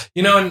 Yeah.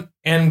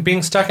 And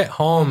being stuck at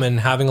home and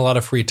having a lot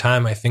of free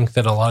time, I think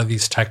that a lot of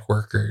these tech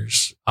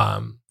workers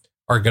are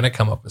going to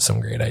come up with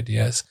some great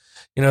ideas.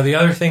 The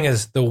other thing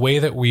is the way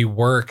that we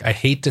work. I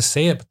hate to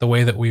say it, but the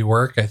way that we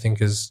work, I think,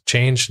 has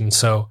changed. And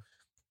so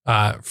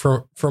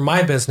for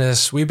my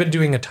business, we've been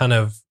doing a ton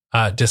of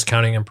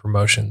discounting and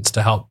promotions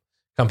to help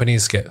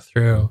companies get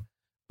through.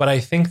 But I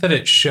think that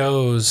it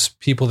shows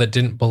people that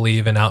didn't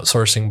believe in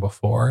outsourcing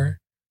before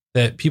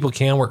that people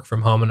can work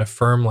from home, and a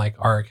firm like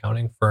our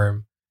accounting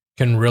firm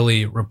can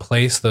really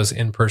replace those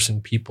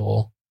in-person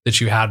people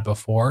that you had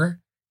before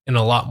in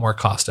a lot more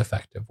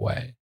cost-effective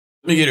way.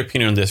 Let me get your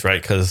opinion on this,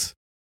 right? Because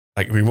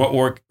like remote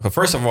work, but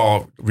first of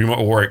all,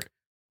 remote work,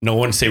 no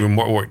one say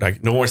remote work,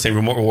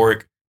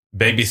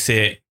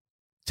 babysit,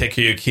 take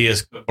care of your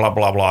kids, blah,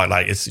 blah, blah.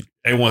 Like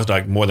everyone's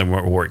like more than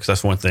remote work. So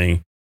that's one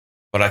thing.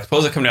 But I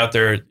suppose they're coming out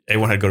there,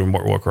 everyone had to go to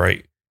remote work,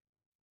 right?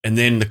 And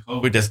then the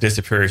COVID just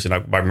disappears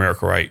by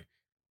miracle, right?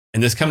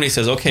 And this company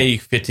says, okay,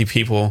 50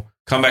 people,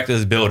 come back to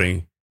this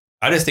building.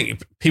 I just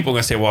think people are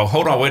going to say, well,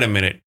 hold on, wait a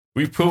minute.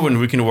 We've proven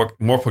we can work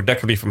more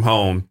productively from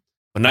home.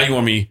 But now you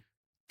want me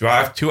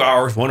drive 2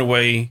 hours one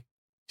way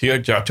to your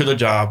job, to the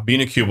job, be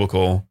in a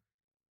cubicle.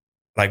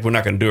 Like, we're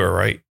not going to do it,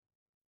 right?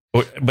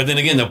 But then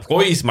again, the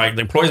employees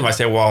might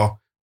say,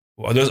 well,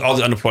 there's all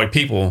the unemployed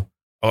people.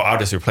 Oh, I'll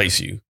just replace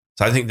you.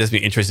 So I think this would be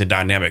an interesting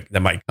dynamic that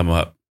might come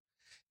up.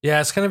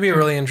 Yeah, it's going to be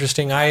really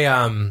interesting.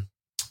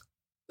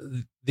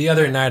 The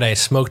other night I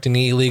smoked an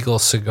illegal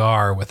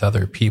cigar with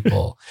other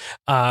people.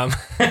 But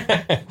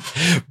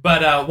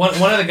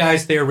one of the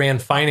guys there ran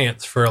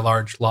finance for a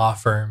large law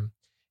firm.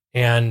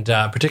 And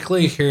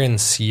particularly here in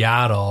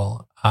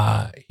Seattle,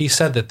 he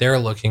said that they're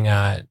looking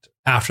at,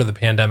 after the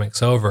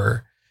pandemic's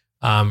over,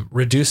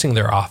 reducing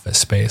their office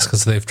space,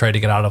 because they've tried to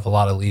get out of a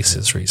lot of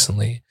leases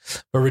recently,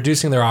 but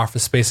reducing their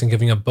office space and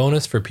giving a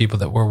bonus for people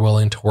that were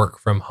willing to work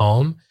from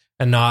home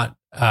and not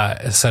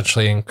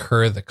essentially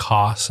incur the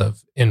costs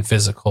of in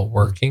physical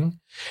working.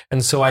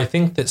 And so I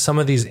think that some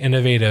of these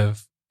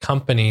innovative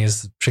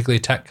companies,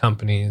 particularly tech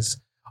companies,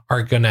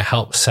 are going to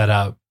help set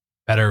up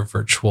better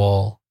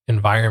virtual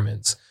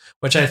environments,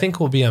 which I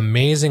think will be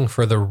amazing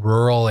for the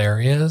rural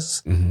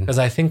areas, because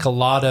I think a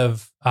lot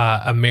of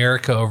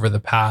America over the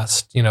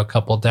past,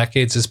 couple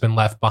decades has been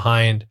left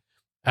behind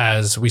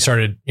as we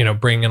started,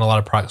 bringing in a lot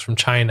of products from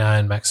China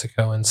and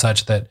Mexico and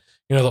such that,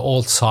 the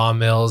old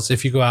sawmills.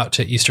 If you go out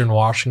to Eastern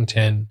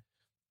Washington,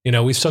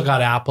 we've still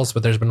got apples,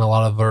 but there's been a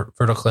lot of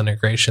vertical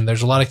integration.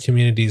 There's a lot of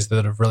communities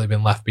that have really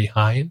been left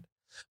behind.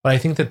 But I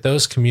think that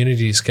those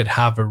communities could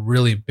have a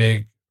really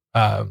big,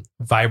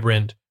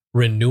 vibrant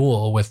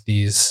renewal with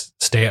these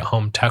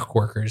stay-at-home tech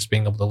workers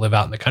being able to live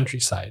out in the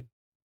countryside.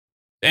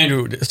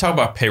 Andrew, let's talk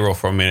about payroll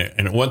for a minute.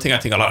 And one thing I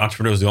think a lot of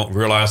entrepreneurs don't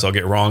realize or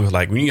get wrong is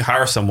like when you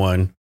hire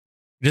someone,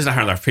 you're just not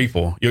hiring their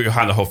people. You're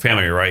hiring the whole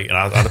family, right? And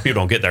a lot of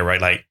people don't get that, right?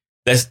 Like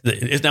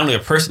it's not only a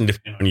person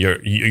depending on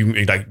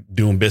you like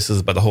doing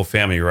business, but the whole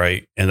family,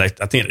 right? And I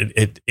think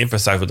it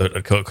emphasized with the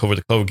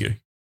COVID.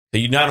 So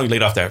you not only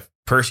laid off that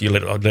person, you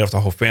laid off the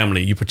whole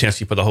family. You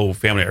potentially put the whole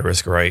family at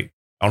risk, right?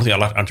 I don't think a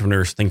lot of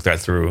entrepreneurs think that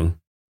through.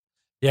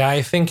 Yeah,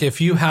 I think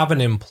if you haven't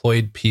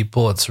employed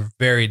people, it's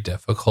very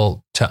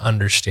difficult to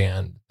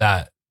understand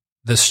that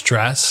the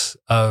stress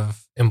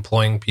of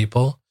employing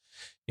people.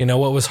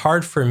 what was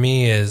hard for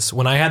me is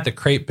when I had the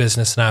crepe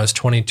business and I was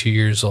 22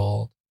 years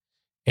old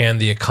and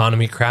the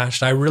economy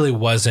crashed, I really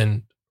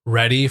wasn't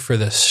ready for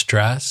the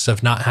stress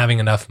of not having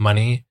enough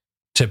money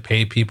to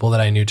pay people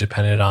that I knew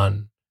depended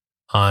on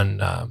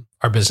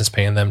our business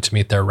paying them to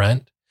meet their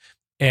rent.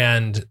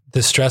 And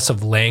the stress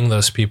of laying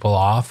those people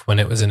off when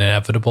it was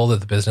inevitable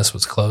that the business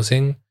was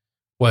closing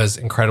was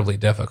incredibly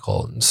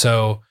difficult. And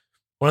so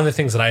one of the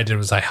things that I did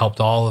was I helped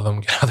all of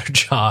them get other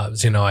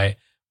jobs. I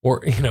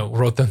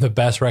wrote them the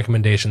best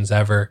recommendations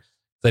ever.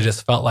 I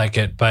just felt like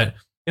it. But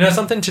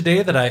something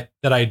today that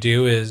I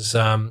do is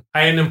I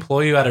had an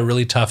employee who had a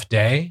really tough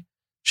day.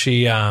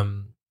 She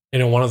one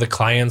of the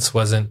clients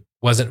wasn't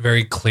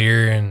very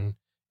clear and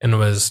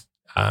was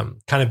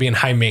kind of being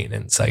high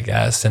maintenance, I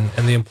guess. And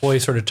the employee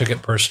sort of took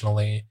it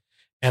personally.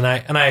 And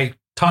I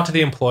talked to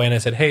the employee and I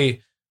said,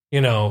 hey,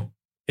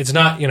 it's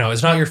not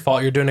your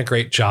fault. You're doing a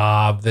great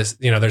job.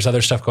 There's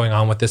other stuff going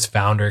on with this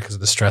founder because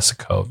of the stress of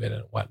COVID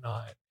and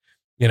whatnot.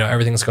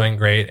 Everything's going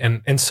great.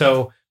 And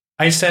so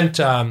I sent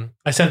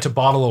a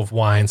bottle of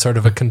wine, sort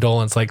of a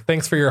condolence, like,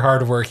 thanks for your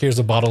hard work. Here's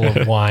a bottle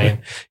of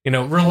wine,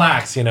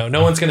 relax,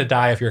 no one's going to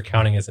die if your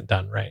accounting isn't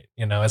done right.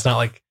 It's not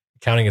like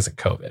accounting isn't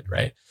COVID.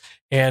 Right.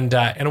 And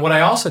what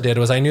I also did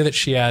was I knew that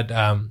she had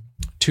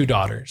 2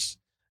 daughters.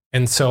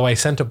 And so I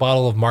sent a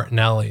bottle of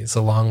Martinelli's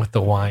along with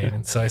the wine.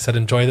 And so I said,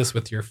 enjoy this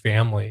with your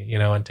family,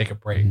 and take a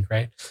break.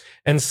 Right.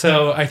 And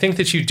so I think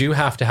that you do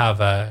have to have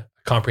a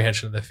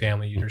comprehension of the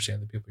family. You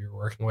understand the people you're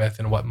working with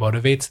and what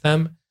motivates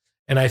them.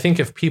 And I think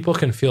if people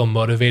can feel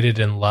motivated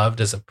and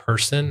loved as a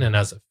person and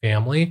as a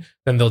family,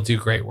 then they'll do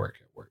great work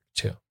at work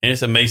too. And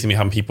it's amazing to me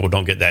how people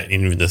don't get that.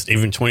 Even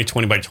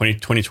 2020 by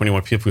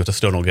 2021, people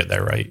still don't get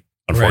that right,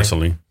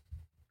 unfortunately. Right.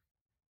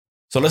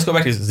 So let's go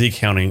back to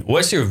Zccounting.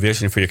 What's your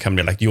vision for your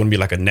company? Like, do you want to be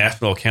like a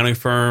national accounting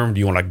firm? Do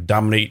you want to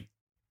dominate?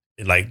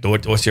 Like,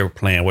 what's your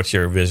plan? What's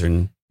your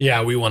vision?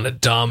 Yeah, we want to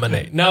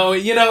dominate. No,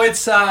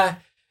 it's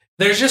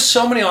there's just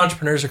so many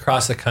entrepreneurs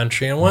across the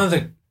country. And one of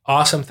the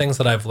awesome things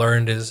that I've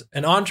learned is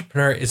an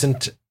entrepreneur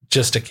isn't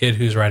just a kid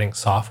who's writing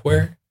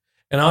software.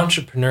 An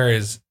entrepreneur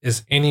is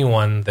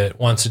anyone that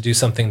wants to do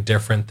something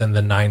different than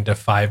the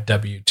 9-to-5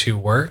 W-2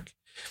 work.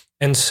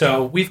 And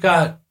so we've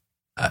got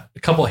a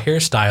couple of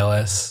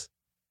hairstylists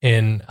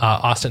in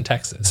Austin,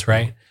 Texas,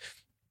 right?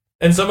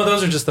 And some of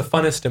those are just the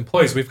funnest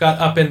employees. We've got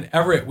up in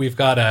Everett, we've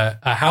got a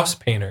house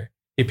painter.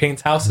 He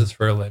paints houses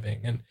for a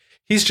living. And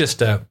he's just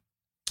the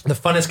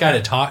funnest guy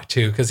to talk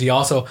to because he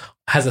also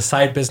has a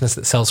side business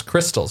that sells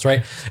crystals,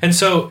 right? And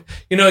so,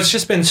 it's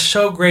just been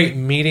so great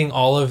meeting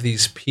all of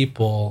these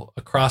people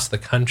across the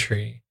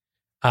country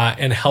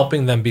and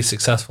helping them be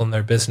successful in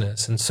their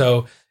business. And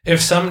so if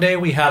someday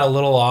we had a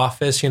little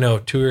office, 2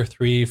 or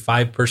 3,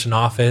 5-person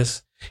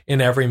office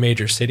in every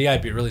major city,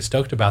 I'd be really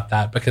stoked about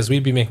that because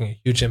we'd be making a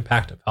huge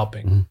impact of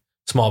helping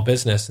small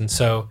business. And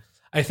so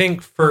I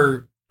think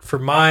for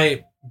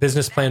my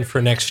business plan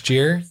for next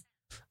year,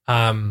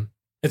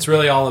 it's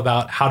really all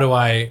about how do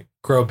I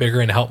grow bigger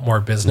and help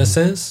more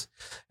businesses.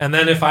 And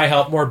then if I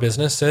help more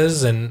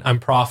businesses and I'm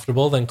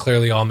profitable, then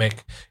clearly I'll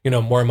make,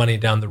 more money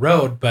down the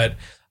road. But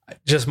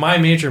just my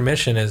major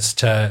mission is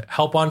to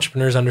help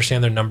entrepreneurs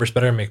understand their numbers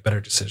better and make better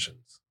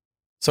decisions.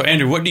 So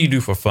Andrew, what do you do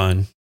for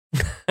fun?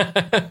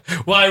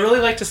 Well, I really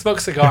like to smoke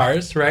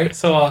cigars, right?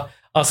 So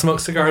I'll smoke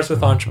cigars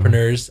with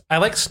entrepreneurs. I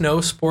like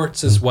snow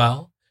sports as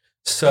well.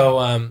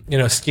 So,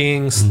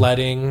 skiing,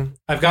 sledding.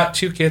 I've got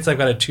 2 kids. I've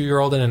got a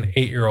 2-year-old and an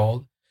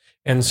 8-year-old.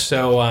 And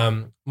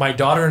so my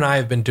daughter and I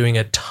have been doing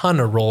a ton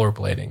of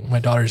rollerblading. My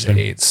daughter's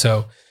 8.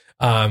 So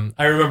I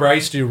remember I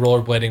used to do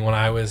rollerblading when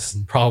I was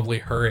probably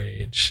her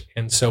age.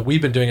 And so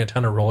we've been doing a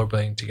ton of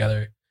rollerblading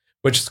together,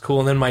 which is cool.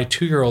 And then my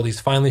 2-year-old,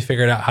 he's finally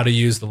figured out how to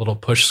use the little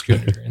push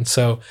scooter. And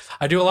so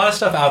I do a lot of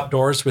stuff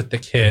outdoors with the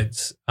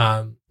kids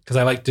because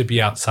I like to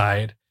be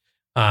outside.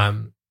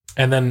 And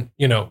then,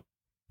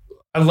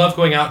 I love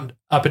going out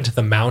up into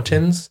the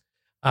mountains.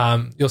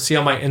 You'll see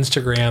on my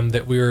Instagram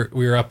that we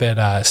were up at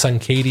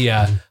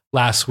Zccounting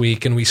last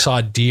week and we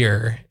saw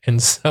deer.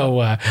 And so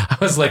I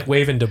was like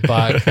waving to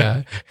Buck.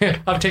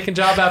 I'm taking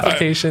job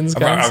applications,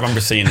 guys. I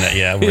remember seeing that.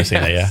 Yeah, I remember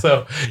seeing that. Yeah.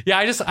 So yeah,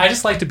 I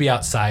just like to be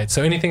outside.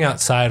 So anything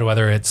outside,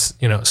 whether it's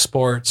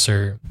sports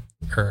or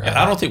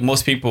I don't think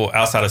most people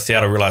outside of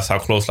Seattle realize how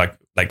close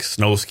like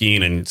snow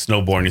skiing and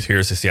snowboarding is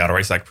here to Seattle.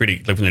 Right? It's like pretty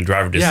like within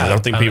driver distance. I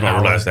don't think people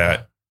realize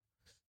that.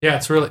 Yeah,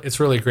 it's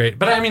really great.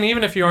 But I mean,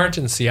 even if you aren't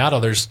in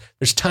Seattle, there's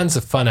tons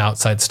of fun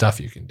outside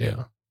stuff you can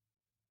do.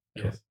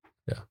 Yeah.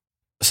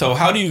 So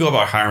how do you go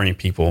about hiring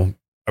people?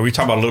 Are we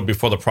talking about a little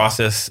before the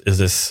process? Is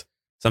this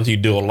something you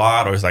do a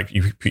lot, or is like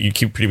you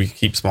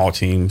keep small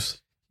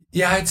teams?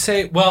 Yeah, I'd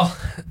say, well,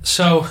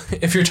 so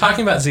if you're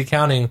talking about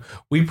Zccounting,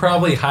 we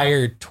probably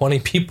hire 20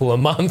 people a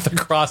month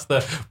across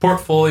the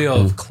portfolio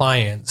of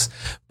clients.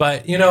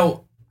 But,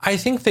 I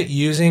think that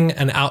using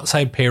an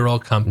outside payroll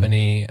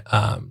company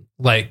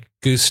like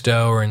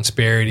Gusto or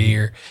Insperity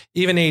or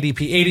even ADP.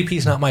 ADP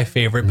is not my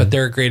favorite, but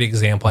they're a great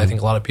example. I think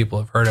a lot of people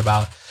have heard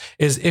about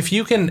is if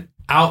you can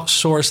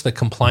outsource the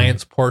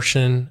compliance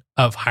portion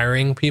of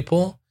hiring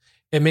people,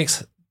 it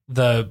makes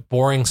the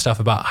boring stuff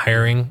about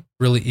hiring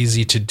really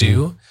easy to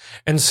do.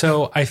 And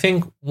so I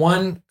think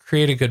one,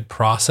 create a good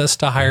process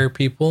to hire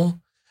people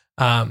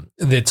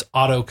that's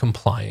auto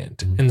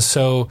compliant. And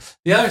so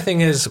the other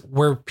thing is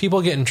where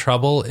people get in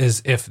trouble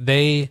is if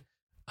they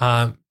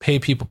pay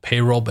people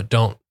payroll but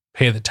don't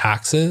pay the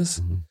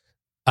taxes,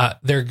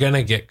 they're going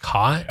to get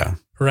caught,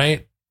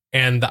 right?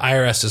 And the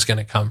IRS is going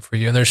to come for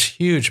you. And there's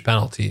huge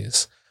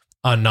penalties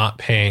on not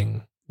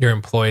paying your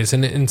employees.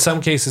 And in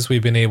some cases,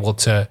 we've been able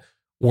to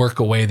work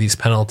away these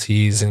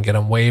penalties and get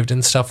them waived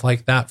and stuff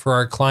like that for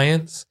our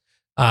clients.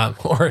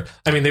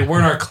 They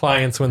weren't our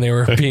clients when they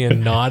were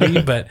being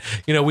naughty, but,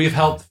 we've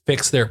helped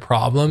fix their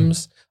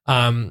problems.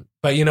 But,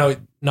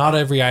 not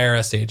every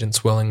IRS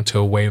agent's willing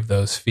to waive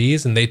those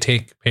fees, and they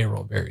take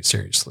payroll very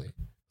seriously.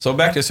 So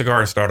back to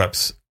cigar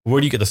startups. Where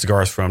do you get the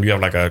cigars from? Do you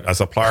have like a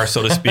supplier,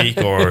 so to speak,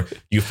 or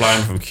you fly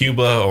them from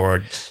Cuba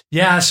or?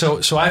 Yeah. So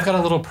I've got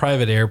a little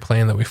private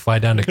airplane that we fly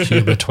down to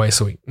Cuba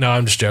twice a week. No,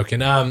 I'm just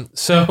joking. It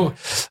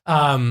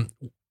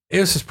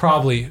was just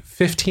probably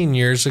 15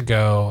 years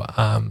ago.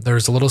 There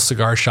was a little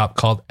cigar shop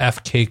called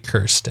FK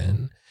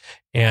Kirsten.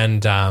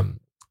 And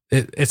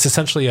it's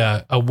essentially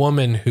a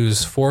woman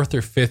who's fourth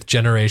or fifth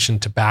generation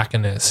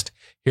tobacconist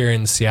here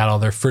in Seattle.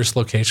 Their first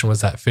location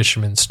was at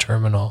Fisherman's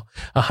Terminal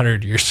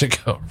 100 years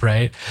ago,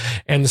 right?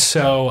 And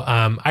so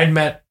I'd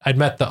met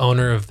the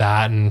owner of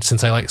that, and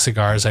since I like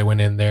cigars, I went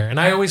in there. And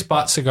I always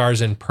bought cigars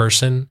in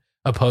person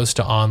opposed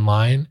to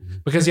online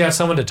because you have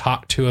someone to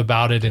talk to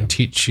about it and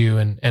teach you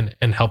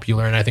and help you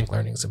learn. I think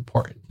learning is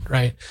important,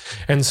 right?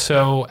 And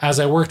so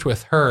as I worked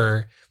with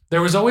her,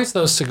 there was always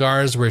those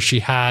cigars where she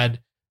had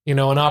an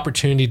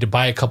opportunity to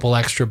buy a couple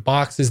extra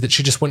boxes that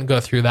she just wouldn't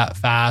go through that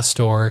fast.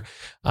 Or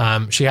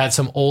she had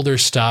some older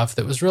stuff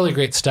that was really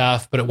great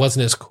stuff, but it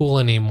wasn't as cool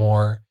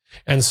anymore.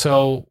 And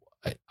so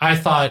I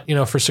thought,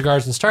 for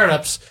cigars and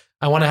startups,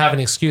 I want to have an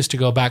excuse to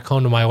go back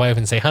home to my wife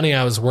and say, honey,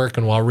 I was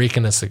working while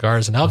reeking of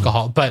cigars and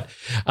alcohol. But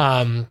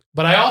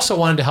I also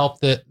wanted to help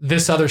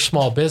this other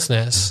small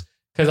business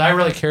because I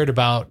really cared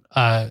about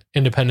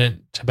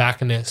independent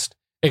tobacconist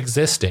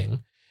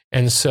existing.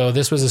 And so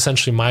this was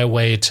essentially my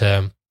way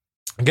to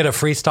get a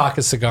free stock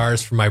of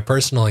cigars for my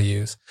personal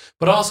use,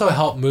 but also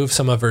help move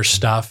some of her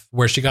stuff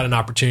where she got an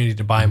opportunity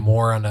to buy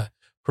more on a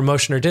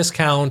promotion or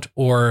discount,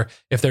 or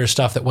if there's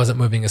stuff that wasn't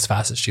moving as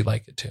fast as she'd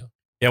like it to.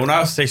 Yeah, when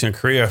I was stationed in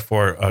Korea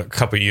for a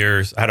couple of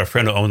years, I had a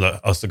friend who owned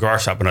a cigar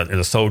shop in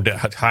a Seoul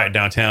Hyatt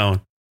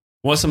downtown.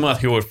 Once a month,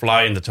 he would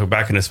fly in the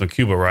tobacconist from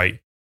Cuba,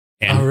 right?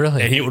 And,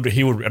 really? And he would.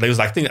 It was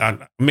like, I think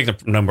I'm making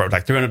a number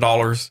like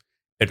 $300.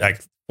 It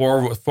like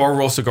four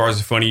roll cigars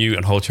in front of you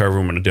and hotel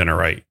room and a dinner,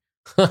 right?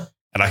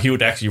 And he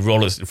would actually roll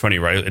this in front of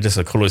you, right? It's just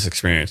the coolest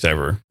experience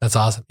ever. That's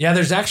awesome. Yeah,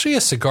 there's actually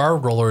a cigar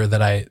roller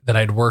that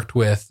I'd worked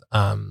with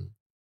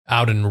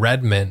out in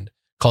Redmond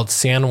called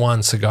San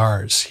Juan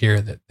Cigars here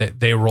that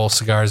they roll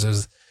cigars.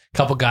 There's a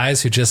couple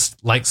guys who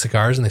just like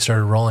cigars and they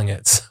started rolling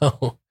it.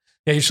 So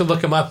yeah, you should look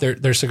them up.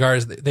 Their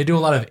cigars, they do a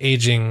lot of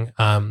aging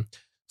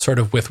sort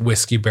of with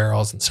whiskey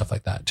barrels and stuff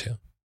like that too.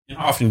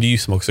 How often do you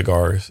smoke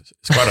cigars?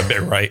 It's quite a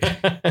bit, right?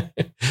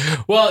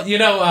 Well,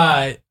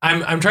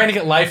 I'm trying to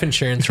get life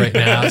insurance right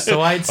now,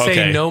 so I'd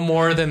say no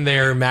more than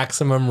their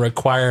maximum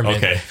requirement.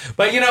 Okay.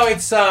 But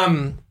it's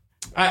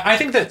I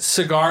think that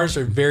cigars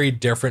are very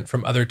different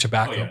from other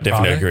tobacco products.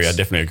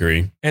 Definitely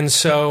agree. And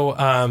so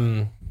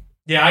I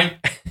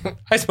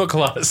smoke a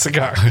lot of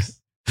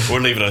cigars.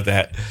 We'll leave it at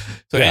that.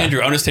 So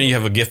Andrew, I understand you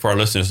have a gift for our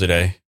listeners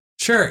today.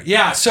 Sure.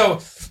 Yeah. So,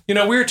 we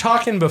were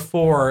talking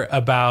before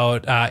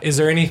about, is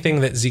there anything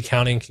that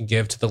Zccounting can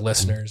give to the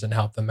listeners and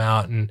help them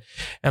out? And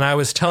I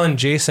was telling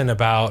Jason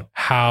about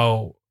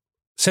how,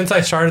 since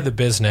I started the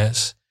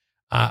business,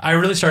 I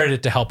really started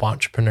it to help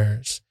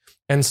entrepreneurs.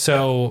 And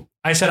so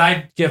I said,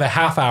 I'd give a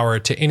half hour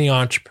to any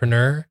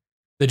entrepreneur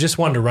that just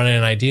wanted to run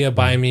an idea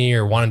by me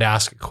or wanted to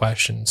ask a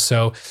question.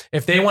 So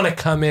if they want to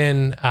come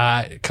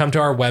to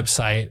our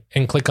website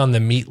and click on the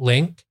Meet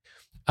link,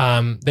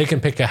 they can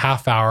pick a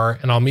half hour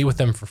and I'll meet with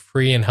them for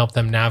free and help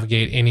them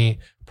navigate any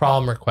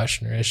problem or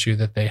question or issue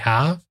that they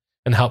have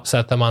and help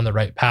set them on the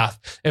right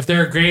path. If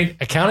they're a great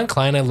accounting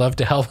client, I'd love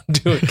to help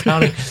do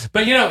accounting.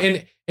 But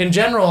in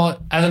general,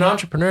 as an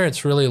entrepreneur,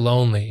 it's really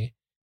lonely.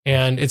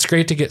 And it's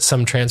great to get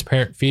some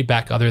transparent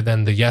feedback other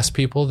than the yes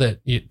people that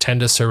tend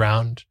to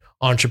surround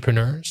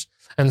entrepreneurs.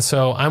 And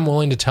so I'm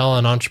willing to tell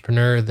an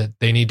entrepreneur that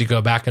they need to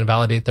go back and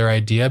validate their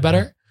idea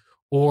better.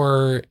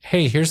 Or,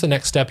 hey, here's the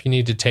next step you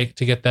need to take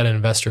to get that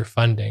investor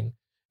funding.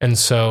 And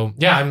so,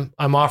 I'm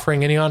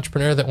offering any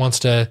entrepreneur that wants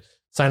to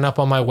sign up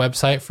on my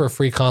website for a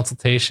free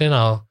consultation.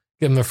 I'll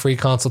give them a free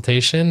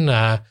consultation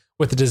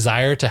with a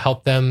desire to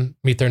help them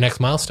meet their next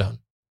milestone.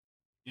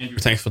 Andrew,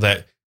 thanks for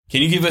that.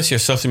 Can you give us your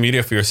social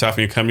media for yourself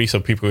and your company so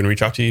people can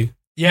reach out to you?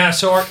 Yeah,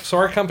 so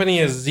our company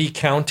is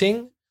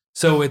Zccounting.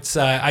 So it's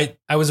I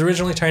was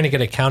originally trying to get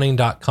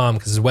accounting.com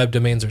because web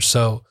domains are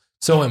so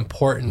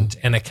important,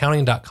 and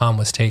accounting.com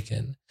was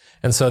taken.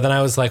 And so then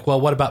I was like, well,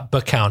 what about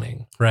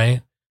bookcounting,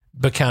 right?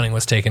 Bookcounting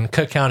was taken,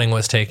 cookcounting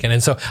was taken.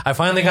 And so I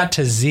finally got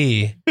to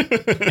Z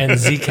and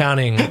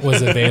Zccounting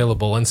was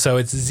available. And so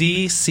it's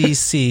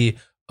Zccounting.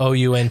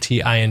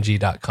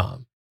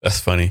 Counting.com. That's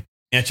funny.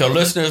 And to our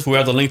listeners, we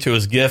have the link to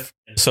his gift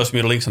and social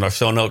media links in our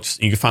show notes.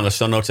 You can find the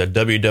show notes at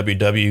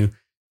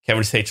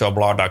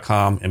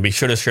www.kevin'shrblog.com, and be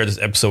sure to share this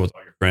episode with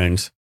all your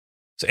friends.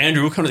 So,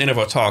 Andrew, we'll come to the end of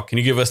our talk. Can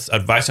you give us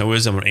advice and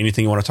wisdom on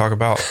anything you want to talk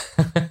about?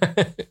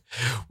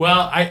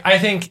 Well, I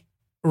think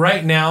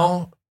right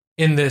now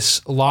in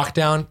this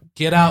lockdown,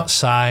 get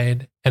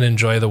outside and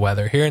enjoy the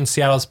weather. Here in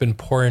Seattle, it's been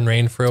pouring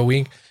rain for a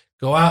week.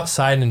 Go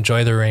outside and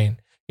enjoy the rain.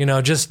 You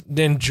know, just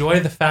enjoy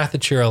the fact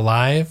that you're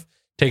alive.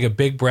 Take a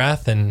big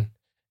breath and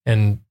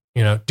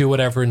do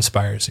whatever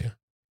inspires you.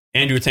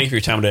 Andrew, thank you for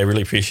your time today. I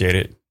really appreciate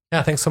it.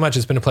 Yeah, thanks so much.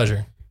 It's been a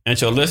pleasure. And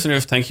to our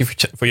listeners, thank you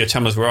for your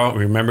time as well.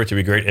 Remember to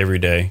be great every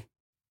day.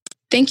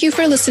 Thank you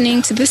for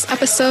listening to this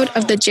episode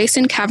of the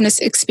Jason Cavness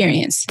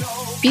Experience.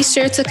 Be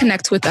sure to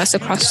connect with us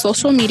across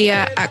social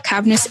media at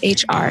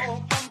CavnessHR.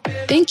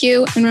 Thank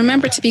you, and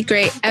remember to be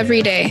great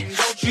every day.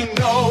 Don't you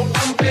know,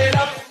 pump it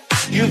up.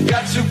 You've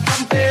got to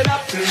pump it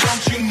up.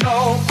 Don't you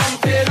know,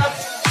 pump it up.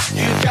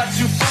 You've got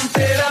to pump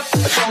it up.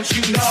 Don't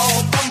you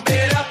know, pump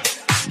it up.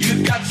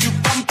 You've got to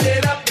pump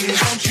it up.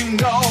 Don't you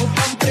know,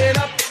 pump it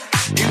up.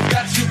 You've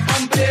got to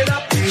pump it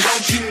up.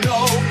 Don't you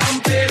know,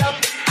 pump it up.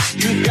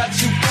 You've got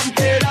to pump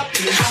it up.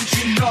 Don't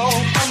you know,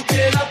 pump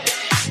it up.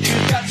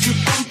 You've got to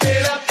pump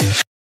it up.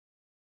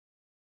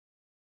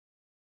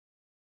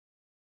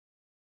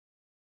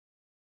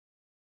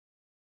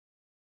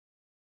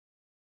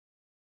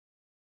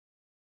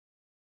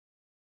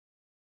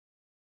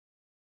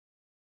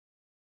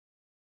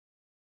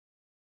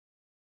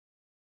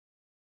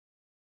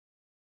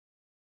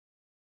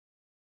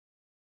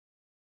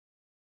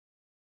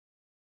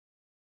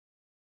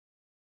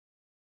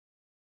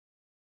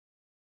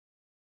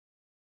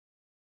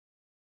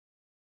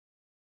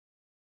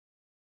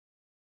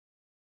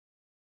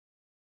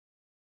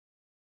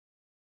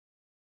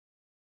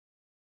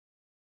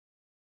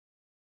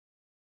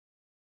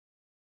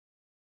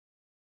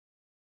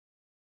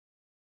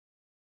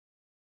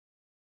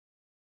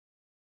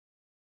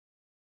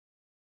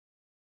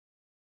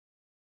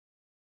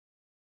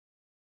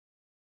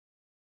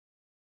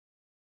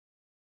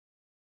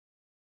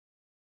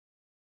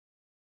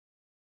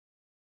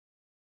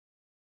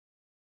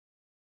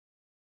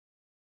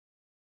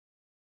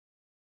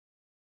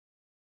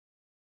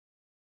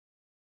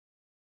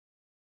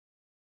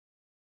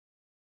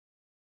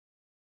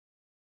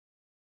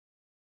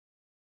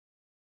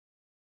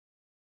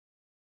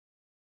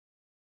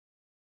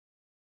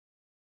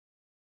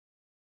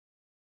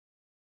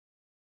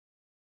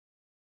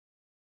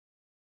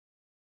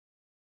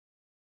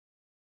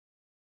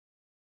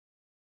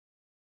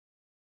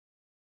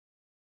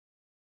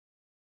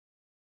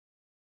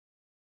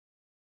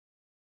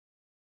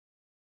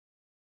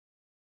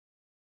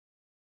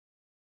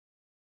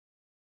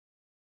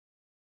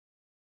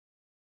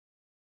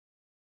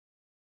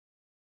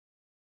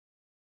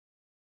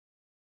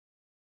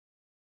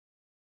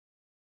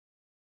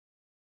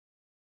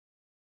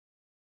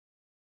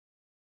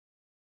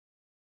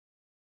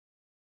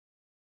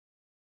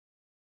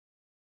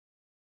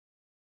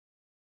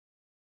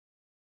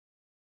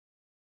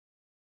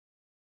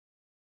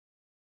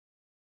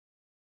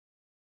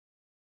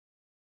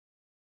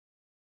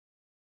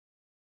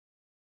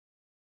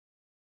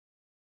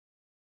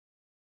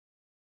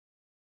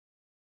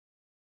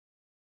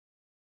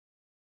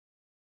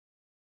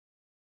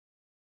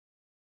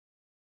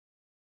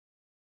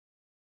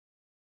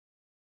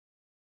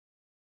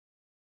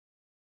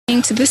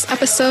 To this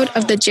episode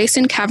of the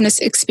Jason Cavness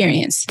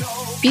Experience.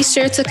 Be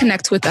sure to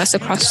connect with us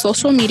across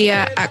social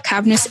media at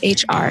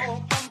CavnessHR.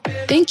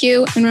 Thank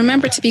you, and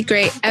remember to be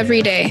great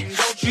every day.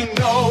 Don't you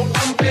know,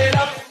 pump it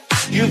up.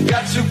 You've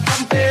got to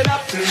pump it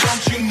up.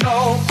 Don't you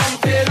know,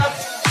 pump it up.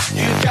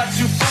 You've got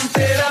to pump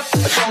it up.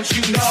 Don't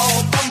you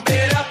know, pump it up.